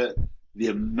it, but the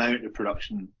amount of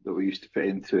production that we used to put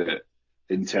into it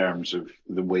in terms of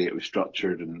the way it was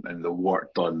structured and the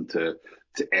work done to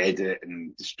edit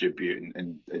and distribute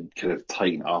and kind of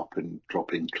tighten up and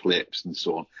drop in clips and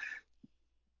so on,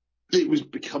 it was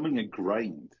becoming a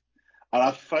grind. And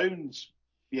I found,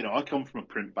 I come from a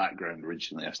print background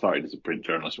originally. I started as a print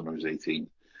journalist when I was 18.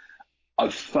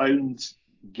 I've found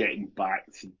getting back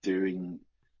to doing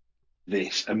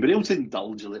this and being able to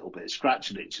indulge a little bit,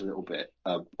 scratch an itch a little bit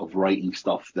of writing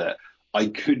stuff that I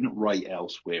couldn't write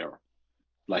elsewhere.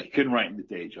 Like I couldn't write in the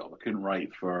day job. I couldn't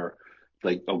write for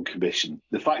like on commission.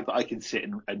 The fact that I can sit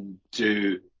and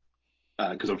do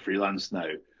because I'm freelance now,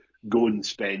 go and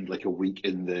spend like a week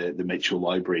in the Mitchell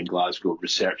Library in Glasgow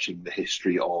researching the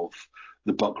history of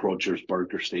the Buck Rogers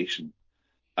Burger Station,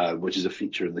 which is a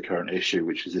feature in the current issue,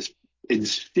 which is this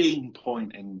insane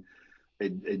point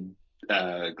in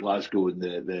Glasgow in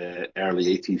the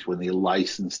early 80s when they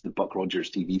licensed the Buck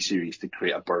Rogers TV series to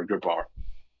create a burger bar.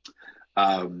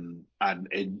 And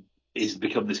it's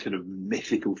become this kind of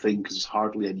mythical thing because there's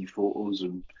hardly any photos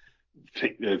and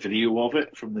video of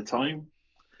it from the time.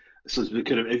 So it's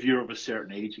kind of, if you're of a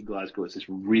certain age in Glasgow, it's this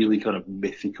really kind of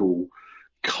mythical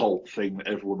cult thing that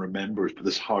everyone remembers, but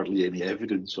there's hardly any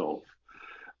evidence of.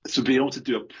 So being able to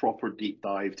do a proper deep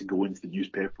dive, to go into the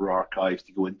newspaper archives,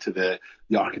 to go into the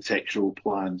architectural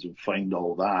plans and find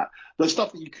all that, that's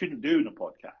stuff that you couldn't do in a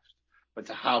podcast. But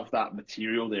to have that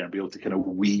material there and be able to kind of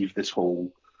weave this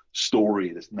whole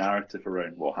story, this narrative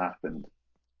around what happened,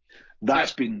 Now,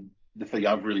 that's been the thing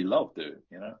I've really loved doing,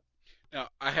 you know? now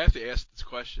I have to ask this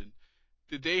question: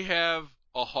 did they have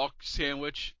a hawk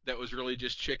sandwich that was really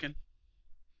just chicken?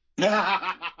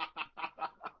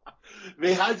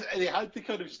 They had the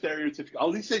kind of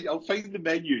stereotypical. I'll find the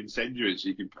menu and send you it so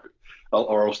you can put,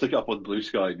 or I'll stick it up on Blue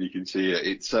Sky and you can see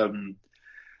it.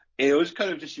 It was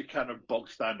kind of just your kind of bog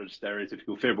standard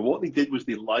stereotypical fare. But what they did was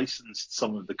they licensed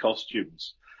some of the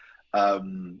costumes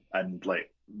and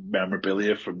like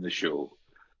memorabilia from the show.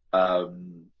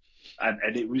 Um,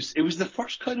 and it was the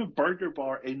first kind of burger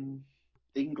bar in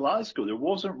Glasgow. There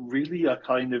wasn't really a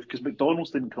kind of, because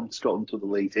McDonald's didn't come to Scotland until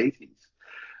the late 80s.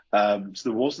 So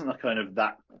there wasn't a kind of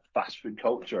that fast food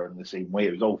culture in the same way.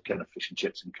 It was all kind of fish and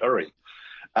chips and curry.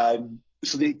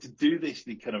 So to do this,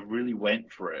 they kind of really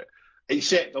went for it.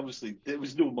 Except obviously there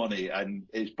was no money, and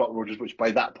it's Buck Rogers, which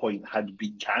by that point had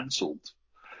been cancelled.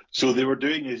 So they were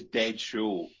doing this dead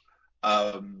show,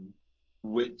 um,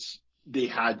 which they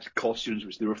had costumes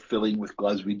which they were filling with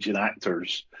Glaswegian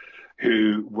actors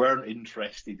who weren't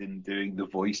interested in doing the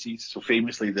voices. So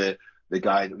famously, the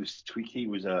guy that was Tweaky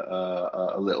was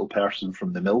a little person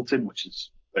from the Milton, which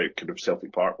is out kind of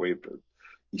Celtic Park way, but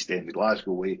East End of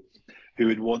Glasgow way, who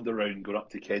would wander around going up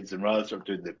to kids and rather sort of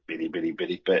doing the bitty bitty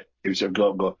bitty bit, he would sort of go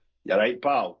up and go, "You right,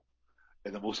 pal?"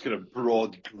 in the most kind of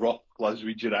broad, gruff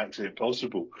Glaswegian accent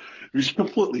possible, which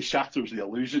completely shatters the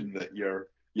illusion that you're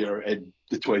in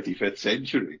the 25th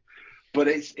century. But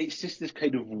it's just this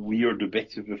kind of weird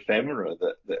bit of ephemera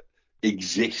that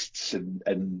exists,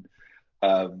 and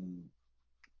um,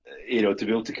 to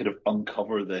be able to kind of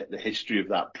uncover the history of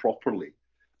that properly.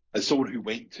 As someone who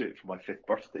went to it for my fifth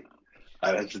birthday,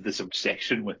 I had this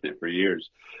obsession with it for years.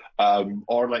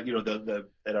 Or like the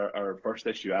in our first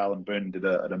issue, Alan Boone did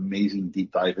an amazing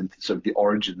deep dive into sort of the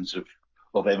origins of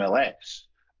MLS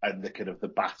and the kind of the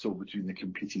battle between the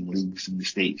competing leagues in the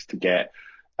states to get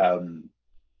um,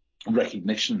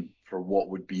 recognition for what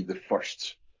would be the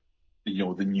first,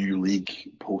 the new league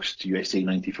post USA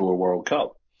 '94 World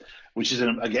Cup, which is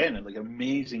again like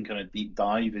amazing kind of deep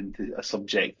dive into a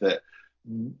subject that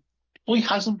really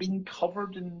hasn't been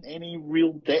covered in any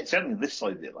real depth, certainly this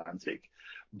side of the Atlantic.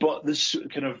 But this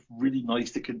kind of really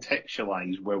nice to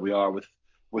contextualize where we are with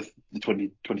the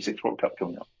 2026 World Cup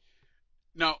coming up.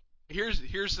 Now, here's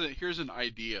an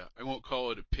idea. I won't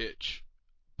call it a pitch,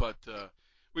 but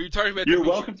when you're talking about You're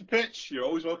welcome to pitch. You're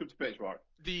always welcome to pitch, Mark.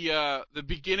 the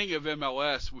beginning of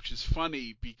MLS, which is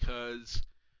funny because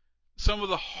some of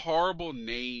the horrible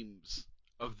names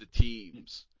of the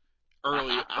teams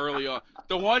early on,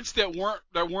 the ones that weren't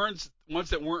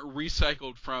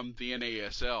recycled from the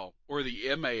NASL or the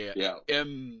Yeah,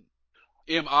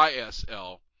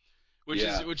 MISL,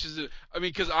 yeah, which is I mean,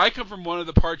 because I come from one of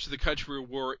the parts of the country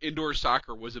where indoor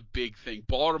soccer was a big thing.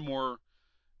 Baltimore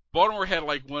had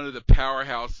like one of the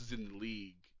powerhouses in the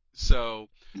league. So,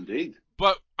 indeed.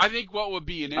 but I think what would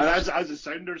be an And interest. as a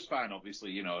Sounders fan,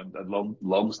 obviously, a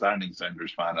long standing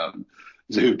Sounders fan,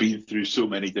 who've been through so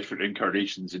many different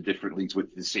incarnations in different leagues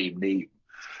with the same name.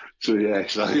 So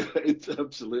yes, it's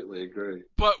absolutely agree.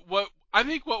 But what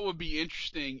would be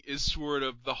interesting is sort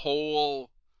of the whole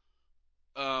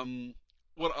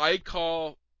what I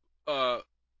call uh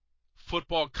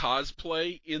football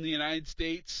cosplay in the United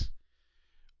States,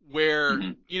 where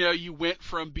Mm-hmm. you went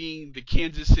from being the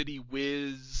Kansas City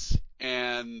Wiz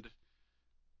and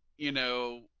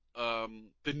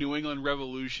the New England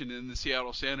Revolution and the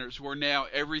Seattle Sounders, where now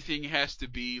everything has to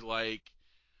be like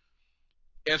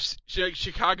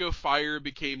Chicago Fire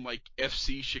became like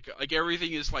FC Chicago, like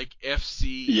everything is like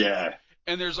FC, Yeah.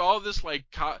 and there's all this like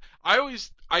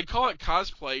I call it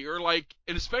cosplay, or like,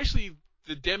 and especially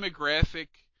the demographic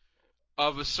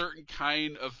of a certain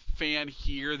kind of fan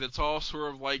here that's all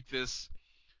sort of like this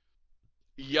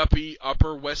yuppie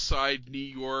Upper West Side New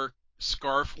York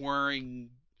scarf wearing,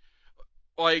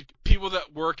 like people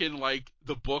that work in like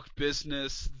the book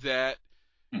business that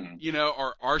Mhm.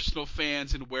 are Arsenal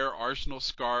fans and wear Arsenal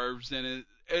scarves, and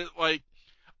like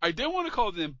I don't want to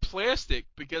call them plastic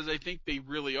because I think they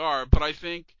really are, but I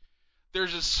think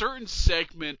there's a certain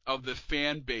segment of the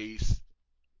fan base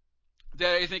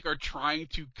that I think are trying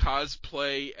to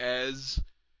cosplay as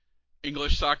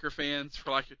English soccer fans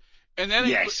for like, and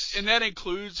Yes. that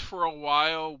includes for a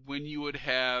while when you would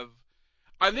have.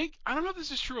 I don't know if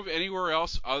this is true of anywhere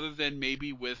else other than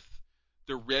maybe with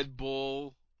the Red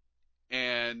Bull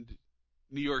and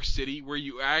New York City, where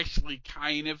you actually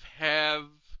kind of have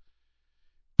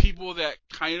people that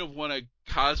kind of want to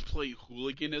cosplay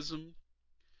hooliganism.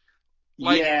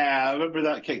 Like, Yeah, I remember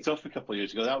that kicked off a couple of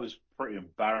years ago. That was pretty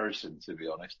embarrassing, to be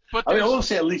honest. but I mean, I there's will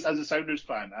say, at least as a Sounders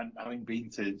fan, and having been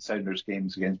to Sounders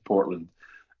games against Portland,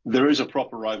 there is a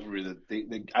proper rivalry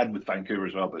that and with Vancouver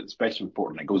as well, but especially with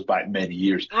Portland, it goes back many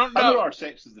years. no, And there no, are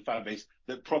sections of the fan base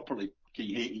that properly can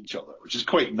hate each other, which is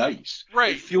quite nice. It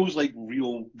right, feels like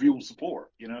real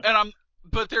support, you know? and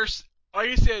but there's like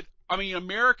I said, I mean,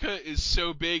 America is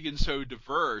so big and so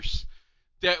diverse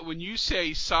that when you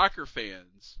say soccer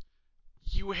fans,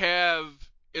 you have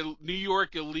New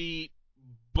York elite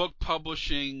book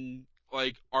publishing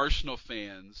like Arsenal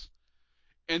fans,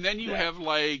 and then you Yeah, have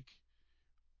like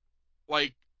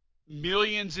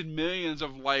millions and millions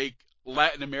of like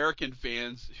Latin American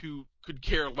fans who could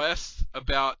care less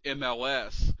about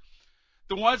MLS.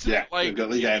 The ones that yeah. They've got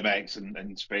Liga MX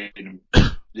and Spain, and,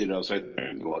 South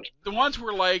America to watch. the ones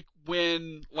were like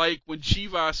when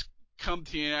Chivas come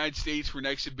to the United States for an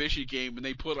exhibition game and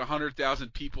they put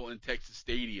 100,000 people in Texas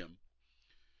Stadium.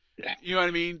 Yeah, You know what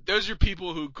I mean? Those are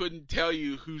people who couldn't tell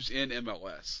you who's in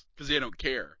MLS because they don't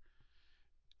care.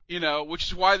 Which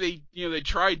is why they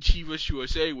tried Chivas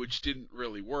USA, which didn't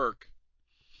really work.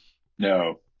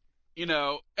 no.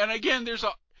 And again,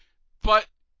 but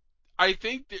I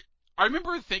think that I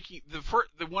remember thinking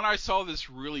the when I saw this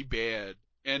really bad,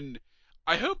 and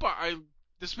I hope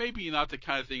this may be not the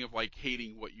kind of thing of like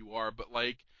hating what you are, but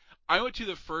like I went to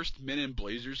the first Men in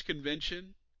Blazers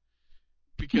convention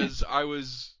Hmm. because I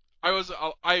was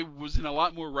in a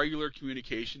lot more regular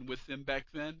communication with them back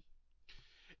then,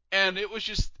 and it was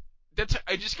just that's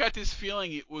I just got this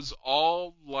feeling it was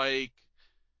all like,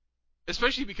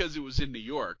 especially because it was in New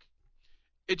York,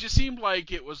 it just seemed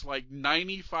like it was like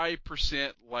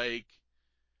 95% like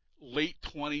late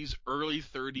 20s, early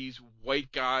 30s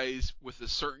white guys with a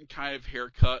certain kind of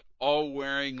haircut, all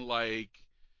wearing like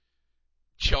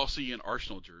Chelsea and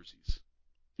Arsenal jerseys.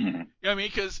 Hmm. You know what I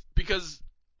mean? Because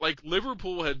like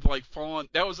Liverpool had like fallen.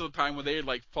 That was the time when they had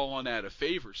like fallen out of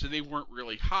favor, so they weren't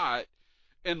really hot.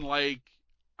 And like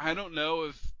I don't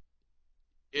know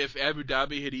if Abu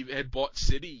Dhabi had bought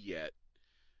City yet.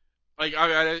 Like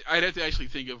I'd have to actually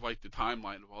think of like the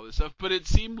timeline of all this stuff. But it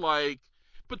seemed like.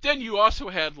 But then you also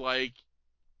had like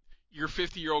your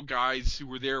 50-year-old guys who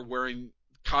were there wearing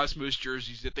Cosmos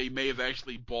jerseys that they may have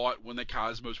actually bought when the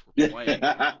Cosmos were playing.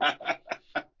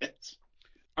 Yes.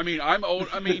 I mean, I'm old.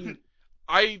 I mean,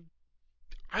 I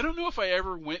I don't know if I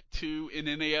ever went to an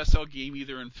NASL game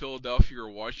either in Philadelphia or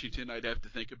Washington. I'd have to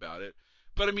think about it.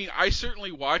 But I mean, I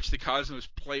certainly watched the Cosmos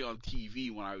play on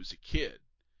TV when I was a kid.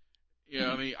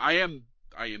 I mean, I am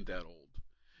that old.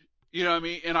 I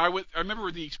mean, and I remember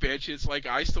the expansion. It's like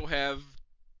I still have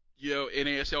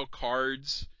NASL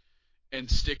cards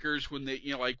and stickers when they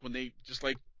like when they just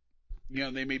like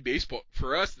they made baseball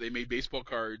for us. They made baseball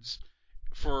cards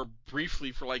for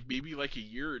briefly for like maybe like a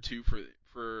year or two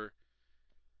for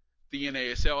the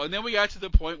NASL, and then we got to the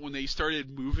point when they started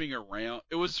moving around.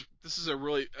 This is a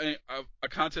really a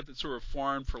concept that's sort of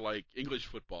foreign for like English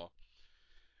football,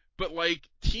 but like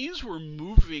teams were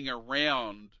moving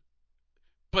around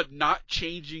but not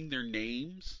changing their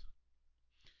names.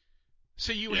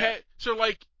 Yeah.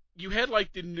 You had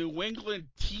like the New England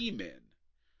T-Men,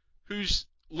 whose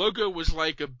logo was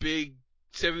like a big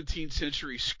 17th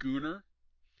century schooner,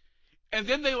 and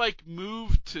then they like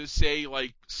moved to say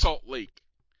like Salt Lake,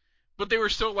 but they were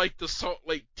still like the Salt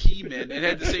Lake T-Men and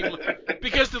had the same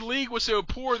because the league was so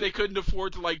poor they couldn't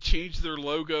afford to like change their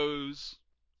logos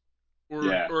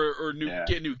Yeah. or Yeah.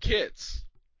 get new kits.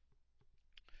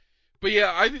 But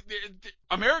yeah, I think the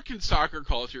American soccer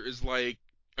culture is like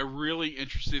a really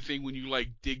interesting thing when you like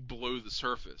dig below the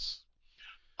surface.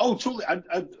 Oh, totally.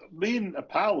 Me and a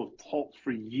pal have talked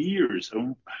for years,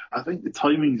 and I think the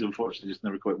timings unfortunately just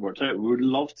never quite worked out. We would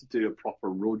love to do a proper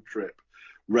road trip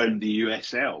round the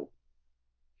USL.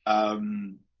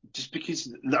 Um, just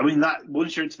because, I mean, that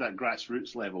once you're into that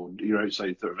grassroots level, you're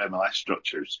outside sort of MLS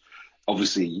structures.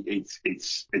 Obviously,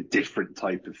 it's a different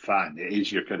type of fan. It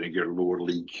is your kind of your lower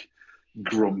league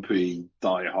grumpy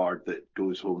diehard that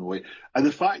goes home and away. And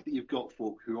the fact that you've got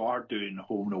folk who are doing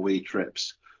home and away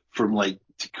trips from like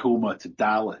Tacoma to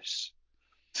Dallas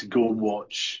to go and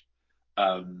watch,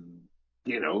 um,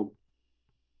 you know,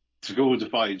 to go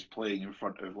Defiance playing in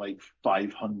front of like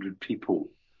 500 people.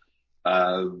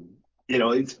 Um,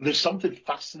 there's something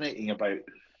fascinating about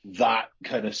that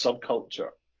kind of subculture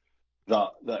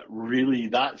that really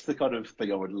that's the kind of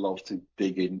thing I would love to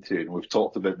dig into. And we've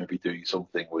talked about maybe doing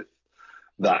something with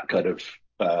that kind of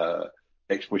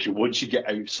expression once you get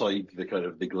outside the kind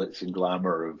of the glitz and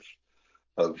glamour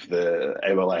of the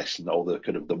MLS and all the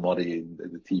kind of the money and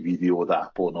the TV deal with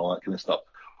Apple and all that kind of stuff.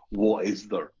 What is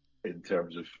there in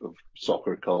terms of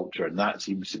soccer culture? And that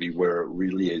seems to be where it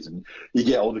really is. And you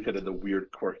get all the kind of the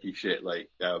weird, quirky shit like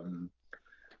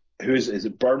who is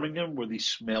it Birmingham where they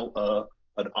smelt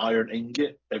an iron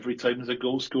ingot every time there's a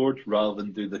goal scored rather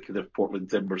than do the kind of Portland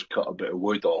Timbers cut a bit of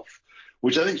wood off,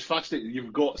 which I think is fascinating.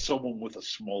 You've got someone with a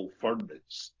small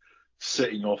furnace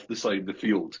sitting off the side of the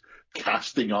field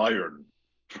casting iron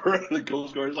for the goal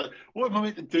scorer. It's like, what am I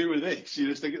meant to do with this? You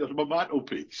just think it's my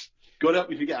mantelpiece. God help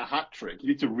me if you get a hat trick. You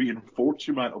need to reinforce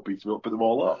your mantelpiece to put them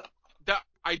all up. That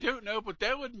I don't know, but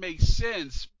that would make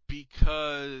sense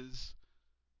because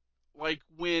like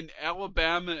when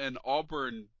Alabama and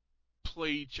Auburn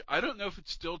play I don't know if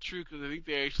it's still true because I think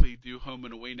they actually do home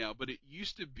and away now, but it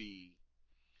used to be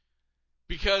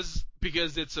because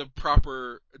it's a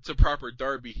proper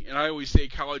derby, and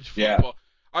Yeah,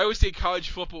 I always say college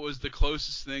football is the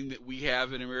closest thing that we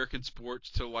have in American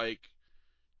sports to like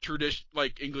tradition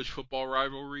like English football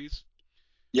rivalries.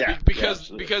 yeah, yeah,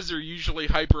 absolutely. Because they're usually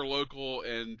hyper local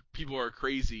and people are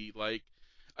crazy. Like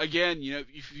again,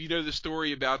 if you know the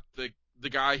story about the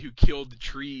guy who killed the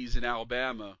trees in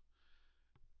Alabama,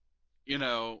 you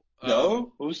know,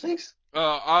 No, what was this?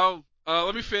 I'll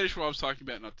let me finish what I was talking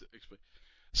about, not to explain.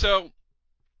 So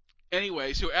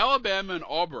anyway, so Alabama and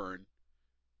Auburn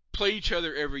play each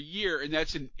other every year, and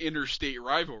that's an interstate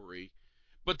rivalry.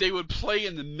 But they would play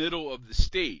in the middle of the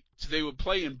state, so they would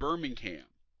play in Birmingham.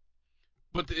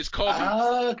 But it's called the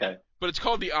Okay. but it's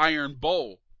called the Iron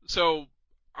Bowl. So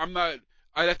I'm not.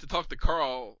 I'd have to talk to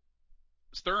Carl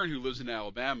Stern, who lives in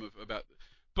Alabama, about.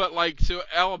 But like, so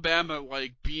Alabama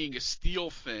like being a steel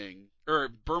thing, or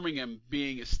Birmingham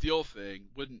being a steel thing,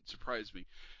 wouldn't surprise me.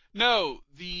 No,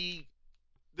 the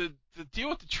deal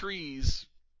with the trees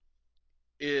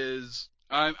is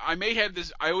I may have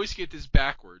this. I always get this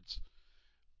backwards,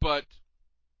 but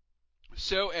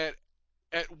so at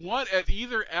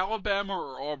either Alabama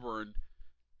or Auburn,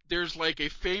 there's like a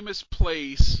famous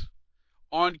place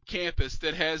on campus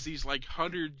that has these like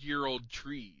 100-year-old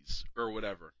trees or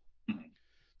whatever.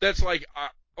 That's like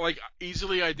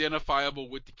easily identifiable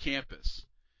with the campus.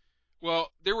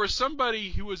 Well, there was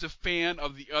somebody who was a fan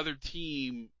of the other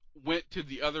team went to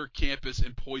the other campus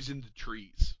and poisoned the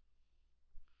trees.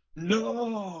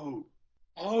 No.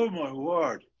 Oh my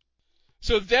word.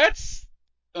 So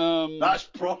um That's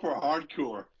proper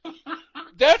hardcore.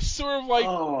 that's sort of like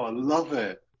Oh, I love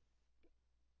it.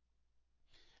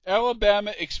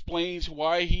 Alabama explains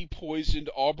why he poisoned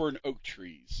Auburn oak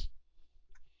trees.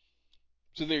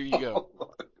 So there you go.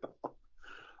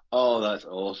 Oh, that's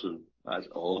awesome. That's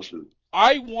awesome.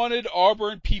 I wanted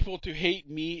Auburn people to hate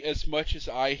me as much as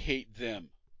I hate them.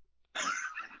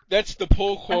 That's the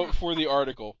pull quote for the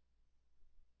article.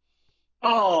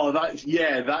 Oh,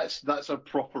 that's a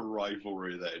proper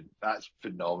rivalry then. That's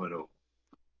phenomenal.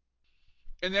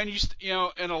 And then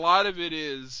and a lot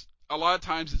of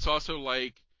times it's also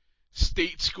like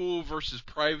state school versus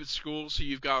private school. So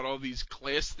you've got all these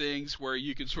class things where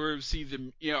you can sort of see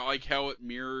them, like how it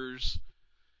mirrors,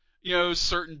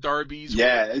 certain derbies where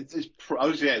Yeah, I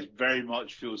would say it very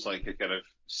much feels like a kind of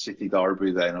city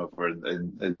derby then over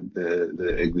in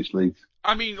the English leagues.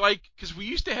 I mean, like, because we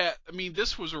used to have. I mean,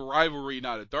 this was a rivalry,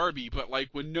 not a derby. But like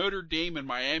when Notre Dame and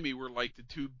Miami were like the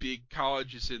two big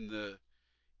colleges in the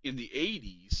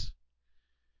 '80s,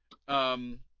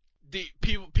 um, the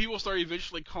people started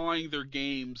eventually calling their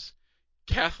games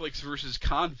Catholics versus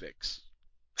convicts,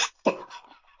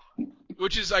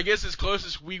 which is, I guess, as close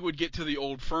as we would get to the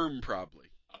old firm, probably.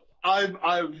 I'm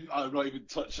not even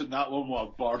touching that one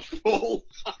while bar's full.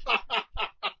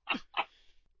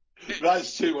 It,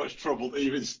 That's too much trouble to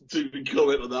even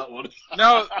comment on that one.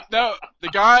 no, no, the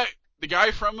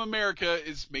guy from America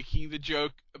is making the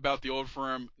joke about the old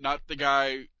firm, not the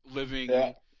guy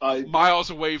Yeah, living I miles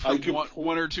away I from one, compl-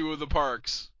 one or two of the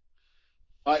parks.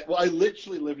 I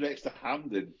literally live next to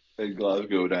Hampden in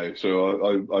Glasgow now, so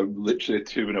I'm literally a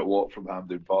 2 minute walk from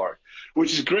Hampden Park,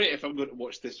 which is great if I'm going to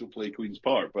watch Thistle play Queens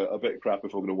Park, but a bit crap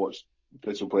if I'm going to watch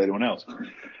Thistle play anyone else.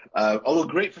 Although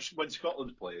great for when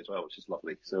Scotland play as well, which is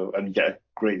lovely. So and you get a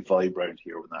great vibe around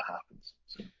here when that happens.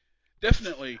 So.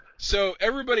 Definitely. So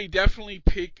everybody definitely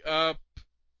pick up.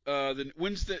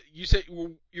 when's the you said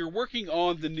you're working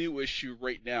on the new issue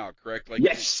right now, correct? Like,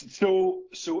 Yes. So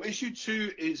issue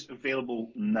two is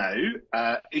available now.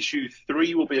 Issue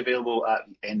three will be available at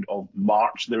the end of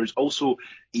March. There is also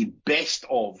a best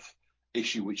of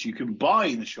issue which you can buy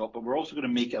in the shop, but we're also going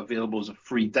to make it available as a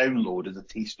free download as a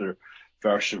taster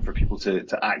version for people to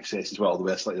access as well. There'll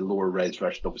be a slightly lower res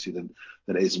version, obviously, than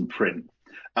it is in print.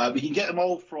 You can get them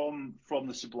all from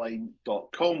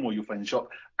thesublime.com, where you'll find the shop.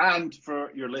 And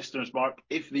for your listeners, Mark,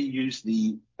 if they use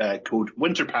the code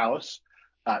Winter Palace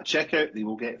at checkout, they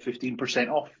will get 15%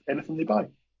 off anything they buy.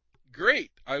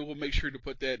 great. I will make sure to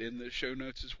put that in the show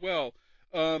notes as well.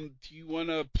 Do you want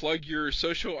to plug your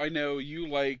social? I know you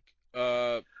like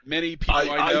many people I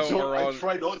I know don't. are I on.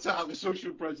 try not to have a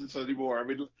social presence anymore. I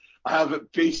mean, I have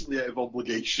it basically out of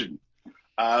obligation.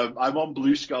 I'm on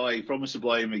Blue Sky. From a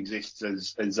Sublime exists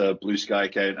as a Blue Sky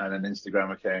account and an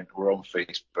Instagram account. We're on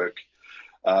Facebook.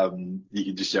 You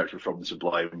can just search for From the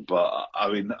Sublime. But I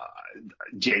mean,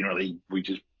 generally, we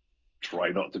just try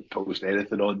not to post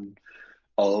anything on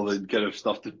all the kind of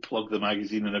stuff to plug the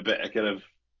magazine and a bit of kind of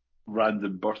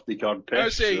random birthday card I would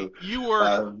pish. say So you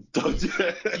were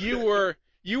don't. you were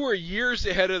you were years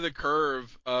ahead of the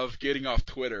curve of getting off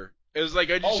Twitter. It was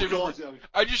like Oh God,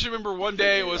 I just remember one take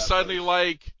day it me was that suddenly much.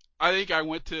 like I think I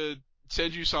went to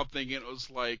send you something and it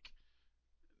was like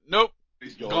nope,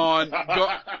 He's gone.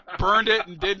 gone, burned it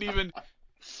and didn't even.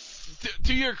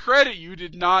 To your credit, you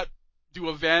did not do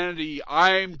a vanity.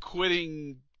 I'm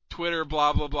quitting Twitter.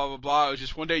 Blah blah blah blah blah. It was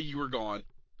just one day you were gone.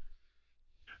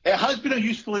 It has been a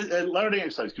useful learning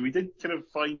exercise because we did kind of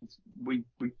find we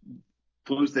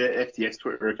closed the FTS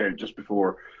Twitter account just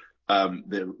before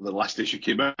the last issue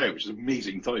came out, which is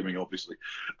amazing timing, obviously.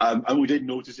 And we did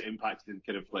notice it impacted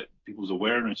kind of like people's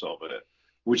awareness of it,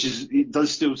 which is it does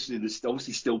still there's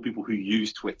obviously still people who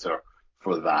use Twitter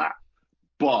for that,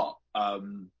 but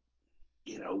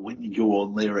when you go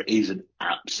on there, it is an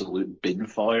absolute bin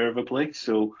fire of a place.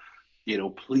 So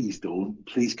please don't.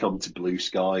 Please come to Blue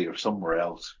Sky or somewhere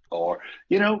else, or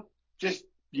just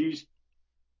use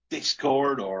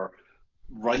Discord or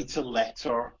write a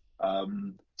letter.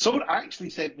 Someone actually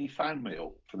sent me fan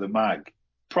mail for the mag,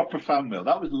 proper fan mail.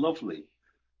 That was lovely.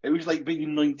 It was like being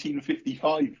in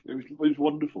 1955. It was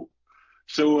wonderful.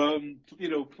 So,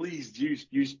 please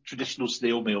use traditional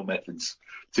snail mail methods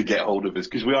to get hold of us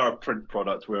because we are a print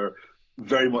product. We're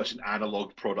very much an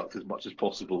analog product as much as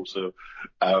possible. So,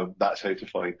 that's how to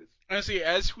find us. Honestly,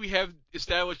 as we have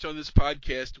established on this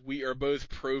podcast, we are both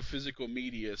pro physical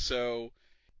media, so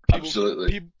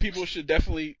Absolutely. people should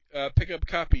definitely pick up a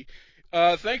copy.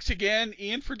 Thanks again,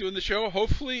 Ian, for doing the show.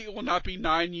 Hopefully, it will not be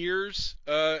 9 years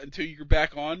until you're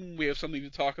back on. We have something to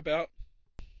talk about.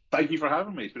 Thank you for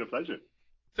having me. It's been a pleasure.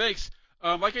 Thanks.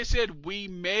 Like I said, we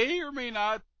may or may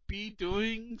not be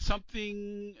doing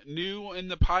something new in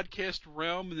the podcast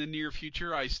realm in the near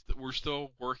future. We're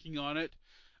still working on it,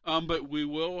 but we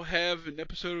will have an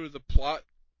episode of the plot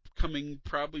coming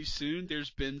probably soon. There's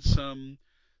been some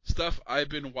stuff I've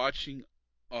been watching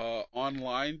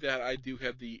online that I do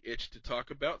have the itch to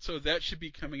talk about, so that should be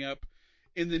coming up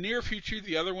in the near future.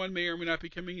 The other one may or may not be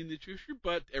coming in the future,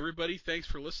 but everybody, thanks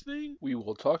for listening. We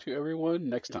will talk to everyone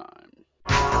next time.